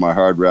guitar for my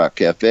Hard Rock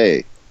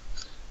Cafe."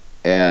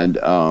 And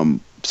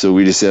so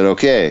we just said,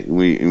 "Okay."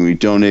 We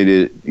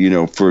donated,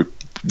 for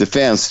the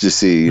fans to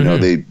see.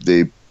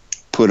 They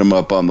put them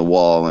up on the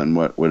wall and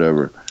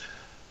whatever.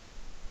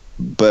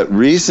 But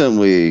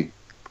recently,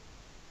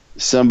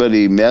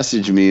 somebody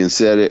messaged me and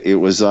said it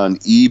was on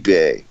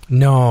eBay.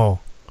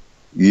 No.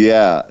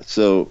 Yeah.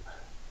 So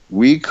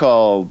we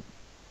called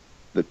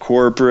the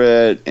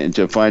corporate and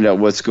to find out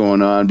what's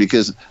going on,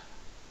 because,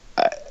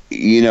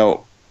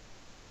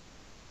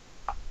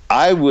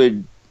 I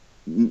wouldn't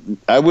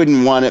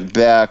want it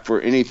back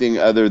for anything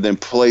other than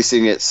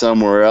placing it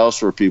somewhere else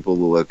for people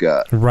to look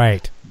at.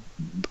 Right.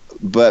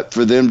 But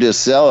for them to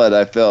sell it,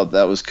 I felt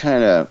that was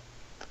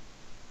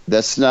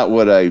that's not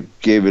what I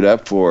gave it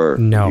up for.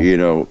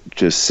 No.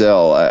 To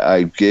sell.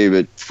 I gave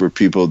it for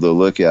people to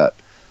look at.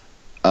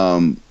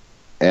 And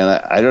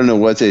I don't know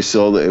what they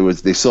sold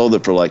it. They sold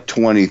it for like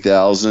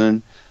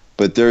 $20,000,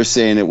 but they're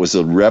saying it was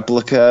a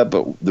replica.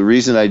 But the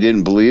reason I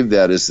didn't believe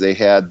that is they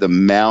had the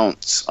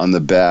mounts on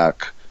the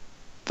back,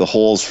 the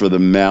holes for the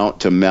mount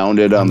to mount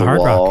it on the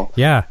wall. Rock.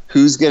 Yeah.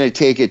 Who's going to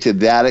take it to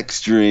that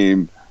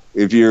extreme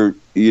if you're,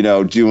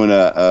 doing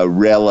a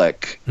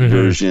relic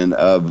version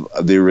of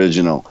the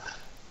original?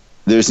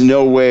 There's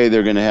no way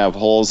they're going to have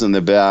holes in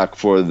the back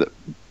to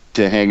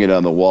hang it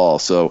on the wall.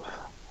 So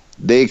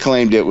they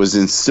claimed it was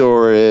in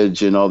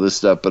storage and all this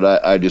stuff,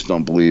 but I just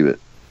don't believe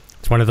it.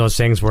 It's one of those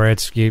things where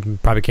you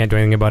probably can't do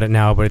anything about it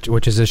now,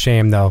 which is a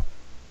shame, though.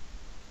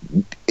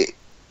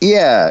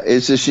 Yeah,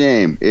 it's a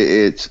shame.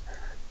 It's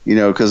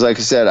because like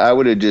I said, I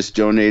would have just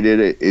donated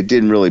it. It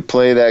didn't really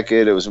play that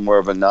good. It was more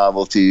of a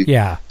novelty.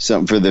 Yeah.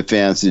 Something for the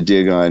fans to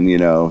dig on,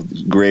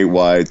 Great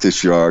White, the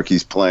Shark,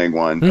 he's playing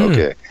one.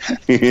 Okay.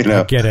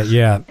 I get it,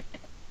 yeah.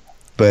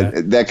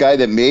 But that guy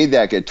that made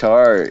that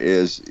guitar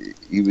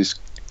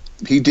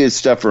he did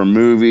stuff for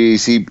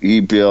movies.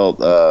 He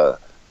built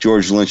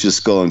George Lynch's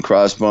Skull and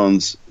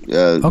Crossbones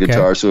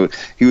guitar. So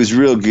he was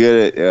real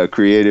good at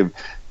creative.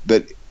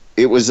 But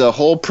it was a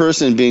whole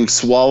person being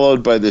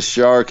swallowed by the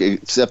shark,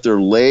 except their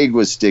leg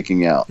was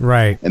sticking out.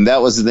 Right. And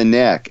that was the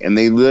neck. And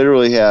they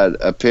literally had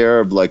a pair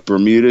of like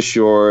Bermuda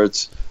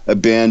shorts, a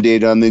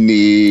Band-Aid on the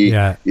knee.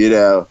 Yeah.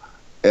 The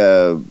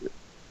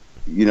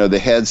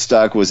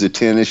headstock was a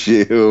tennis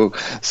shoe.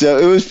 So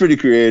it was pretty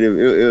creative.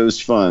 It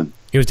was fun.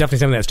 It was definitely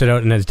something that stood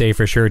out in its day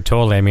for sure,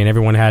 totally. I mean,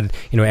 everyone had,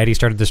 Eddie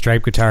started the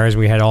Stripe guitars.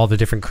 We had all the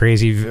different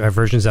crazy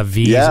versions of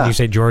V's. Yeah. And you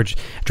say George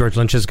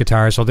Lynch's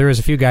guitar. So there was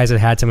a few guys that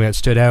had something that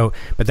stood out,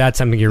 but that's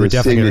something you were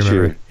definitely going to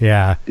remember.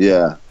 Yeah.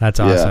 Yeah. That's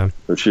awesome.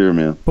 Yeah, for sure,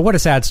 man. But what a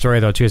sad story,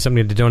 though, too.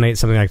 Somebody to donate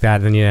something like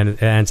that, and then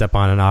it ends up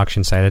on an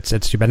auction site.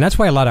 It's too bad. And that's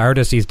why a lot of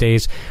artists these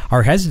days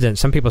are hesitant.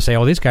 Some people say,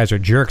 these guys are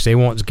jerks. They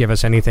won't give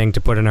us anything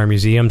to put in our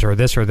museums or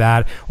this or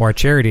that or a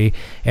charity.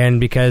 And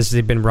because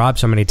they've been robbed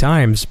so many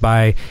times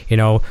by,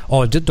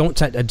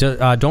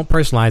 don't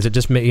personalize it,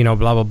 just blah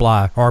blah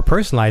blah, or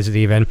personalize it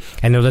even,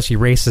 and they'll just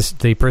erase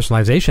the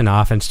personalization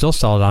off and still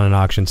sell it on an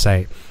auction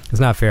site. It's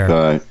not fair.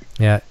 Right.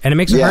 Yeah, and it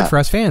makes it hard for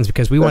us fans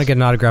because we want to get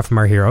an autograph from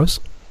our heroes.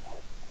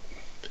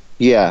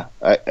 Yeah,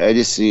 I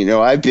just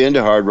I've been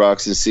to Hard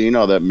Rocks and seen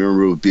all that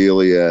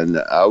memorabilia, and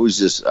I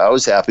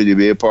was happy to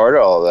be a part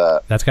of all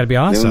that. That's got to be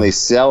awesome. And when they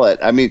sell it,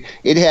 I mean,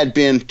 it had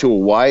been to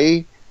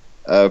Hawaii.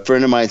 A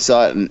friend of mine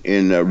saw it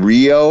in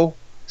Rio.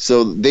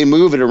 So they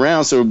move it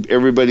around so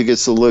everybody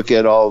gets to look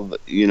at all,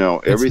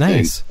 everything.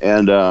 Nice.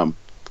 And,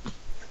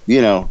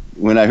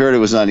 when I heard it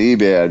was on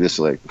eBay, I just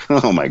like,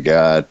 oh my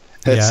God,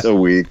 that's so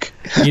weak.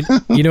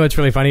 It's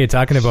really funny. You're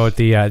talking about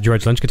the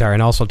George Lynch guitar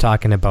and also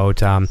talking about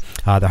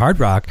the Hard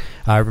Rock.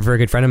 A very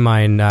good friend of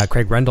mine,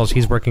 Craig Rendles,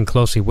 he's working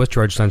closely with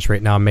George Lynch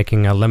right now,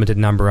 making a limited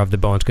number of the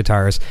Bones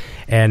guitars.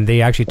 And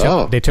they actually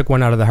took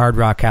one out of the Hard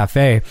Rock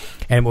Cafe.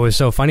 And what was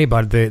so funny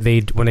about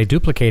it, when they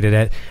duplicated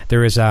it, there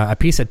was a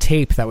piece of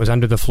tape that was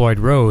under the Floyd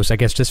Rose, I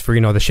guess just for,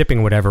 the shipping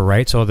or whatever,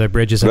 right? So the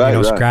bridge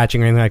isn't,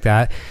 scratching or anything like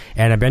that.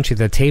 And eventually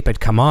the tape had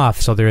come off,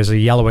 so there's a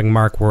yellowing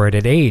mark where it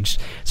had aged.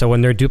 So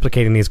when they're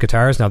duplicating these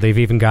guitars now, they've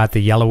even got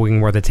the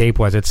yellowing where the tape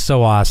was. It's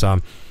so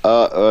awesome.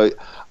 I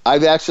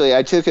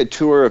took a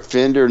tour of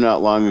Fender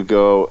not long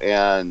ago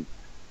and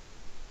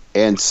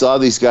saw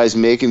these guys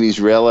making these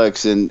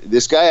relics, and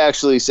this guy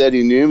actually said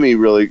he knew me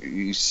really.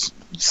 He's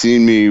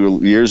seen me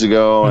years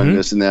ago and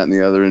this and that and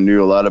the other, and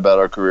knew a lot about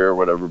our career or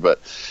whatever. But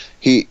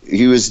he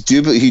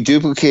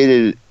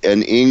duplicated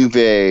an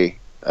Yngwie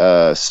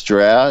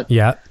Strat.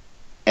 Yeah.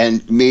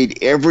 And made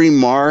every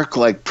mark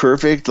like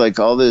perfect, like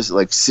all this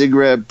like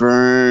cigarette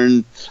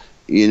burn.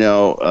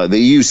 They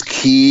use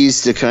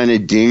keys to kind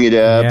of ding it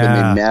up, and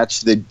they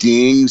match the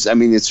dings. I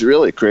mean, it's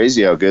really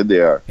crazy how good they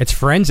are. It's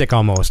forensic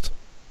almost.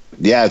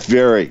 Yeah, it's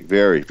very,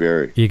 very,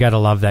 very. You got to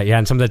love that. Yeah,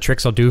 and some of the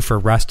tricks they'll do for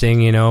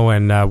rusting,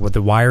 and with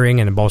the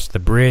wiring and both the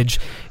bridge,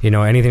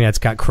 anything that's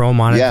got chrome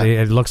on it,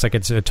 it looks like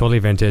it's totally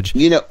vintage.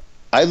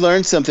 I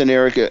learned something,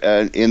 Eric,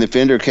 in the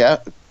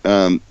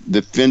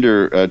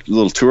Fender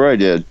little tour I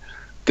did,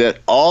 that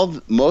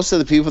most of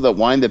the people that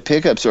wind the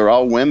pickups are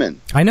all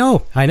women. I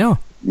know.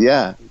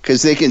 Yeah,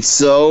 because they can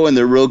sew and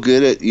they're real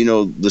good at,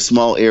 the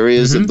small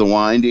areas of the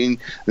winding.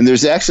 And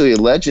there's actually a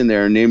legend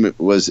there. Her name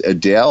was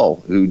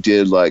Adele, who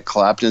did like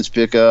Clapton's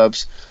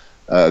pickups,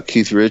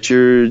 Keith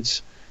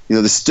Richards.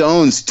 The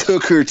Stones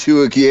took her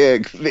to a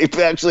gig. They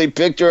actually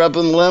picked her up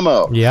in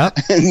limo. Yeah.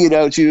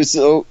 And, she was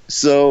so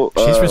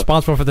she's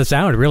responsible for the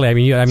sound, really. I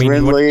mean,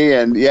 friendly,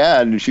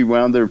 and she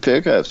wound their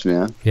pickups,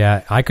 man.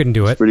 Yeah, I couldn't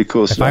do it. It's pretty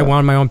cool stuff. If I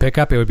wound my own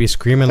pickup, it would be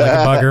screaming like a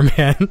bugger,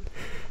 man.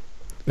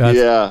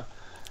 Yeah.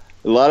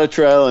 A lot of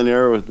trial and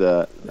error with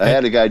that. I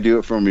had a guy do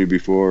it for me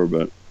before,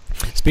 but...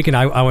 Speaking,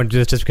 I want to do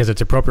this just because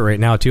it's appropriate right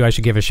now, too. I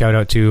should give a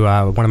shout-out to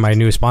one of my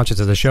new sponsors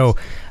of the show,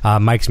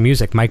 Mike's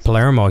Music, Mike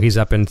Palermo. He's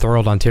up in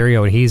Thorold,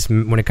 Ontario,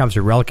 and when it comes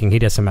to relicking, he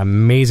does some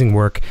amazing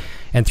work.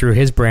 And through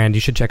his brand,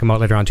 you should check him out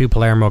later on, too,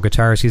 Palermo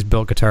Guitars. He's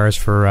built guitars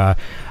for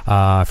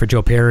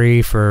Joe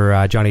Perry,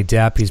 for Johnny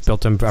Depp. He's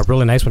built a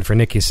really nice one for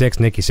Nikki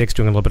Sixx. Nikki Sixx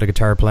doing a little bit of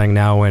guitar playing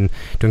now and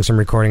doing some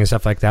recording and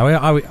stuff like that.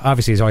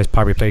 Obviously, he's always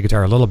probably played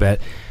guitar a little bit.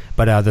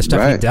 But the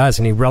stuff he does,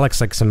 and he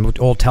relics like some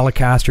old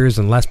Telecasters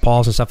and Les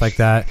Pauls and stuff like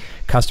that.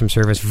 Custom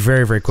service,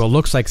 very, very cool.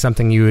 Looks like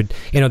something you would,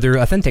 they're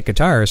authentic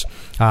guitars,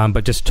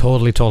 but just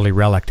totally, totally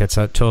relic. It's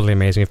totally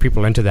amazing. If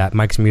people are into that,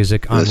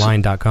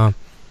 mikesmusiconline.com.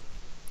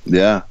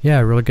 Yeah.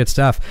 Yeah, really good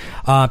stuff.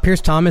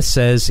 Pierce Thomas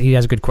says he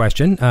has a good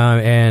question,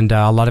 and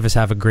a lot of us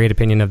have a great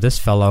opinion of this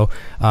fellow.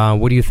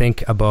 What do you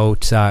think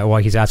about,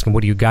 he's asking,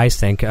 what do you guys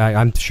think?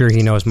 I'm sure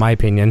he knows my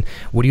opinion.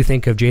 What do you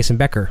think of Jason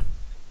Becker?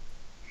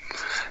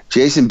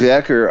 Jason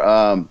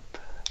Becker,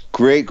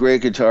 great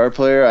guitar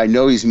player. I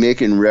know he's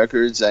making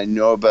records. I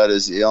know about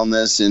his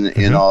illness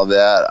and all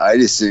that. I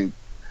just think,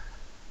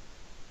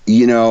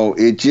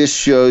 it just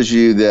shows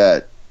you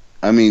that,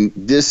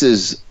 this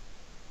is...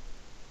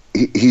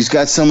 He's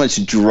got so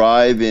much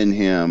drive in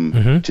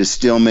him to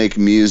still make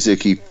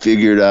music. He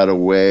figured out a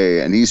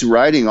way, and he's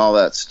writing all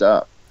that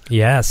stuff.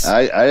 Yes,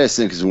 I just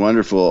think it's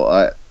wonderful.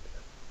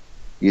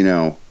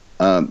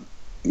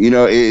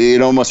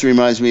 It almost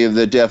reminds me of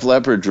the Def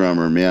Leppard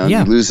drummer, man.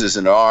 Yeah. He loses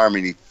an arm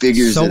and he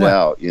figures it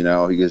out.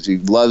 Because he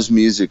loves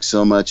music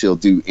so much, he'll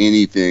do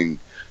anything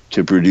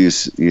to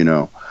produce.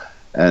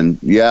 And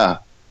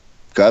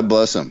God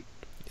bless him.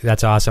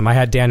 That's awesome. I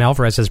had Dan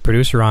Alvarez as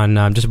producer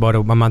on just about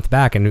a month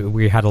back, and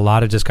we had a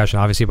lot of discussion,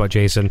 obviously, about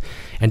Jason,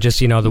 and just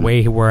the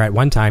way he were at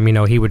one time.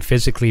 He would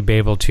physically be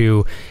able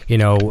to,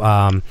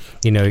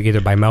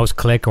 either by mouse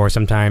click or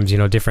sometimes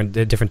different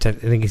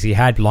things he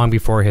had long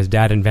before his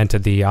dad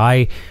invented the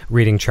eye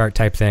reading chart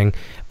type thing.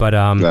 But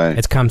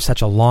it's come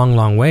such a long,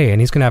 long way, and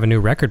he's going to have a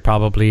new record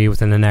probably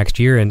within the next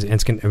year, and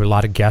it's going to have a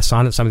lot of guests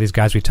on it. Some of these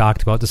guys we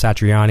talked about, the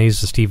Satrianis,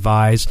 the Steve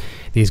Vais,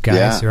 these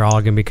guys are all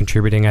going to be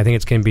contributing. I think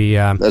it's going to be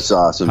that's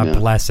awesome. A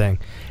blessing,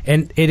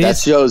 and that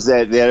shows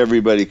that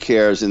everybody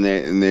cares and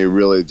they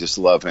really just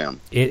love him.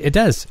 It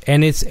does,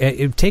 and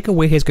it take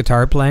away his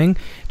guitar playing,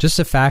 just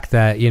the fact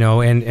that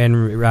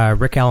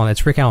and Rick Allen,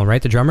 it's Rick Allen,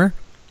 right, the drummer.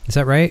 Is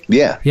that right?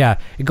 Yeah. Yeah.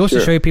 It goes to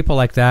show you people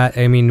like that.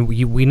 We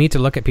need to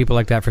look at people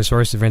like that for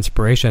sources of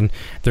inspiration.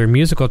 Their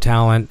musical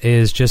talent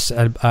is just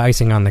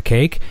icing on the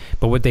cake,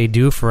 but what they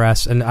do for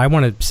us, and I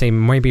want to say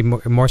maybe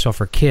more so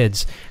for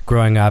kids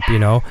growing up,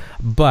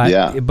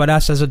 but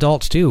us as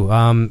adults too.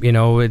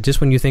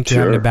 Just when you think you're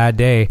having a bad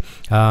day,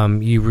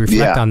 you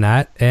reflect on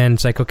that, and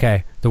it's like,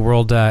 okay, the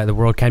world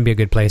can be a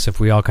good place if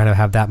we all kind of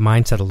have that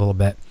mindset a little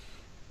bit.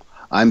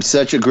 I'm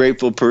such a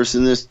grateful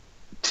person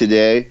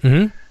today.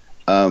 Mm-hmm.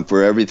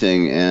 For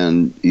everything,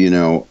 and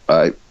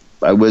I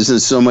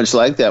wasn't so much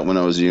like that when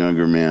I was a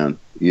younger man,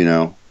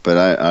 but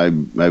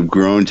I've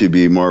grown to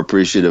be more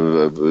appreciative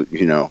of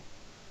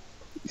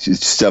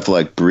stuff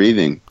like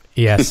breathing.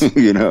 Yes.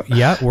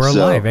 Yeah, we're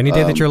alive. Any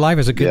day that you're alive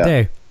is a good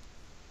day.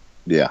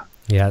 Yeah.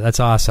 Yeah, that's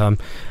awesome.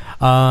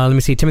 Let me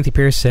see. Timothy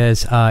Pierce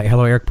says,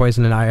 hello, Eric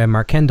Poison and I am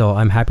Mark Kendall.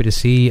 I'm happy to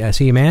see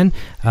you, man.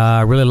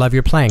 Really love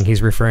your playing.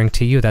 He's referring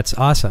to you. That's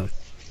awesome.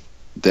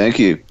 Thank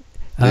you.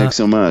 Thanks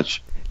so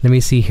much. Let me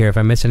see here if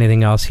I missed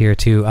anything else here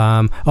too.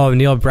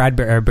 Neil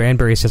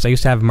Bradbury says, I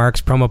used to have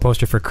Mark's promo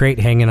poster for Crate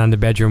hanging on the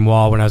bedroom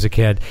wall when I was a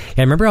kid.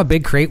 Yeah, remember how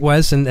big Crate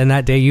was? And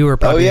that day you were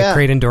probably a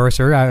Crate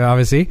endorser,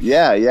 obviously.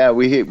 Yeah.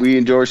 We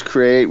endorsed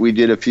Crate. We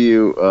did a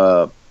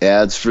few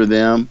ads for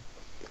them.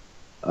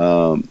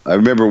 I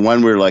remember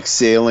one we were like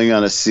sailing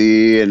on a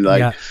sea, and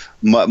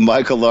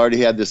Michael Lardy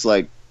had this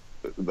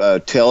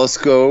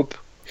telescope.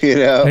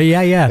 Yeah.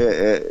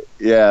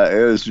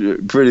 It was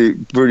pretty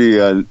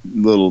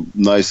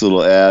nice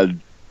little ad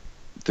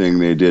thing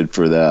they did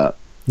for that.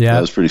 Yeah,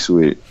 that was pretty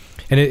sweet.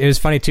 And it was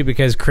funny too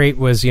because Crate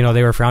was,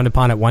 they were frowned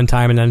upon at one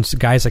time, and then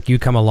guys like you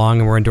come along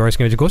and we're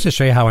endorsing it. It goes to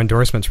show you how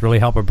endorsements really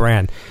help a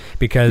brand,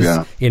 because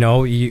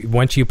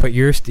once you put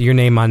your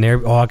name on there,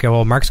 okay,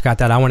 well, Mark's got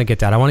that. I want to get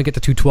that. I want to get the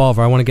 212,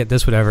 or I want to get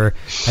this, whatever.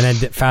 And then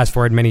fast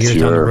forward many years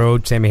down the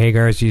road, Sammy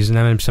Hagar is using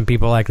them, and some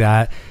people like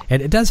that.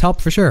 And it does help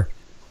for sure.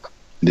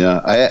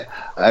 Yeah,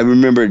 I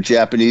remember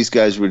Japanese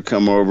guys would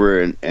come over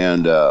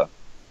and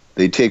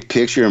they'd take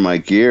pictures of my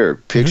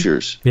gear.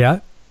 Mm-hmm. Yeah.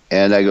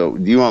 And I go,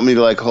 do you want me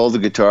to hold the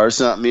guitar or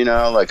something?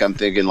 I'm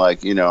thinking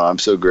I'm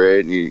so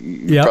great, and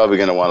you're probably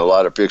going to want a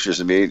lot of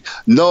pictures of me.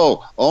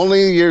 No,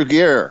 only your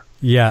gear.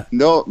 Yeah.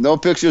 No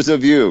pictures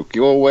of you.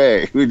 Go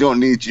away. We don't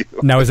need you.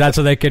 Now, is that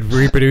so they could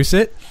reproduce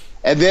it?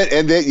 And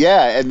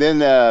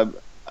then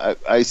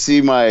I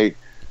see my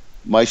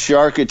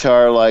Shark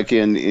guitar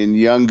in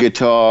Young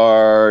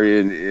Guitar,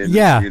 in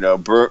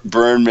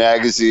Burn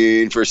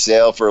magazine for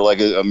sale for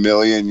 $1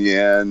 million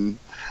yen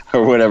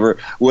or whatever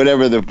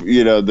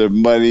the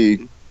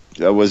money.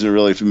 I wasn't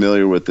really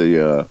familiar with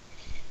the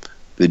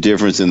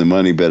difference in the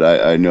money, but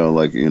I know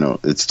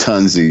it's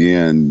tons of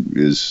yen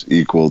is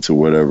equal to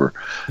whatever.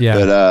 Yeah.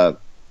 But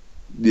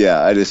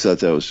I just thought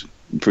that was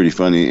pretty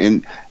funny,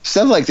 and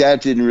stuff like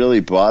that didn't really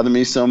bother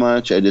me so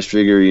much. I just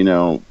figure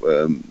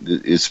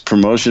it's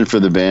promotion for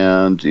the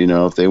band.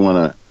 If they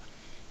want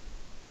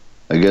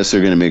to I guess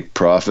they're going to make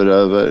profit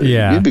of it.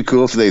 Yeah. It'd be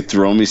cool if they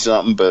throw me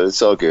something, but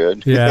it's all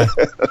good. Yeah.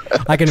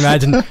 I can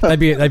imagine that'd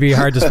be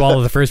hard to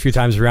swallow the first few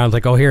times around.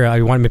 Like, oh, here,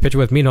 you want a picture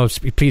with me? No,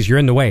 please, you're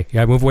in the way.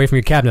 Yeah, move away from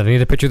your cabinet. I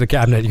need a picture of the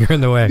cabinet. You're in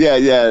the way.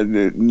 Yeah.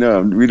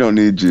 No, we don't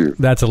need you.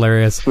 That's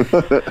hilarious.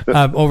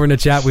 Over in the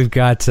chat, we've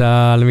got,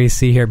 let me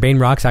see here. Bane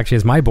Rocks actually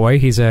is my boy.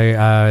 He's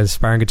a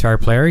aspiring guitar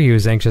player. He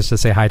was anxious to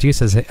say hi to you. He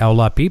says,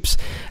 hola, peeps.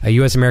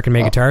 U.S. American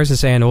Made Guitars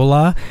is saying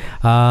hola.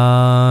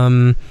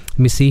 Let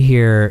me see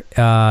here.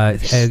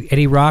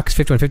 Eddie Rocks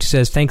 5150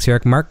 says, thanks,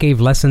 Eric. Mark gave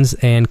lessons,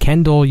 and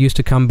Kendall used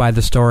to come by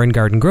the store in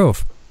Garden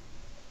Grove.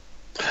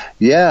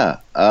 Yeah.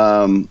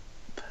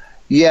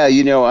 Yeah,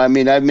 I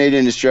mean, I've made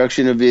an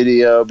instructional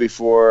video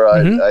before.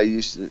 I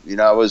used to,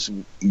 I was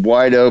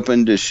wide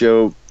open to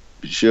show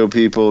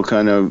people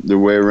kind of their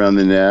way around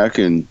the neck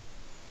and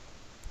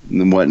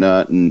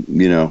whatnot.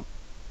 And,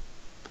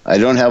 I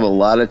don't have a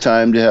lot of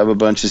time to have a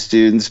bunch of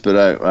students,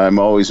 but I'm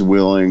always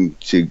willing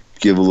to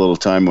give a little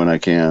time when I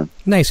can.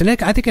 Nice. And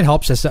I think it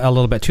helps us a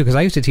little bit too, because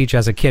I used to teach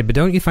as a kid, but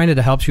don't you find it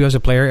helps you as a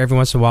player every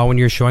once in a while when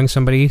you're showing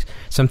somebody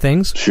some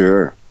things?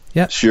 Sure.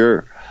 Yeah.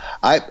 Sure.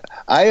 I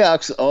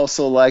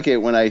also like it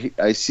when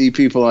I see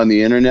people on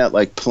the internet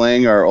like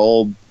playing our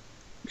old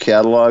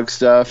catalog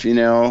stuff,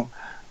 their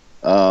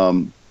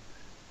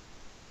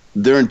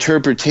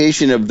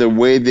interpretation of the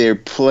way they're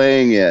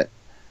playing it.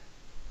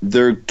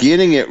 They're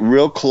getting it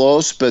real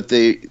close, but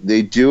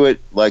they do it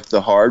like the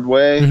hard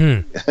way.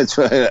 Mm-hmm. That's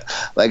why,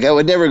 like, I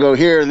would never go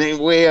here and then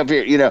way up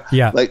here,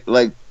 Yeah.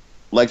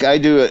 Like I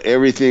do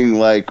everything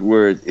like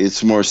where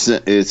it's more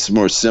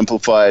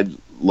simplified.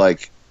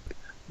 Like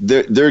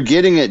they're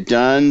getting it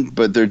done,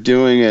 but they're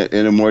doing it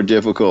in a more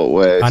difficult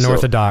way.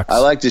 Unorthodox. So I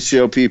like to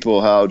show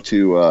people how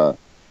to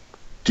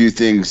do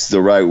things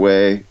the right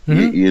way,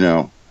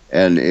 mm-hmm.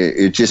 And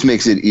it just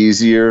makes it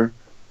easier.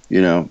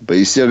 But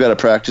you still got to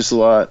practice a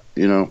lot,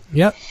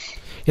 Yep.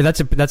 Yeah,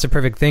 that's a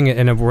perfect thing,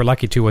 and we're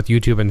lucky too with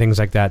YouTube and things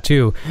like that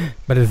too.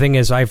 But the thing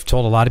is, I've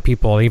told a lot of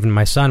people, even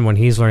my son, when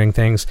he's learning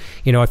things,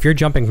 if you're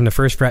jumping from the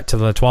first fret to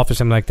the 12th or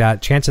something like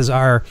that, chances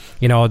are,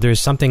 there's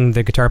something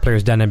the guitar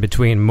player's done in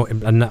between.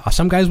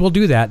 Some guys will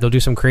do that; they'll do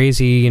some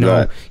crazy,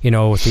 right.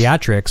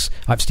 Theatrics,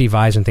 Steve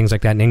Vais and things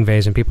like that, and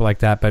Yngwies and people like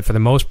that. But for the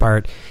most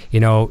part,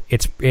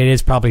 it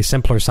is probably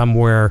simpler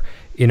somewhere.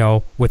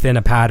 Within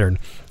a pattern,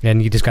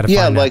 and you just got to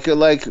find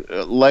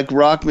like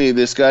Rock Me.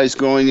 This guy's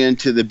going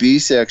into the B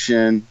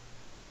section,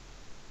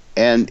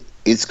 and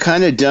it's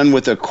kind of done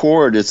with a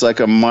chord. It's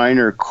like a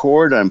minor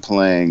chord I'm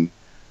playing,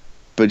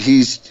 but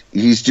he's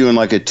doing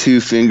like a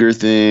 2-finger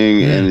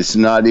thing, and it's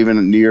not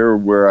even near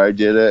where I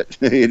did it.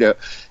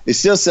 It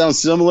still sounds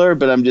similar,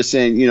 but I'm just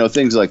saying,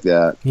 things like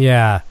that.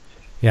 Yeah,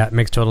 it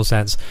makes total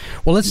sense.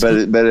 Well,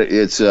 but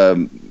it's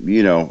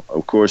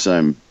of course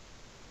I'm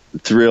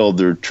thrilled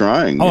they're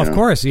trying. Oh, of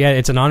course. Yeah,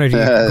 it's an honor to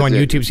go on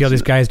YouTube, see all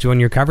these guys doing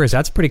your covers.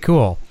 That's pretty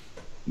cool.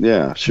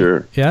 Yeah,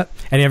 sure. Yeah.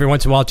 And every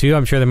once in a while, too,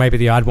 I'm sure there might be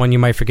the odd one you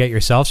might forget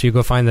yourself, so you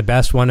go find the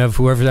best one of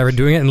whoever's ever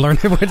doing it and learn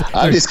it.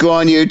 I just go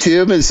on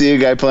YouTube and see a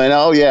guy playing.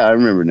 Oh, yeah, I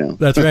remember now.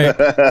 That's right.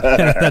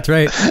 That's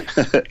right.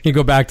 You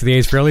go back to the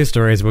Ace Frehley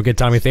stories. We'll get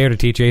Tommy Thayer to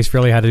teach Ace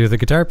Frehley how to do the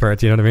guitar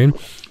parts. You know what I mean?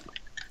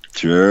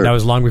 Sure. That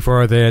was long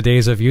before the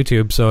days of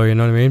YouTube, so you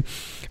know what I mean?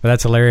 But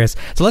that's hilarious.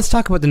 So let's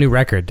talk about the new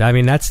record. I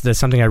mean, that's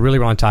something I really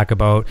want to talk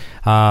about.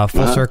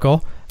 Full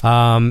Circle.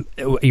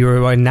 You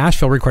were in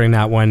Nashville recording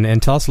that one, and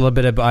tell us a little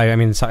bit about. I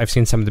mean, I've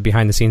seen some of the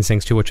behind the scenes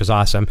things too, which was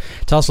awesome.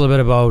 Tell us a little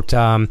bit about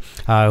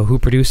who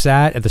produced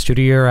that, at the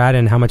studio you're at,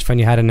 and how much fun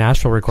you had in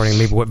Nashville recording.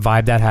 Maybe what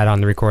vibe that had on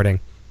the recording.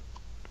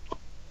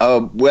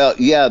 Well,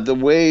 yeah, the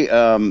way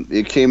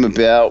it came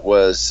about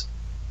was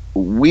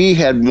we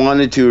had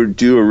wanted to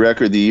do a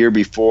record the year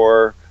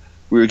before.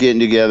 We were getting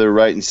together,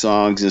 writing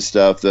songs and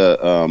stuff,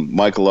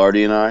 Michael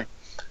Arty and I.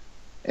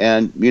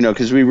 And,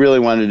 because we really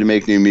wanted to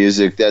make new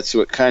music. That's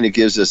what kind of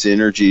gives us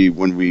energy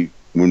when we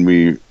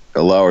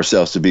allow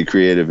ourselves to be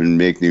creative and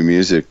make new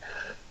music.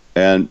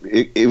 And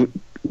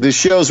the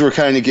shows were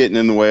kind of getting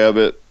in the way of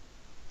it.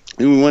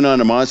 And we went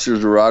on a Monsters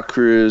of Rock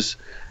cruise,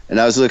 and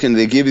I was looking,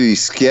 they give you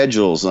these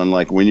schedules on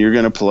like when you're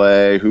going to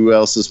play, who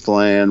else is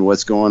playing,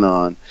 what's going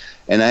on.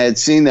 And I had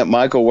seen that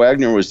Michael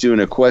Wagner was doing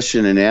a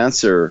question and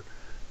answer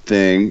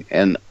thing,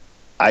 and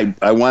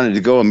I wanted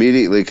to go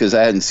immediately because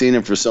I hadn't seen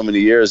him for so many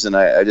years, and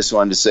I just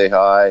wanted to say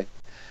hi.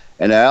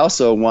 And I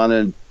also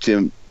wanted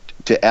to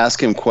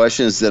ask him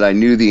questions that I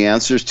knew the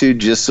answers to,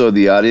 just so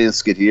the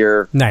audience could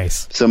hear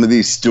some of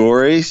these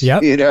stories.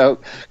 Yep.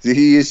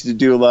 He used to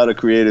do a lot of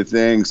creative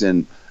things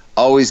and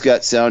always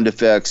got sound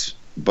effects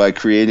by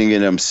creating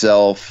it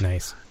himself.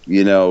 Nice.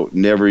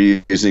 Never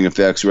using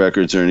effects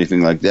records or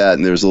anything like that.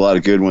 And there's a lot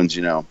of good ones,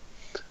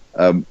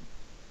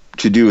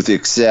 to do with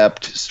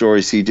Accept,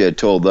 stories he had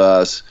told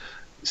us,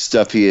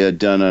 stuff he had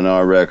done on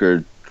our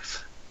record,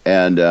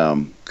 and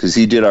because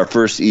he did our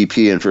first EP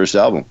and first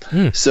album.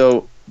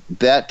 So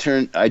that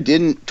I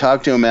didn't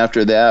talk to him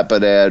after that,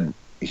 but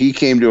he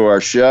came to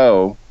our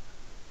show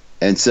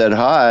and said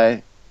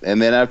hi, and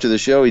then after the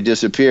show he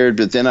disappeared,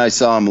 but then I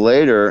saw him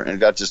later and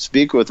got to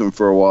speak with him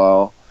for a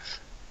while,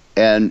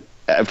 and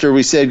after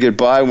we said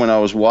goodbye, when I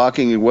was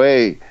walking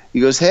away, he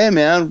goes, "Hey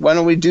man, why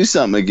don't we do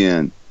something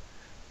again?"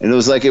 And it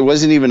was like, it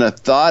wasn't even a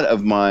thought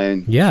of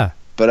mine. Yeah.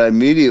 But I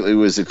immediately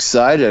was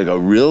excited. I go,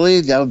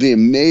 really? That would be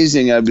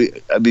amazing. I'd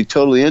be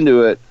totally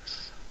into it.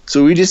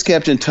 So we just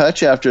kept in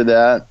touch after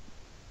that.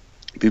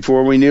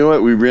 Before we knew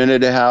it, we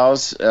rented a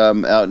house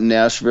out in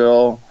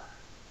Nashville,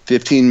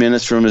 15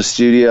 minutes from his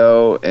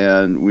studio,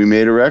 and we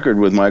made a record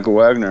with Michael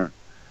Wagner.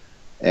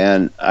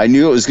 And I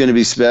knew it was going to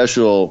be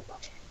special,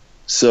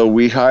 so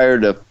we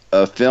hired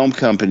a film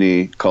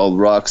company called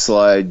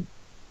Rockslide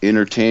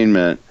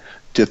Entertainment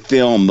to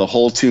film the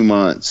whole 2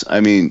 months.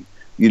 I mean,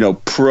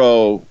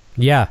 pro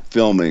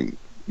filming,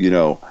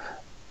 with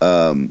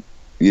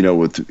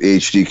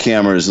HD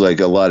cameras, like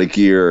a lot of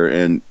gear,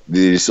 and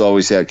they just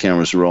always had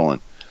cameras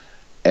rolling.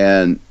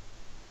 And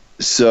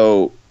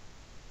so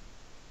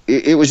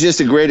it was just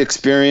a great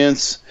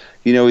experience.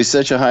 He's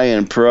such a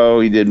high-end pro.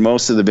 He did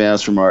most of the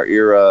bands from our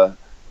era,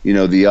 the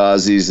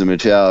Ozzies, the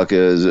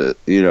Metallicas,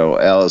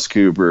 Alice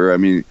Cooper. I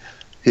mean,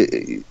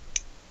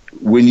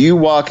 when you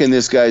walk in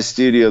this guy's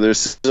studio,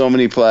 there's so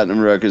many platinum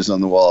records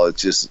on the wall.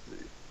 It's just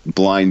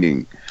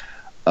blinding.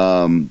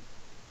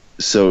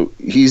 So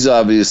he's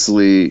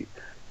obviously,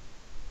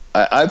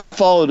 I've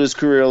followed his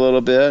career a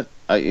little bit.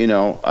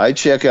 I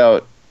check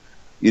out,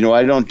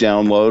 I don't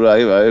download.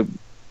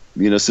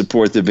 I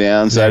support the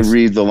bands. Nice. I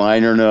read the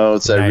liner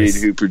notes. Nice. I read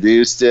who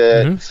produced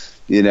it,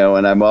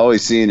 and I'm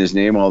always seeing his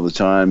name all the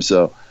time.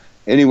 So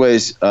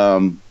anyways,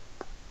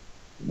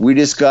 we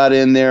just got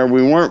in there.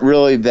 We weren't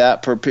really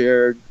that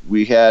prepared.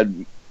 We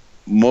had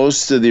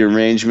most of the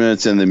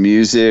arrangements and the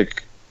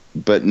music,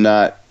 but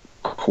not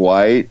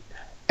quite.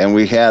 And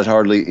we had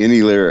hardly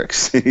any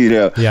lyrics,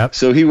 Yep.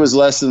 So he was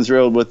less than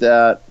thrilled with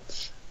that.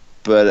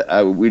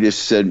 But we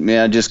just said,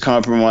 man, just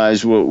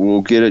compromise.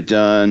 We'll get it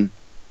done.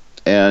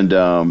 And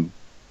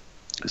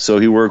so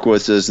he worked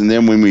with us. And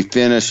then when we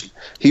finished,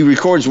 he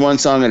records one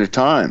song at a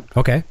time.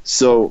 Okay.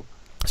 So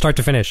start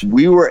to finish,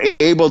 we were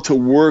able to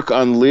work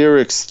on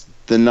lyrics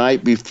the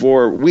night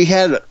before. We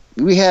had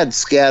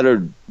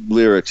scattered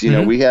lyrics.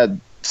 We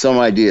had some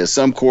ideas.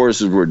 Some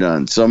choruses were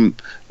done. Some,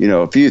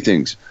 a few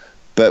things.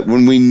 But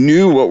when we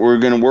knew what we were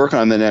going to work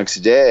on the next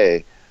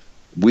day,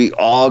 we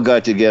all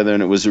got together,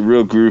 and it was a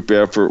real group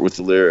effort with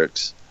the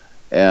lyrics.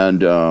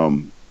 And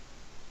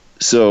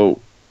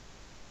so,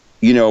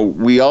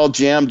 we all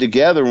jammed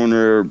together when we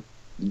were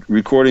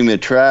recording the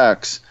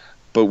tracks,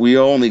 but we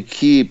only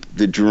keep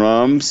the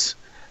drums,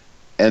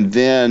 and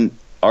then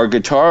our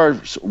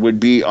guitars would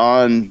be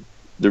on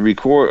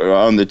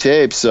the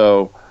tape,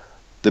 so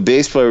the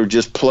bass player would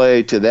just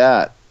play to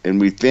that, and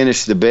we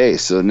finished the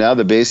bass. So now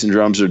the bass and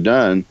drums are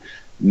done.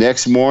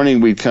 Next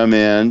morning we'd come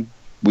in.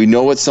 We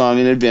know what song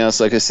in advance.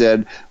 Like I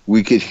said,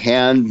 we could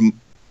hand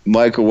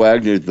Michael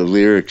Wagner the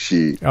lyric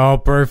sheet. Oh,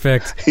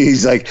 perfect.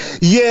 He's like,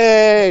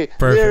 yay,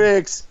 perfect.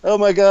 Lyrics. Oh,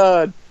 my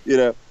God.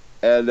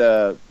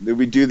 And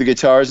we do the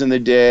guitars in the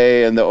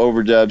day and the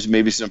overdubs,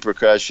 maybe some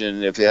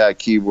percussion. If they had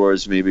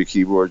keyboards, maybe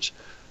keyboards.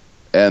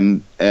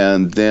 And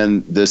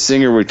then the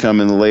singer would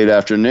come in the late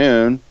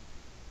afternoon,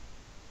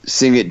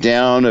 sing it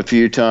down a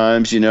few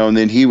times, and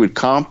then he would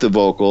comp the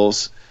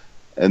vocals.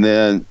 And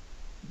then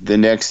the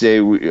next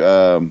day we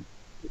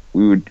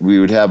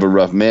would have a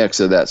rough mix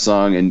of that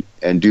song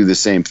and do the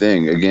same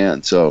thing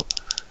again. So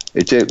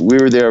we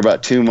were there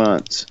about 2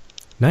 months.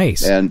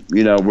 Nice. And,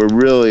 we're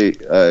really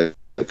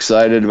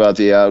excited about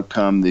the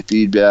outcome, the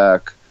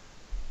feedback.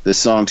 The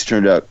songs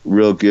turned out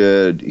real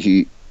good.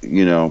 He's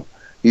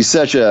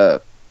such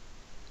a,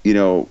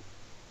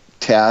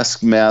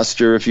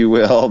 taskmaster, if you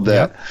will,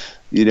 that,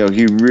 yep.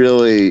 He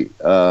really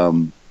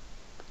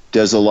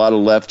does a lot of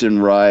left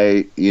and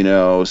right,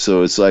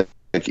 so it's like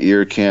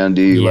ear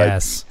candy.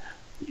 Yes.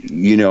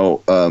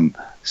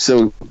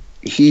 So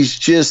he's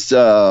just,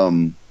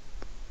 a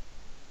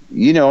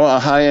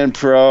high-end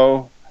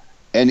pro,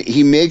 and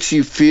he makes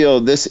you feel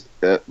this.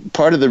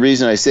 Part of the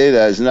reason I say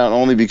that is not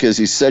only because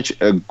he's such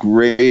a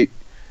great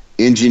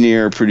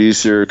engineer,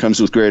 producer, comes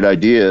with great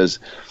ideas,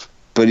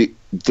 but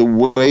the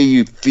way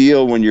you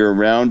feel when you're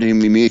around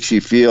him, he makes you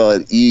feel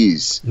at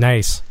ease.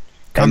 Nice.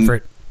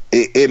 Comfort.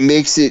 It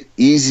makes it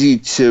easy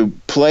to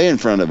play in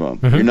front of him.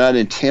 Mm-hmm. You're not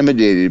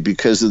intimidated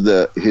because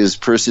of his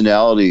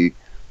personality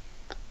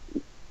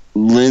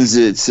lends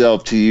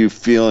itself to you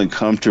feeling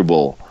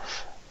comfortable.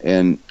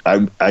 And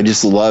I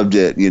just loved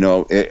it.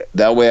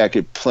 That way I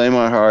could play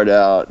my heart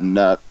out and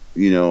not,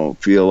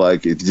 feel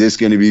like it's just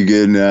going to be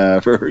good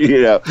enough, or,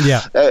 Yeah.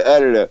 I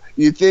don't know.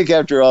 You'd think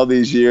after all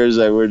these years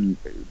I wouldn't,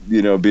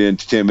 be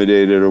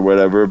intimidated or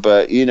whatever,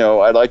 but,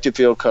 I'd like to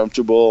feel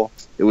comfortable.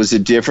 It was a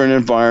different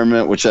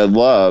environment, which I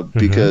loved,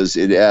 because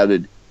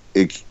it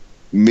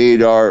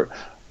made our,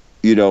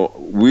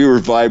 we were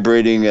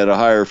vibrating at a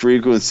higher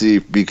frequency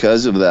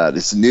because of that.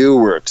 It's new.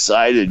 We're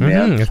excited,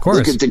 man. Of course.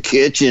 Look at the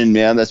kitchen,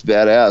 man. That's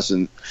badass.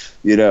 And,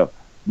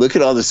 look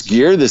at all this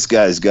gear this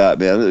guy's got,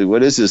 man.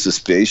 What is this, a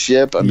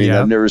spaceship? I mean,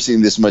 I've never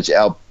seen this much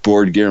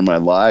outboard gear in my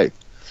life.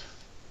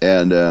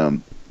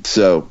 And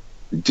so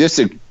just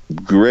a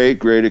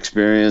great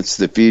experience.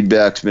 The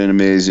feedback's been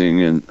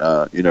amazing, and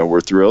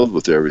we're thrilled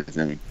with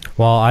everything.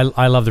 Well,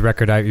 I love the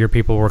record. Your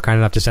people were kind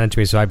enough to send it to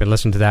me, so I've been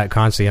listening to that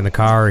constantly in the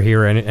car,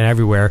 here, and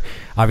everywhere.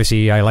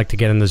 Obviously, I like to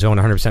get in the zone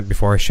 100%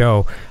 before a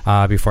show,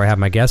 before I have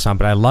my guests on,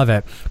 but I love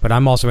it. But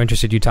I'm also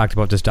interested, you talked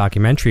about this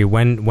documentary.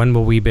 When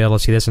will we be able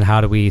to see this, and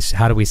how do we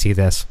see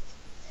this?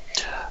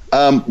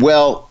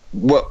 Well,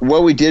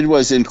 what we did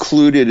was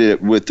included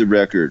it with the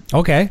record.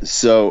 Okay.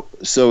 So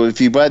if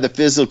you buy the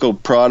physical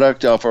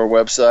product off our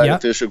website,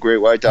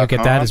 officialgreatwhite.com, you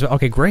get that as well.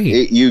 Okay,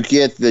 great. You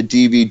get the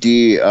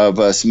DVD of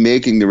us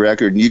making the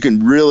record, and you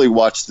can really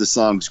watch the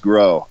songs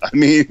grow. I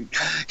mean,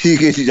 you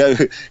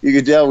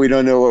can tell we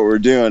don't know what we're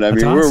doing. I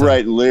mean, awesome. We're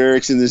writing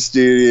lyrics in the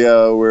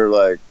studio. We're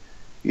like,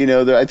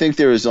 I think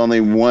there was only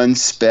one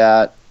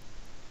spat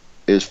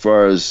as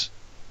far as,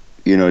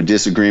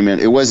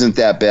 disagreement. It wasn't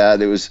that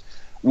bad. It was.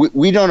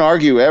 We don't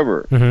argue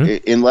ever,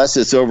 unless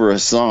it's over a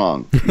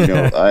song.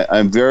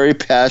 I'm very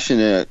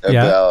passionate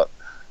about,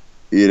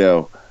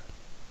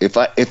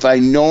 if I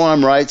know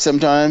I'm right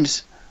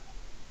sometimes,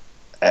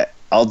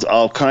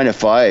 I'll kind of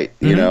fight,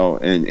 and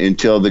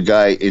until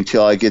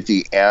I get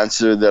the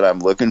answer that I'm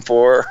looking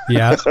for.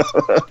 Yeah.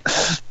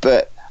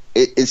 But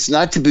it's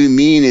not to be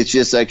mean. It's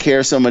just I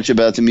care so much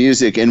about the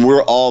music, and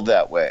we're all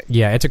that way.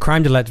 Yeah, it's a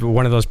crime to let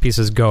one of those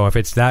pieces go if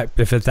it's that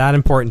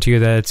important to you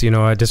that it's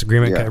a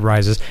disagreement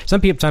arises.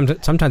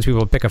 Sometimes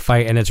people pick a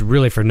fight and it's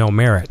really for no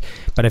merit.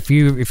 But if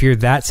you're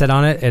that set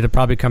on it, it'll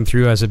probably come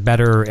through as a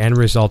better end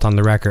result on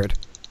the record.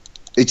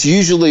 It's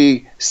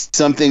usually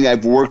something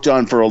I've worked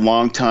on for a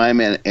long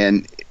time,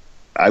 and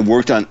I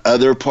worked on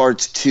other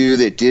parts too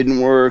that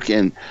didn't work,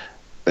 and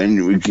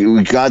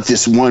we got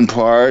this one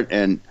part,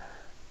 and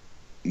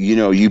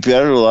you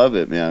better love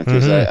it, man,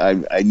 because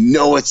I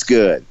know it's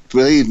good.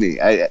 Believe me,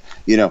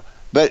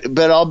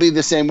 but I'll be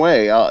the same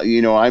way.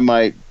 I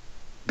might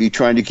be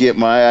trying to get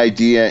my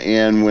idea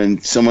in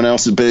when someone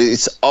else is, but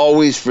it's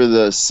always for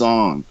the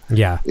song.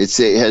 Yeah, it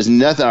has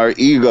nothing. Our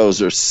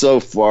egos are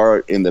so far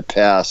in the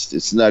past.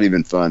 It's not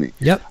even funny.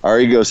 Yep, our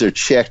egos are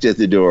checked at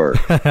the door.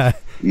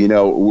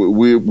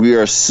 We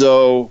are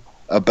so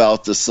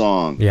about the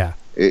song. Yeah.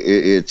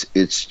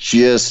 It's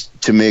just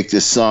to make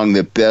this song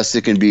the best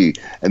it can be,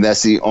 and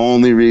that's the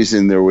only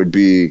reason there would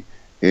be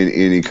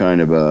any kind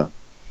of a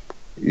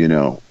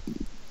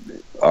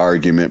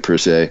argument per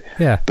se.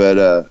 Yeah.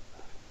 But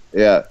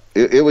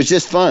it was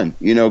just fun,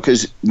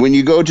 because when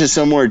you go to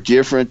somewhere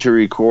different to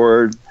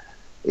record,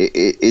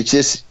 it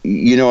just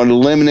it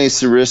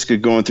eliminates the risk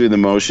of going through the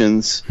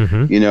motions,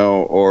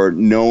 or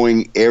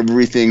knowing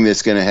everything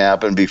that's going to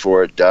happen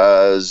before it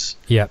does.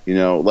 Yeah.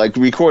 Like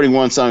recording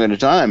one song at a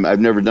time. I've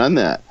never done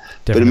that.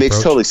 But it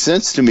makes totally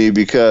sense to me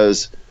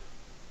because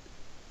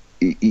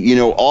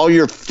all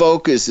your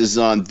focus is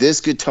on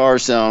this guitar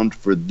sound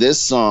for this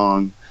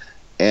song,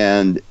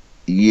 and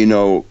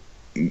you're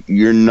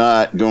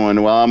not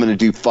going, well, I'm going to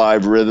do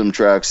 5 rhythm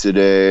tracks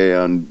today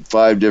on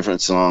 5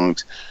 different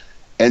songs.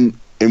 And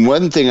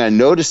one thing I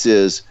noticed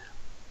is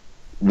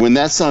when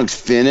that song's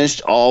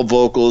finished, all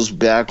vocals,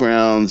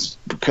 backgrounds,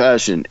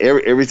 percussion,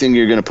 everything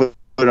you're going to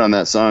put on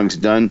that song's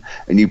done,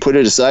 and you put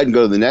it aside and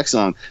go to the next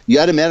song, you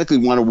automatically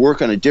want to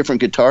work on a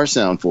different guitar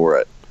sound for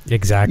it.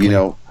 Exactly.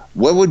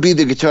 What would be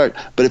the guitar?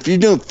 But if you're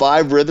doing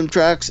 5 rhythm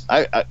tracks,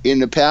 I in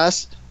the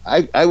past,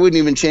 I wouldn't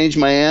even change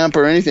my amp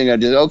or anything. I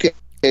just,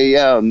 play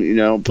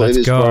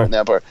this part and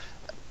that part.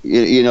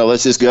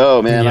 Let's just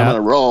go, man. I'm on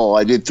a roll.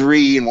 I did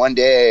 3 in one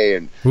day,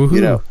 and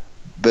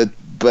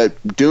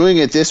But doing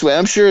it this way,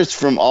 I'm sure it's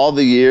from all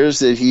the years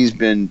that he's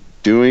been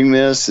doing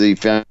this. He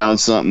found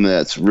something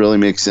that's really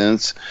makes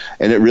sense,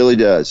 and it really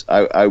does.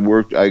 I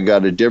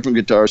got a different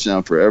guitar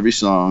sound for every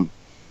song,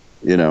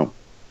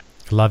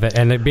 Love it,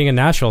 and it being in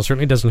Nashville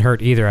certainly doesn't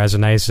hurt either as a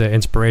nice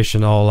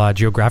inspirational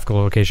geographical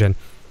location.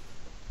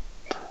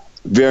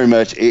 Very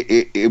much.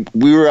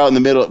 We were out in the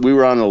middle. We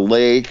were on a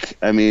lake.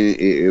 I mean,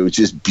 it was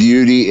just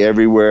beauty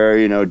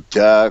everywhere.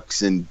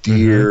 Ducks and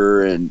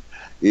deer, and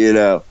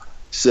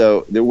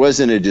so there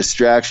wasn't a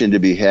distraction to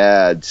be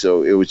had.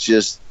 So it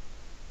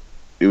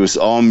was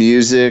all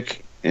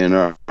music, and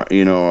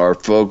our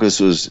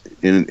focus was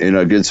in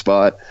a good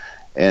spot,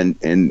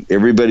 and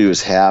everybody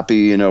was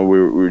happy. We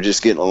were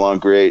just getting along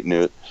great,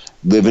 and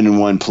living in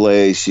one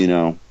place.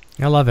 I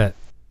love it.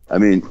 I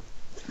mean,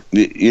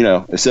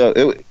 so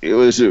it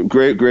was a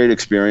great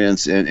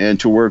experience, and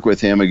to work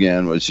with him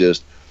again was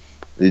just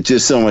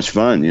so much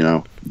fun,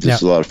 a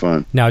lot of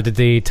fun. Now, did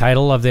the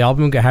title of the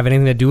album have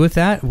anything to do with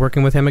that,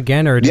 working with him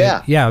again, or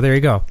there you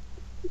go.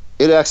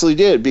 It actually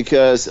did,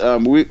 because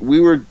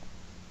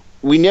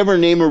we never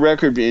name a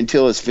record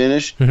until it's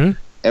finished,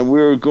 and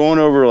we were going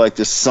over like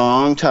the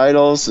song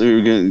titles. We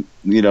were going,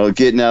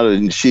 getting out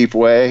in a cheap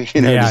way,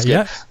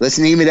 let's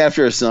name it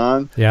after a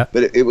song. Yeah.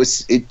 But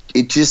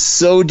it just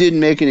so didn't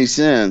make any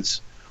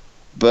sense.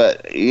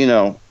 But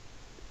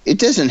it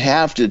doesn't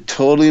have to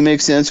totally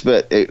make sense.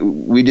 But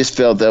we just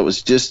felt that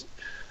was just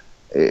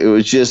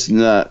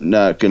not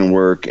going to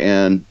work.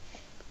 And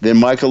then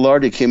Michael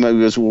Lardy came up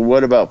and goes, well,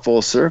 what about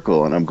Full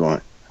Circle? And I'm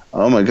going,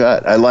 oh my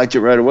God, I liked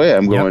it right away.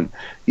 I'm going,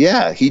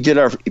 yeah, he did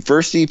our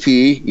first EP,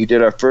 he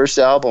did our first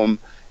album,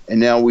 and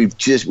now we've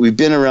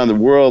been around the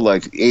world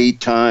like 8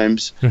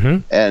 times,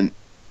 and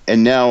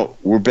now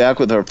we're back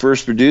with our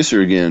first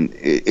producer again.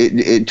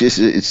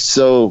 It's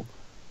so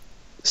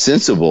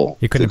sensible.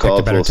 You couldn't pick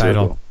a better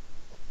title.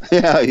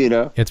 Yeah, you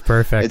know, it's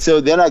perfect. And so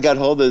then I got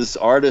hold of this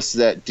artist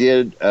that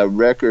did a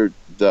record,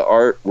 the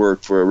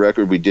artwork for a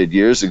record we did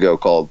years ago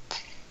called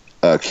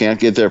Can't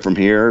Get There From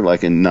Here,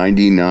 like in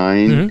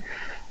 '99,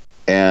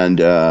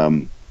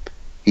 and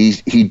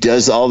he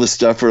does all the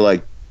stuff for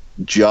like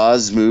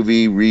Jaws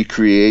movie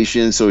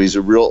recreation, so he's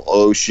a real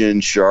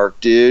ocean shark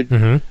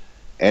dude.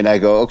 And I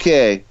go,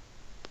 okay,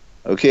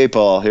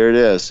 Paul, here it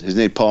is. His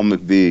name Paul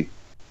McVie.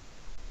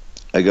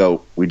 I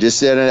go, we just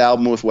did an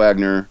album with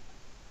Wagner.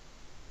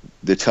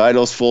 The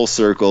title's Full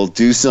Circle.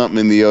 Do something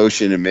in the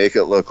ocean and make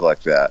it look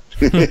like that.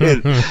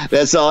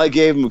 That's all I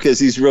gave him because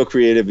he's real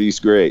creative. He's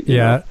great. You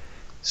know?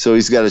 So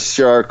he's got a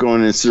shark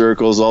going in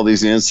circles, all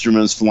these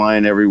instruments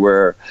flying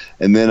everywhere,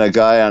 and then a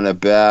guy on the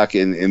back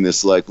in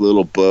this like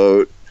little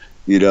boat,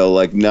 you know,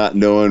 like not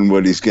knowing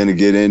what he's going to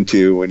get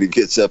into when he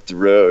gets up the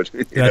road.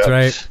 That's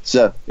right.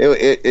 So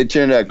it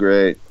turned out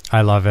great.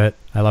 I love it.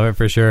 I love it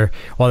for sure.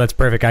 Well, that's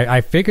perfect.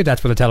 I figured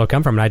that's where the title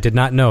come from, and I did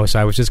not know, so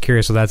I was just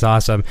curious. So that's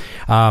awesome.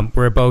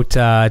 We're about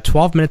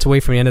 12 minutes away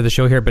from the end of the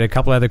show here, but a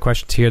couple other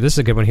questions here. This is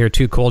a good one here,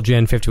 too. Cold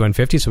Gin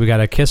 5150. So we got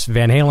a Kiss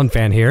Van Halen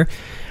fan here.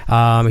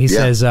 He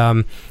says,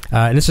 and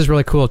this is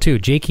really cool too,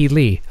 Jakey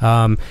Lee.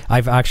 I'm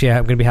going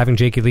to be having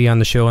Jakey Lee on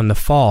the show in the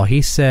fall.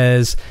 He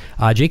says,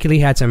 Jakey Lee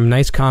had some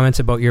nice comments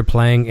about your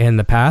playing in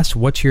the past.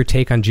 What's your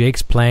take on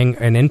Jake's playing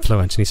and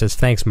influence? And he says,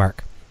 thanks,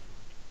 Mark.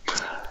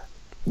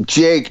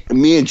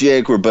 Me and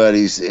Jake were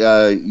buddies.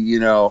 You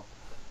know,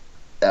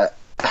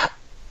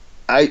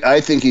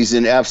 I think he's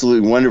an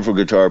absolutely wonderful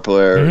guitar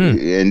player,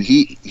 and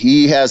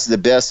he has the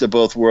best of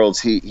both worlds.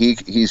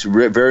 He's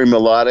very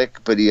melodic,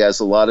 but he has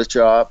a lot of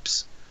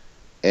chops.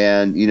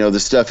 And you know, the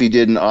stuff he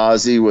did in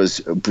Ozzy was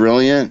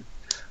brilliant.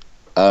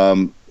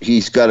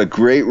 He's got a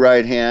great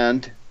right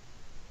hand.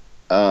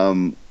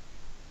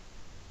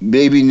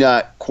 Maybe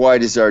not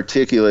quite as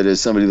articulate as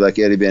somebody like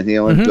Eddie Van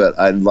Halen, but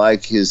I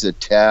like his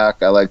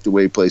attack. I like the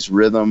way he plays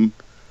rhythm.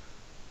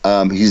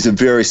 He's a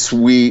very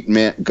sweet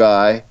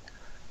guy.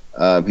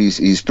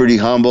 He's pretty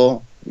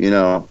humble. You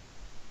know,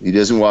 he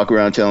doesn't walk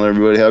around telling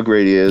everybody how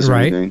great he is.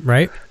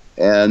 Right.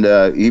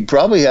 And he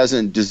probably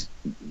hasn't just,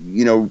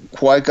 you know,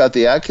 quite got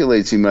the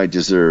accolades he might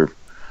deserve.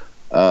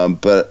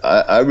 But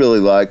I really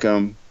like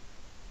him.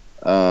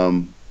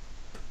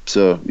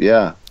 So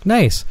yeah.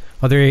 Nice.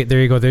 Well, there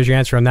you go. There's your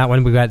answer on that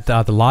one. We got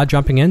the Law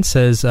jumping in,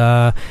 says,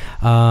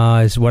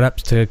 is what up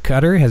to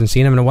Cutter? Hasn't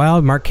seen him in a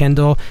while. Mark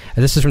Kendall,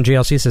 this is from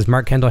JLC, says,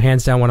 Mark Kendall,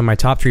 hands down one of my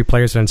top 3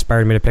 players that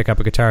inspired me to pick up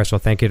a guitar. So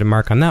thank you to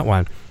Mark on that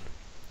one.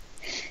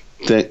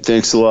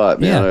 Thanks a lot,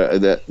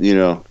 man. Yeah.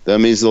 That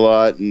means a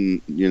lot,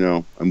 and you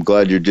know, I'm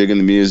glad you're digging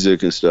the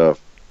music and stuff.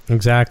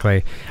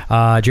 Exactly.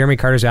 Jeremy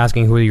Carter's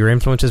asking who your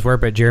influences were,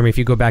 but Jeremy, if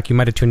you go back, you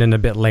might have tuned in a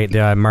bit late.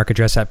 Mark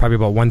addressed that probably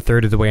about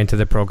 1/3 of the way into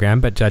the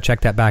program, but check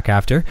that back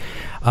after.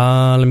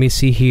 Let me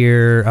see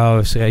here.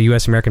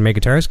 U.S. American Made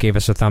Guitars gave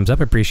us a thumbs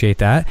up. Appreciate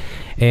that.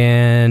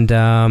 And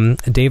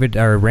David,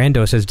 or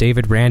Rando says,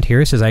 David Rand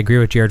here says, I agree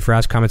with Jared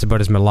Frost comments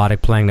about his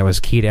melodic playing that was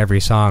key to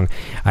every song.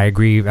 I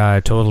agree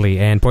totally.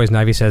 And Poison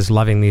Ivy says,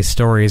 loving these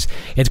stories.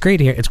 It's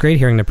great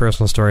hearing the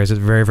personal stories. It's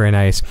very, very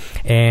nice.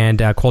 And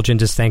Colchin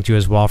just thanked you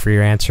as well for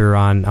your answer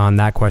on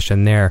that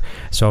question there.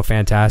 So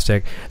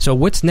fantastic. So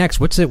what's next?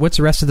 What's the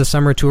rest of the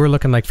summer tour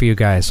looking like for you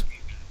guys?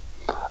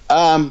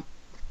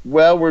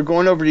 Well, we're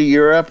going over to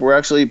Europe. We're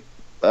actually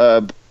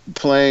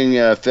playing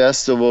a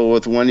festival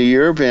with one of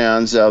your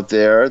bands out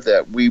there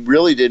that we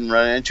really didn't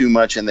run into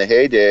much in the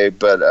heyday,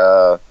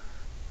 but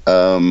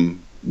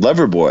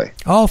Loverboy.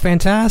 Oh,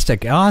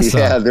 fantastic. Awesome.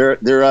 Yeah,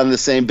 they're on the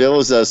same bill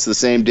as us the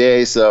same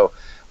day. So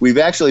we've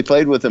actually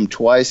played with them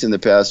twice in the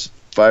past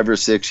 5 or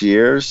 6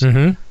 years.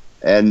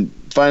 And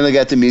finally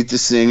got to meet the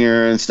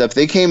singer and stuff.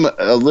 They came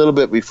a little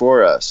bit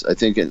before us, I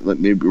think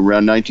maybe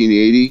around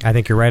 1980. I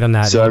think you're right on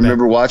that. So I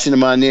remember watching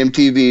them on the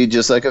MTV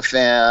just like a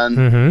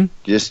fan,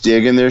 just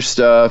digging their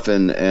stuff,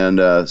 and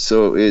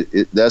so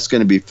that's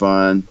going to be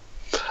fun.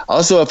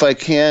 Also, if I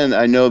can,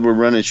 I know we're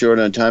running short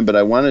on time, but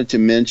I wanted to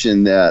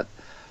mention that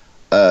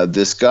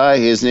this guy,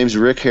 his name's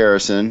Rick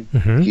Harrison.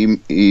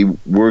 He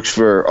works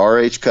for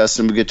RH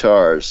Custom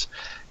Guitars,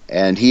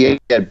 and he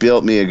had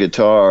built me a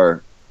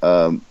guitar.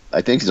 I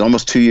think it's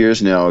almost 2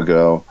 years now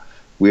ago.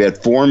 We had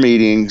 4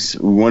 meetings.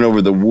 We went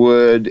over the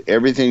wood,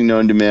 everything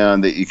known to man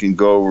that you can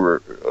go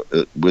over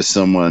with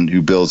someone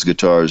who builds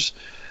guitars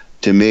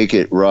to make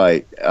it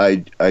right.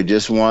 I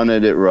just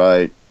wanted it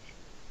right,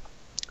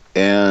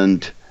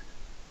 and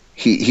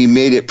he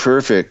made it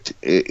perfect.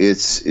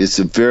 It's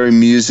a very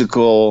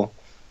musical,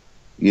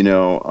 you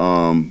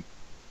know.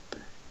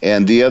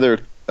 And the other,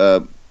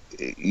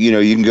 you know,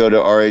 you can go to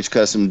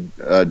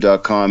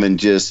rhcustom.com and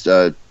just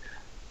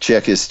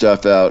check his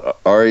stuff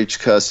out,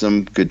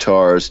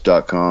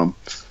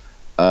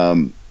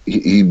 rhcustomguitars.com.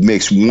 He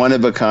makes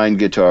one-of-a-kind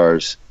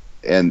guitars,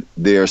 and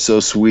they are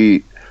so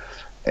sweet.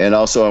 And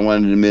also I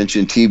wanted to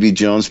mention TV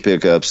Jones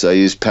pickups. I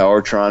use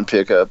Powertron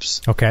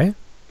pickups. Okay.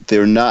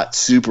 They're not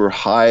super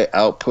high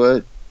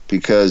output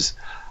because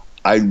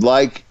I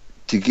like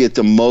to get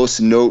the most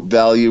note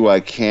value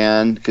I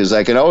can, because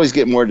I can always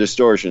get more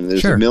distortion.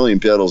 There's a million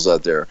pedals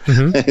out there.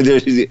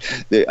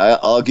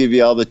 I'll give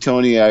you all the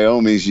Tony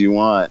Iommis you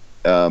want,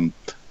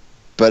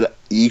 but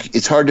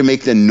it's hard to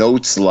make the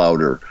notes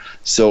louder.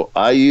 So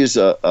I use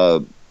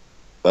a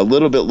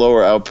little bit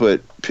lower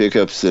output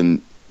pickups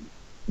than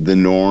the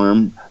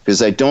norm,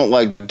 because I don't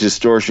like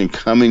distortion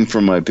coming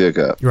from my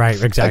pickup. Right,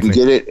 exactly. I can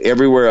get it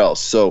everywhere else.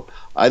 So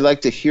I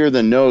like to hear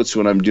the notes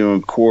when I'm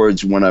doing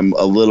chords when I'm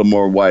a little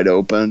more wide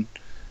open.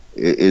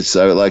 I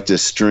like the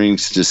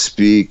strings to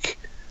speak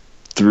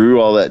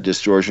through all that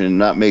distortion and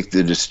not make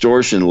the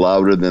distortion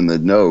louder than the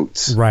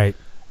notes. Right.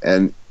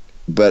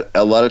 But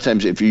a lot of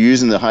times if you're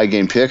using the high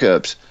gain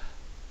pickups,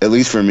 at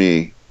least for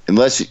me,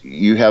 unless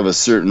you have a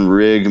certain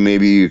rig,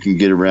 maybe you can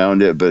get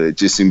around it, but it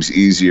just seems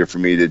easier for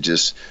me to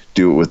just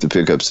do it with the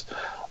pickups.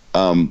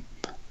 When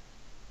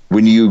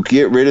you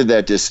get rid of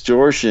that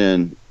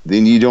distortion,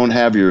 then you don't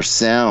have your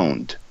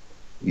sound.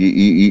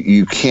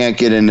 You can't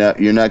get enough.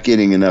 You're not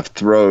getting enough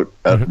throat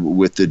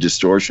with the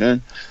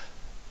distortion.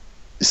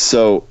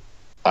 So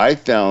I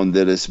found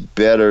that it's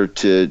better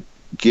to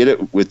get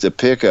it with the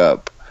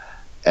pickup,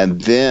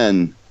 and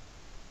then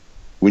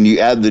when you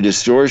add the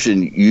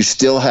distortion, you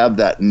still have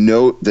that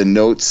note, the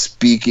note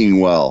speaking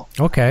well.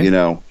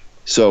 Okay.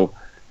 So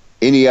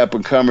any up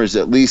and comers,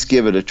 at least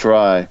give it a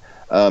try.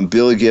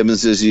 Billy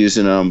Gibbons is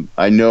using them.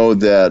 I know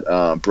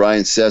that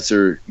Brian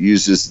Setzer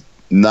uses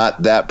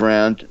not that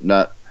brand,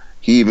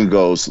 he even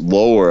goes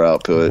lower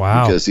output.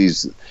 Wow. Because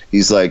he's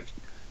like,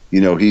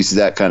 he's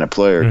that kind of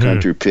player,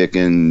 country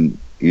picking,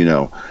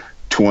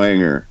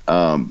 twanger,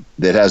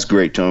 that has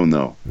great tone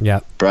though. Yeah.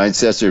 Brian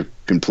Setzer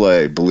can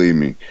play, believe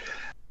me.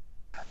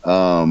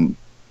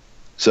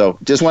 So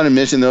just want to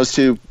mention those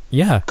two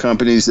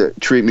companies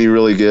that treat me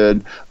really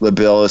good.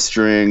 Labella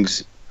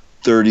Strings,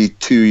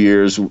 32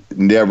 years,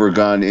 never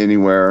gone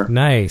anywhere.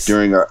 Nice.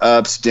 During our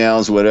ups,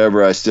 downs,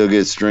 whatever, I still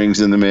get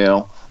strings in the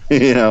mail.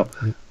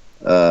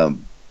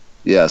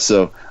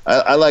 So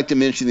I like to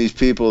mention these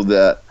people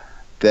that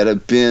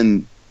have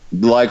been,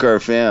 like our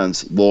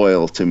fans,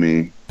 loyal to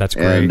me. That's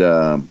great.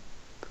 And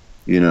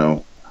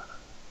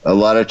a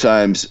lot of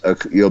times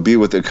you'll be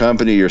with a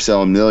company, you're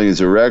selling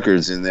millions of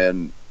records, and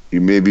then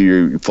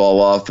you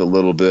fall off a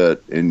little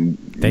bit, and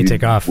they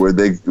take off. Where'd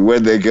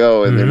they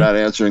go, and they're not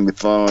answering the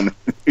phone.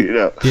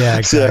 Yeah,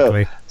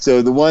 exactly.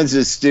 So the ones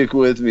that stick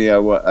with me,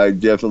 I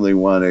definitely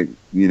want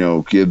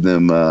to give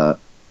them a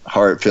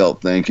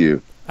heartfelt thank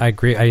you. I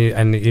agree,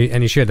 and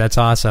you should. That's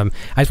awesome.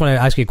 I just want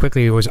to ask you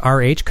quickly, it was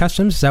RH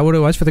Customs? Is that what it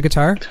was for the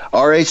guitar?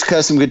 RH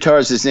Custom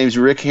Guitars. His name's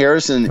Rick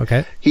Harrison.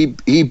 Okay.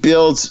 He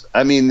builds,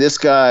 this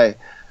guy,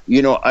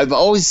 I've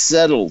always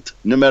settled,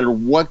 no matter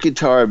what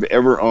guitar I've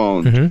ever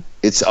owned,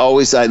 it's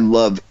always, I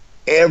love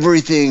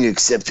everything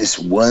except this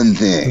one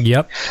thing.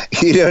 Yep.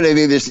 You know what I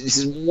mean? There's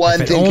this one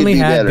thing could be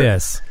better.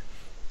 This.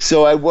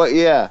 So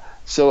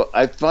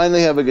I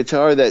finally have a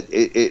guitar that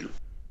it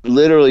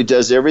literally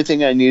does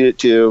everything I need it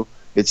to.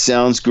 It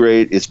sounds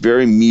great. It's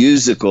very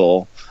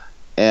musical,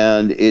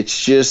 and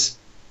it's just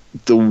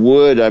the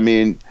wood.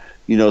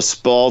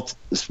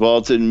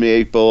 Spalted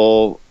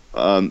maple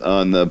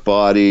on the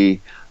body,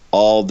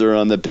 alder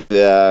on the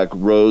back,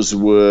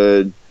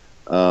 rosewood.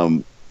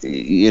 I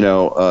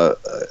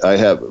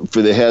have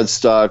for the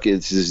headstock,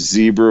 it's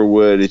zebra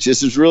wood.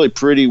 It's really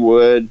pretty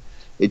wood.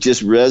 It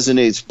just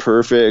resonates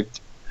perfect.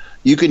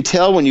 You can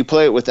tell when you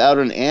play it without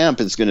an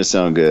amp, it's going to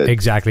sound good.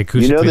 Exactly.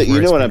 You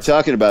know what I'm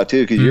talking about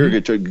too, because you're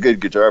a good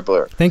guitar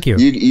player. Thank you.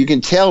 You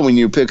can tell when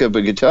you pick up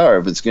a guitar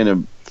if it's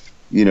going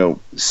to,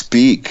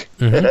 speak.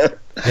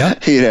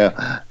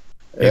 Yeah.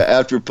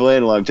 After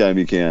playing a long time,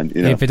 you can.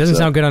 If it doesn't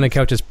sound good on the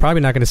couch, it's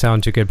probably not going to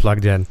sound too good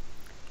plugged in.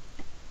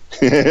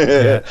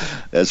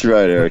 That's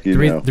right, Eric.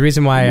 The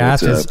reason why I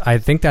asked is I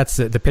think that's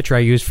the picture I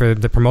used for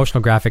the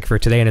promotional graphic for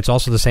today, and it's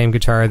also the same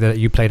guitar that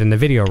you played in the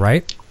video,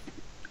 right?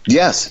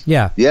 Yes.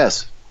 Yeah.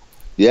 Yes.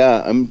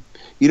 Yeah.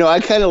 I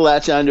kind of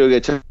latch onto a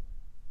guitar.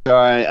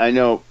 I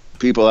know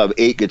people have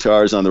 8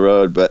 guitars on the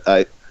road, but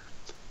I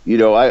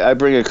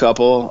bring a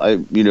couple. I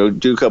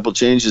do a couple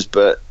changes,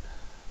 but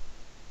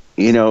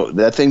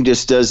that thing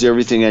just does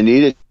everything I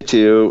need it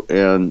to,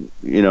 and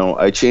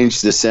I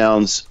change the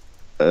sounds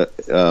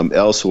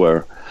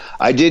elsewhere.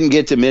 I didn't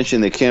get to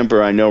mention the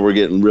Kemper. I know we're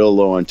getting real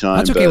low on time.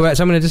 That's okay.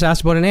 So I'm going to just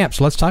ask about an amp.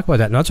 So let's talk about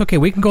that. No, that's okay.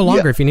 We can go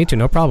longer if you need to.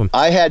 No problem.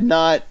 I had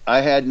not.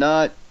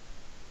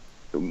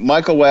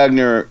 Michael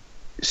Wagner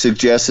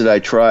suggested I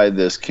try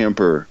this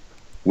Kemper,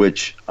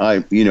 which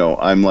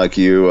I'm like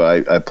you.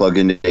 I plug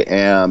into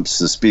amps.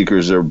 The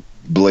speakers are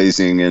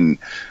blazing, and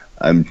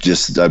I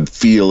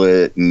feel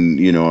it, and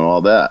and all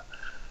that.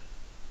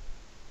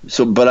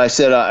 So, but I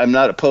said I'm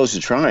not opposed to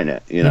trying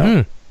it.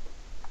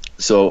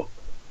 So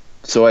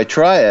I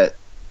try it,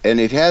 and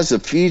it has a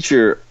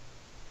feature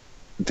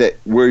that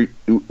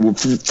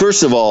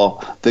first of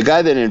all, the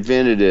guy that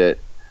invented it,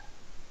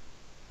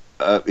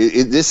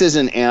 this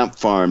isn't amp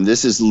farm.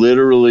 This is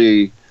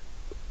literally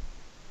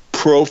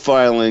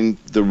profiling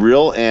the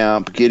real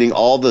amp, getting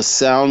all the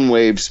sound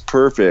waves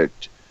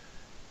perfect,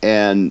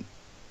 and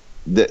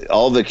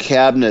all the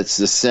cabinets,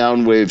 the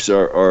sound waves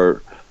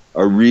are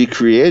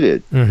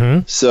recreated.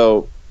 Mm-hmm.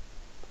 So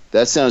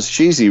that sounds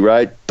cheesy,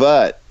 right?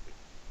 But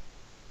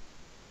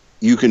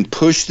you can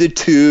push the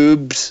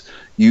tubes.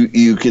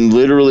 You can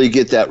literally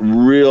get that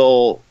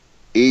real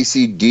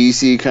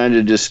AC/DC kind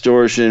of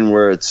distortion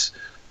where it's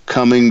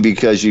coming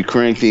because you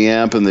crank the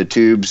amp and the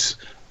tubes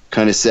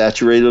kind of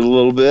saturated a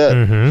little bit.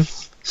 Mm-hmm.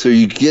 So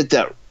you get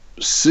that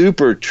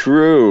super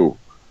true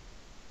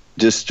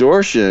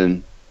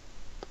distortion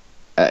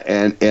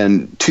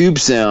and tube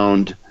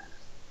sound.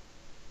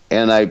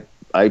 And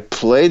I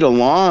played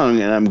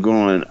along and I'm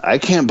going, I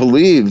can't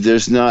believe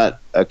there's not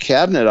a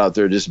cabinet out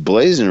there just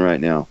blazing right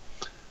now.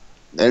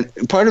 And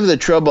part of the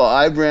trouble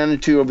I've ran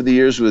into over the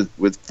years with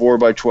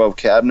 4x12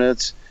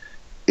 cabinets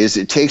is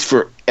it takes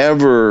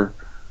forever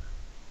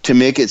to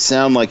make it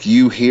sound like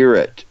you hear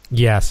it.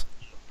 Yes.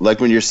 Like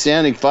when you're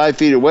standing 5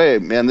 feet away,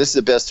 man, this is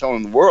the best tone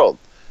in the world.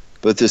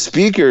 But the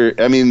speaker,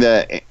 I mean,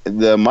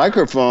 the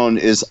microphone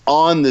is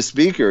on the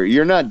speaker.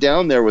 You're not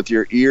down there with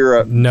your ear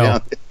up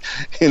down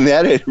in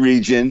that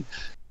region.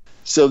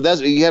 So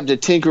that's you have to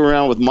tinker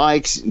around with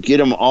mics and get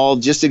them all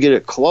just to get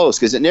it close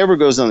because it never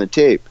goes on the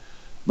tape.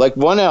 Like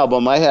one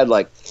album, I had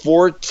like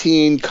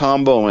 14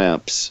 combo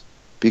amps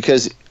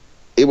because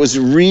it was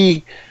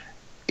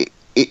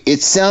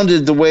it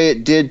sounded the way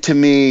it did to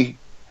me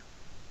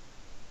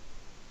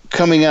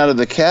coming out of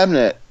the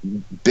cabinet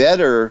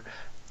better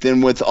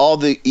than with all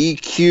the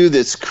EQ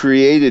that's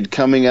created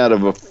coming out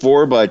of a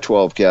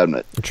 4x12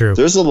 cabinet. True.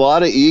 There's a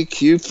lot of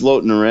EQ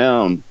floating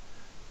around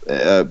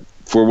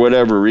for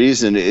whatever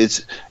reason.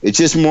 It's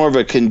just more of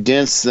a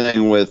condensed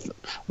thing with,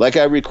 like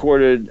I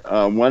recorded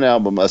one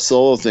album, a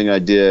solo thing I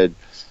did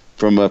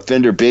from a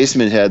Fender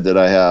Basement Head that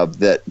I have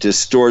that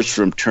distorts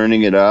from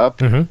turning it up,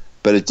 mm-hmm.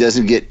 but it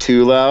doesn't get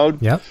too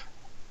loud. Yep.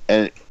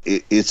 And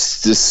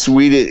it's the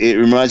sweet. It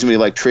reminds me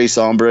of like Tres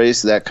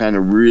Hombres, that kind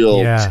of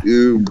real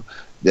tube,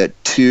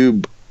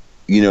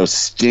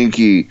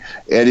 stinky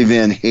Eddie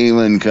Van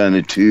Halen kind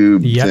of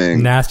tube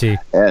thing. Nasty.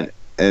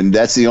 And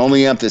that's the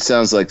only amp that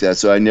sounds like that,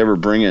 so I never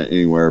bring it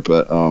anywhere.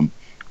 But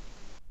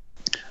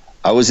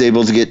I was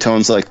able to get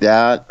tones like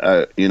that,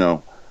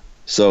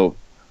 So,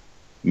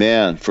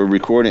 man, for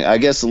recording, I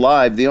guess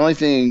live, the only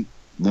thing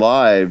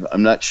live,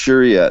 I'm not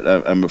sure yet.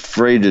 I'm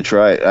afraid to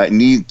try it. I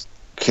need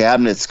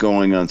cabinets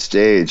going on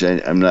stage.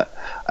 I'm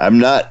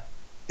not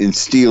in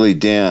Steely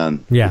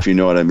Dan, if you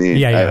know what I mean.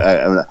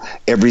 Yeah.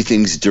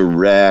 Everything's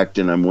direct,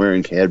 and I'm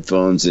wearing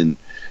headphones, and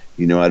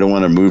I don't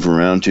want to move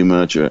around too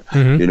much.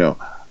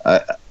 Mm-hmm.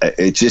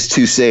 It's just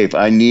too safe.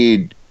 I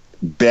need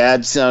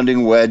bad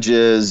sounding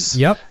wedges.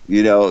 Yep.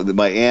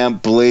 My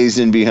amp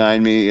blazing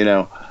behind me.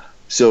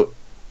 So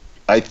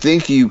I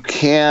think you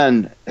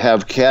can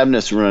have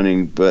cabinets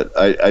running, but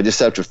I just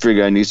have to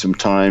figure I need some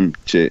time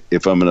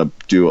if I'm going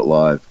to do it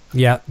live.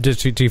 Yeah,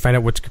 just to find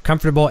out what's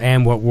comfortable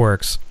and what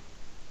works.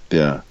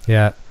 Yeah.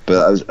 Yeah.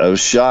 But I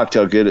was shocked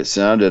how good it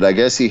sounded. I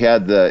guess he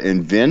had the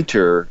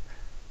inventor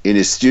in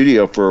his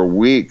studio for a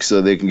week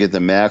so they can get the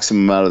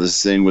maximum out of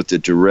this thing with the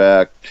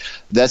direct.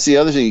 That's the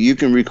other thing. You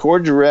can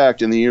record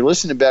direct, and then you're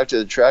listening back to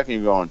the track and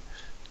you're going,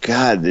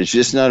 God, there's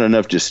just not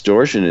enough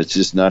distortion. It's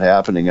just not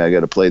happening. I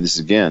got to play this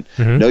again.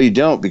 Mm-hmm. No, you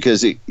don't,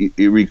 because it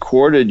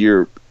recorded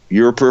your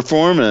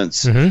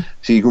performance. Mm-hmm.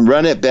 So you can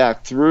run it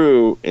back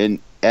through and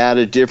add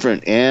a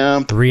different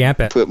amp. Reamp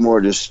it. Put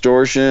more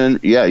distortion.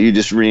 Yeah, you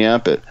just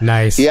reamp it.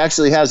 Nice. He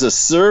actually has a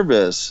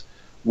service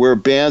where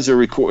bands are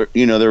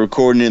they're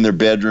recording in their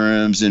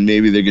bedrooms, and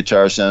maybe their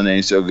guitar sound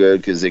ain't so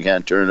good because they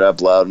can't turn it up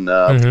loud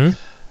enough. Mm-hmm.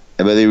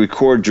 But they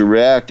record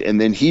direct,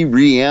 and then he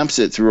reamps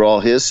it through all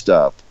his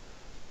stuff.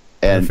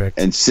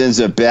 And sends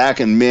it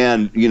back, and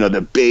man,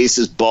 the bass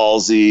is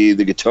ballsy,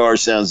 the guitar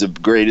sounds the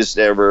greatest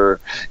ever,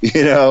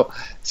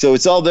 So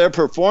it's all their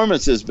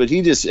performances, but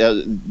he just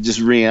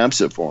reamps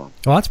it for them.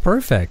 Well, that's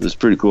perfect. It's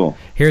pretty cool.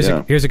 Here's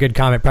a good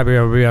comment. Probably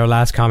will be our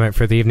last comment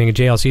for the evening.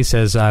 JLC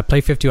says, "Play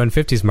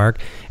 5150s, Mark."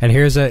 And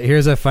here's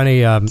a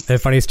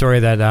funny story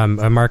that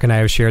Mark and I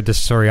have shared this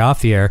story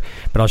off the air,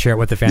 but I'll share it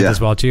with the fans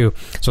as well too.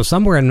 So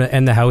somewhere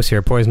in the house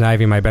here, Poison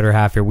Ivy, my better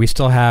half here, we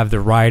still have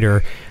the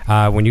rider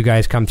when you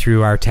guys come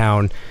through our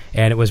town,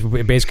 and it was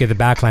basically the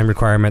backline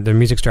requirement. The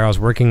music store I was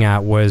working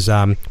at was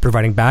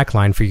providing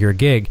backline for your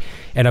gig,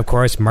 and of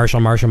course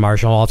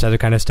Marshall, all this other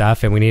kind of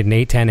stuff, and we need an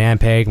 810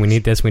 Ampeg,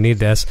 we need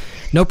this.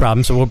 No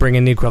problem. So we'll bring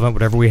in the equivalent,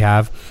 whatever we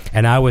have.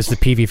 And I was the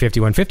PV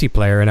 5150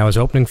 player, and I was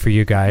opening for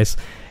you guys.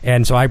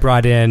 And so I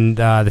brought in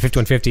the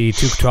 5150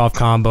 212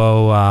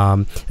 combo,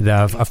 a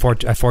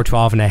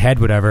 412 and a head,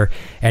 whatever.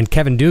 And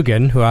Kevin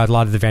Dugan, who a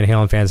lot of the Van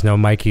Halen fans know,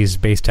 Mikey's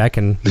bass tech,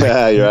 and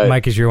right.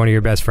 Mike is one of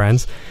your best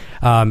friends.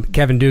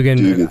 Kevin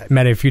Dugan,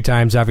 met him a few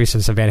times, obviously,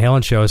 since the Van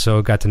Halen show,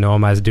 so got to know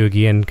him as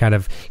Doogie and kind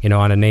of,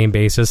 on a name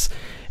basis.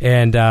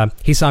 And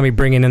he saw me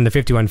bringing in the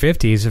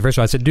 5150s. First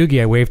of all, I said,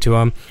 Doogie, I waved to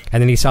him. And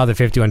then he saw the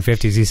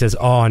 5150s. He says,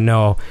 oh,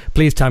 no,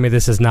 please tell me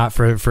this is not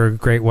for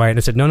Great White. And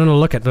I said, no,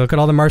 look at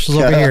all the Marshalls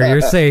over here.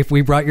 You're safe.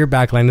 We brought your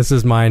backline. This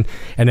is mine.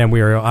 And then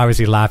we were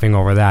obviously laughing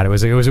over that. It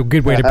was a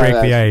good way to break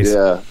the ice.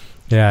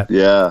 Yeah.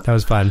 That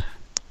was fun.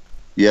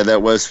 Yeah,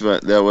 that was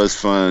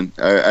fun.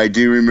 I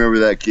do remember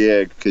that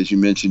gig because you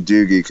mentioned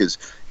Doogie, because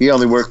he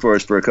only worked for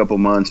us for a couple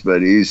months,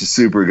 but he's a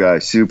super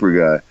guy.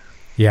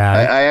 Yeah,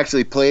 I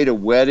actually played a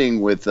wedding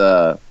with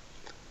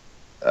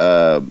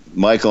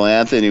Michael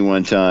Anthony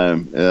one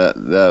time.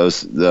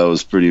 That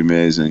was pretty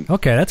amazing.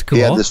 Okay, that's cool.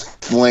 He had this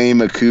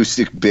flame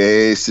acoustic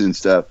bass and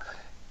stuff.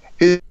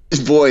 His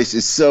voice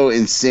is so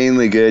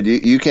insanely good.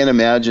 You can't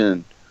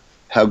imagine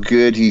how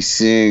good he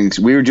sings.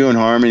 We were doing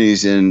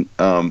harmonies, and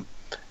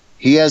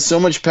he has so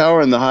much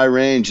power in the high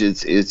range.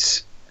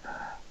 It's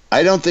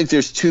I don't think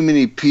there's too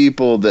many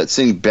people that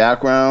sing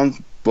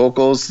background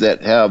vocals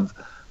that have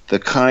the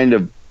kind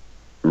of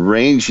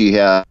range he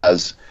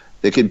has.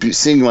 They could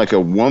sing like a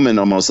woman,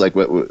 almost like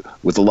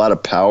with a lot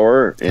of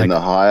power in the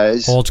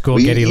highs. Old school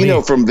Geddy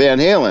Lee. From Van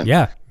Halen.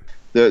 Yeah.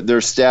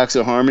 There's stacks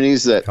of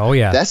harmonies that. Oh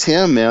yeah. That's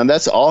him, man.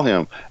 That's all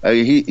him.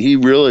 He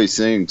really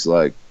sings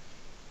like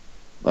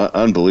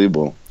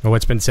unbelievable. Well,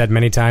 it's been said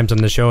many times on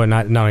the show, and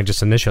not only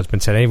just on this show, it's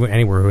been said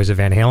anywhere who is a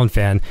Van Halen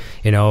fan,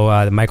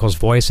 Michael's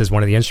voice is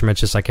one of the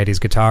instruments, just like Eddie's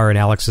guitar and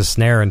Alex's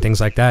snare and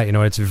things like that.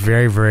 It's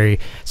very, very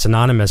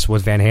synonymous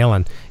with Van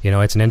Halen.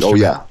 It's an instrument. Oh,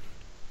 yeah.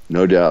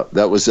 No doubt.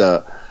 That was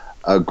a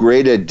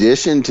great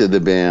addition to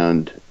the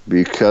band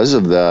because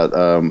of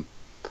that.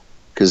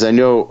 Because I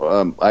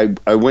know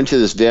I went to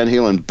this Van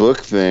Halen book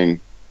thing.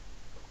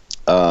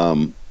 A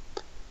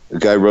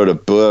guy wrote a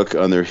book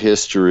on their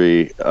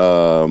history,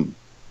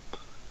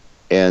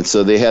 and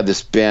so they had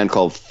this band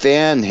called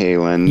Van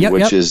Halen,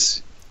 which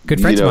is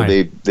good friends of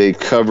mine. They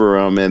cover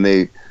them and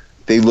they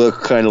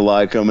look kind of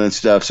like them and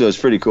stuff. So it's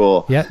pretty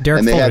cool. Yeah, Derek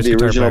and they Fuller's had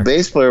the original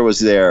bass player was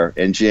there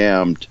and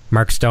jammed.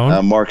 Mark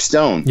Stone. Mark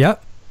Stone.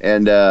 Yep.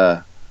 And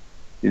got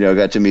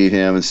to meet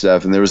him and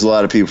stuff. And there was a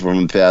lot of people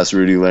from the past,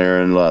 Rudy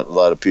Laren, a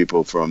lot of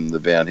people from the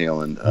Van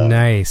Halen.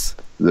 Nice.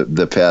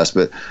 The past,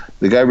 but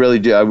the guy really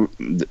did.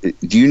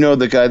 Do you know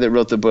the guy that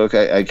wrote the book?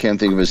 I can't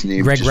think of his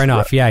name. Greg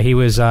Renoff. Yeah, he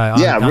was on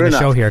the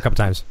show here a couple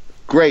times.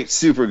 Great,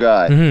 super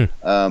guy.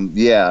 Mm-hmm.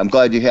 I'm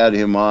glad you had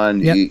him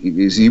on. Yep.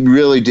 He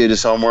really did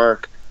his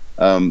homework.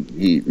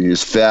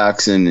 His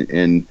facts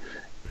and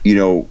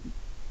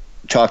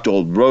talked to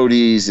old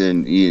roadies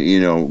and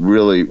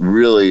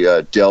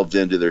really delved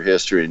into their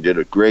history and did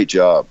a great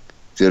job.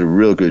 Did a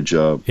real good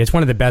job. It's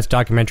one of the best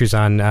documentaries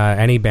on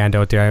any band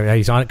out there.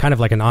 He's on kind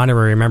of like an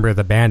honorary member of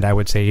the band, I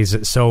would say.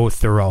 He's so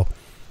thorough.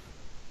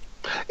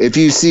 If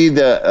you see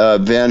the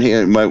Van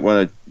Halen, you might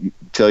want to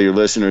tell your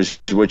listeners,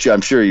 which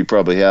I'm sure you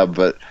probably have,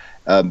 but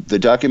the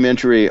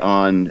documentary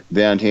on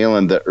Van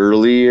Halen, the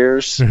early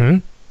years, mm-hmm.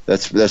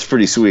 that's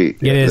pretty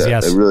sweet. It is,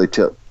 yes. It really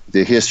tells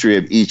the history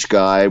of each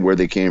guy, where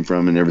they came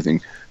from and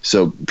everything.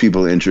 So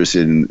people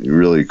interested in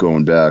really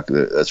going back,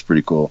 that's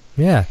pretty cool.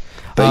 Yeah.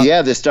 But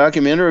this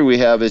documentary we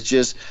have is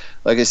just,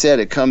 like I said,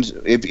 it comes,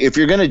 if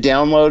you're going to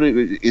download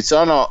it, it's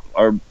on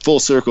our Full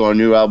Circle, our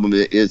new album.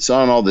 It's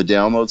on all the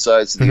download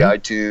sites, the mm-hmm.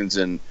 iTunes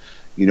and,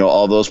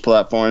 all those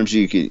platforms.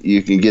 You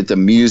can get the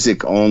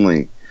music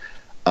only.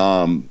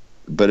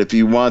 But if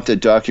you want the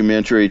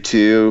documentary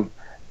too,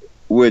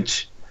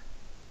 which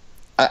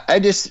I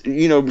just,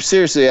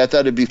 seriously, I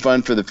thought it'd be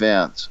fun for the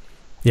fans.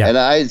 Yeah. And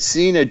I had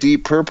seen a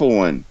Deep Purple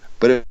one,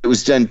 but it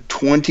was done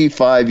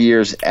 25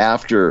 years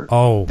after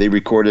they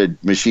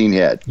recorded Machine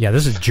Head. Yeah,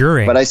 this is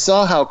during. But I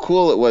saw how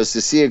cool it was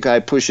to see a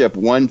guy push up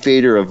one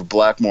fader of a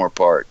Blackmore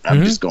part. I'm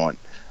mm-hmm. just going,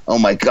 oh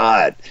my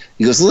God.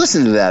 He goes,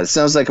 listen to that. It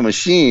sounds like a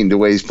machine the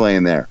way he's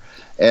playing there.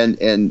 And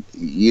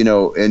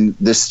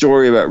the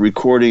story about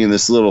recording in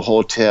this little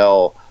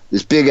hotel,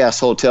 this big ass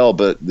hotel,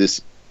 but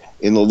this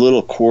in the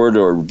little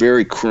corridor,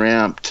 very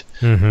cramped,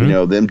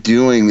 mm-hmm. Them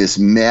doing this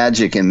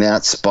magic in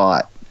that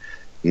spot.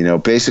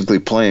 Basically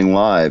playing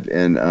live,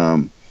 and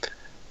I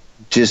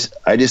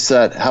just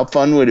thought, how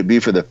fun would it be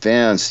for the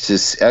fans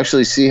to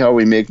actually see how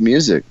we make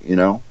music,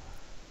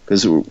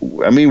 because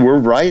we're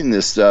writing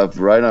this stuff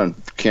right on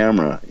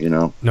camera,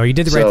 No, you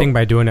did the right thing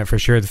by doing it, for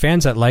sure. The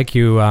fans that like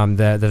you,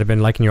 that have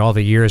been liking you all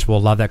the years, will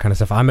love that kind of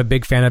stuff. I'm a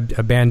big fan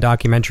of band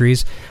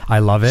documentaries. I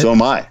love it. So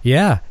am I.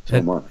 Yeah,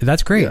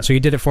 that's great. Yeah. So you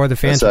did it for the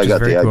fans. That's how I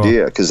got the cool.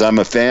 idea, because I'm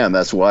a fan.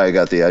 That's why I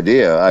got the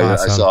idea.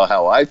 Awesome. I saw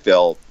how I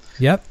felt.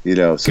 Yep. So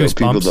Goosebumps.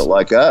 People that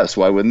like us,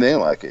 why wouldn't they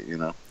like it?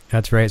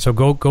 That's right. So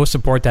go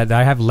support that.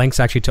 I have links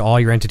actually to all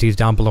your entities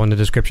down below in the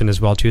description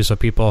as well too. So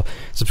people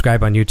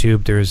subscribe on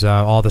YouTube. There's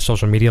all the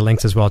social media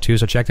links as well too.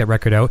 So check that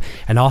record out.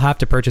 And I'll have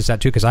to purchase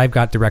that too, because I've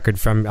got the record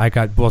I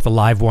got both the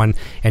live one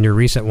and your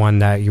recent one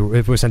that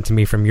it was sent to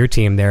me from your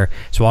team there.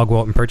 So I'll go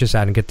out and purchase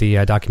that and get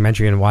the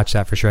documentary and watch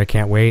that for sure. I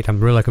can't wait. I'm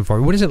really looking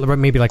forward. What is it?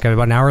 Maybe like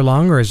about an hour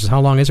long, or how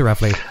long is it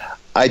roughly?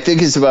 I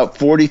think it's about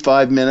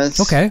 45 minutes.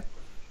 Okay.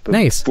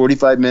 Nice.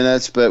 45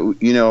 minutes, but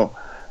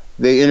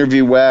they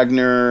interview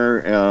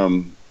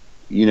Wagner.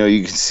 You know,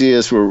 you can see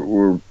us.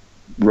 We're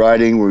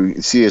writing. We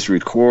can see us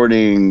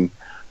recording.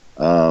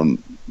 You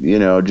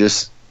know,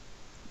 just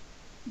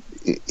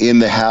in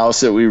the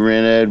house that we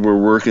rented, we're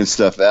working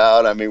stuff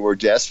out. I mean, we're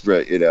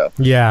desperate, you know.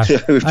 Yeah,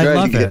 I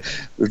love it.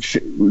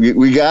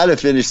 We got to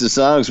finish the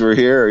songs. We're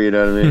here, you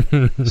know what I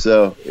mean?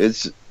 So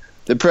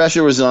the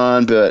pressure was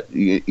on, but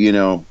you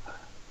know,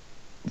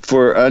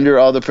 for under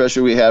all the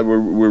pressure we had, we're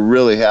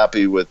really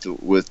happy with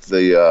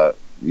the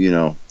you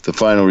know, the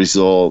final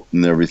result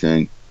and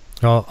everything.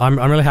 Well, I'm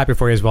really happy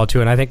for you as well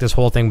too, and I think this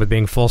whole thing with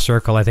being full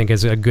circle, I think,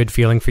 is a good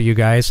feeling for you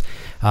guys.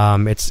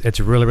 It's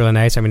really, really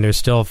nice. I mean, there's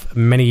still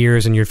many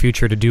years in your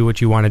future to do what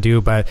you want to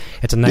do, but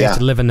it's nice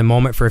to live in the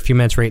moment for a few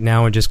minutes right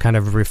now and just kind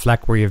of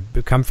reflect where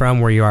you've come from,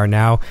 where you are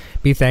now.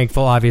 Be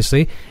thankful,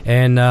 obviously,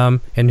 and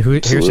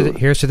here's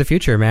to the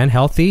future, man.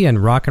 Healthy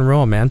and rock and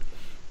roll, man.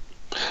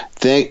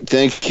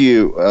 Thank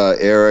you,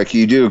 Eric.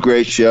 You do a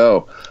great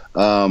show.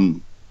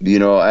 You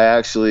know, I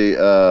actually.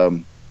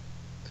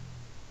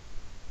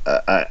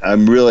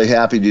 I'm really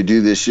happy to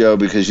do this show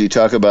because you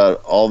talk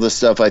about all this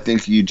stuff. I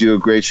think you do a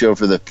great show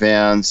for the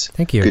fans.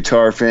 Thank you.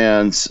 Guitar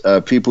fans,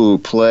 people who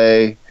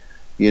play.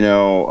 You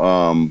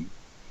know,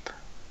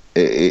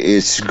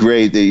 it's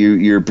great that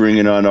you're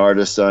bringing on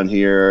artists on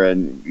here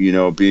and, you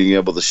know, being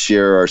able to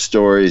share our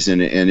stories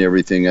and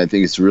everything. I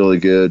think it's really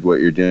good what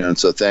you're doing.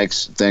 So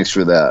thanks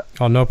for that.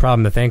 Oh, no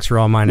problem. The thanks are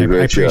all mine. I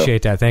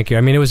appreciate that. Thank you.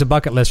 I mean, it was a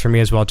bucket list for me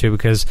as well too,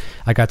 because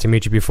I got to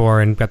meet you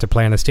before and got to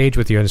play on the stage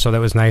with you, and so that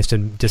was nice to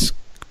just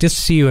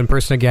see you in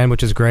person again,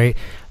 which is great.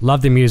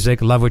 Love the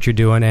music, love what you're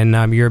doing,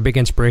 and you're a big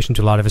inspiration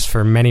to a lot of us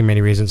for many, many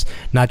reasons,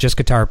 not just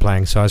guitar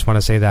playing. So I just want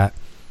to say that.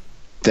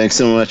 Thanks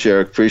so much,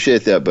 Eric.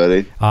 Appreciate that,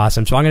 buddy.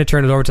 Awesome. So I'm going to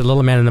turn it over to the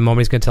little man in a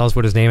moment. He's going to tell us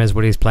what his name is,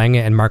 what he's playing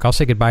it. And Mark, I'll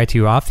say goodbye to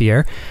you off the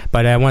air.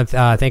 But I want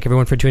to thank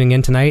everyone for tuning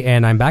in tonight.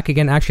 And I'm back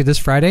again actually this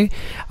Friday.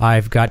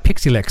 I've got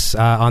Pixie Licks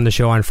on the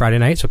show on Friday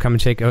night. So come and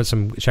check out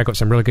some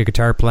really good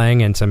guitar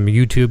playing and some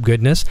YouTube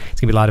goodness. It's going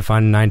to be a lot of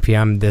fun, 9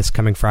 p.m. this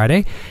coming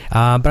Friday. But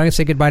I'm going to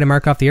say goodbye to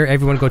Mark off the air.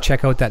 Everyone go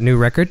check out that new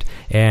record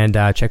and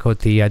check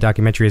out the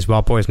documentary as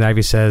well. Poison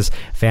Ivy says,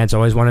 fans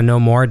always want to know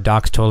more.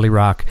 Docs totally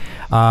rock.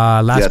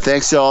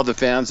 Thanks to all the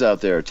fans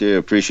out there, too.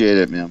 Appreciate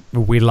it, man.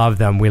 We love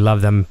them. We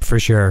love them for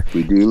sure.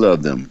 We do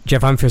love them.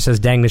 Jeff Humphrey says,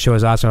 dang, the show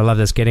is awesome. I love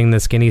this. Getting the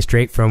skinny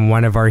straight from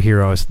one of our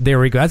heroes. There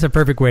we go. That's a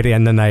perfect way to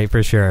end the night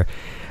for sure.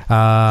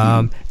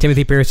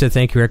 Timothy Pierce said,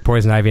 thank you, Eric.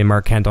 Poison Ivy and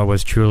Mark Kendall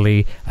was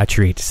truly a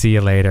treat. See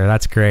you later.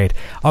 That's great.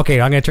 Okay,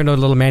 I'm going to turn to the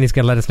little man. He's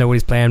going to let us know what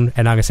he's playing,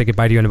 and I'm going to say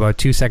goodbye to you in about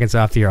 2 seconds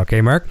off the air.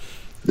 Okay, Mark?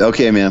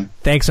 Okay, man.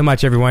 Thanks so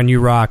much, everyone.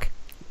 You rock.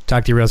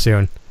 Talk to you real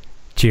soon.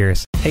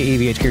 Cheers. Hey,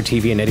 EVH Gear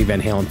TV and Eddie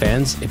Van Halen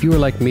fans. If you are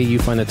like me, you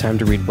find the time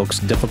to read books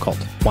difficult.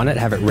 Why not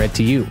have it read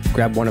to you?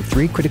 Grab one of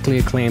 3 critically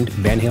acclaimed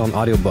Van Halen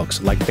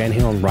audiobooks like Van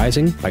Halen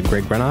Rising by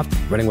Greg Renoff,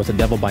 Running with the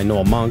Devil by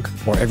Noel Monk,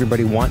 or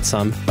Everybody Wants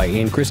Some by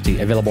Ian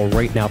Christie, available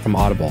right now from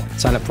Audible.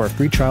 Sign up for a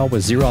free trial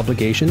with 0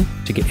 obligation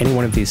to get any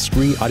one of these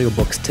 3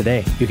 audiobooks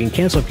today. You can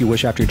cancel if you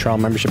wish after your trial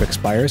membership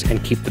expires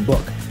and keep the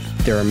book.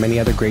 There are many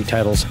other great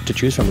titles to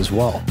choose from as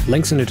well.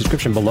 Links in the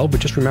description below,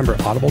 but just remember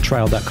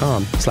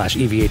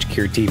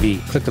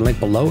audibletrial.com/EVHGearTV. Click the link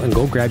below and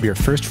go grab your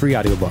first free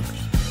audiobook.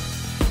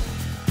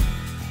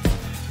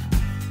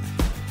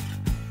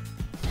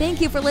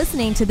 Thank you for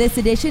listening to this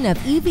edition of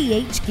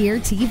EVH Gear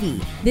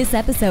TV. This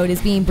episode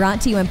is being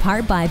brought to you in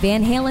part by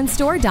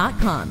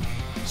VanHalenStore.com.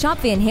 Shop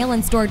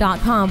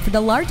VanHalenStore.com for the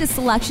largest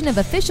selection of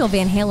official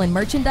Van Halen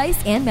merchandise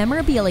and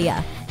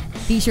memorabilia.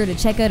 Be sure to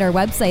check out our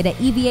website at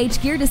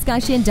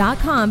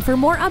evhgeardiscussion.com for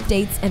more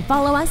updates and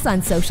follow us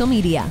on social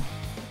media.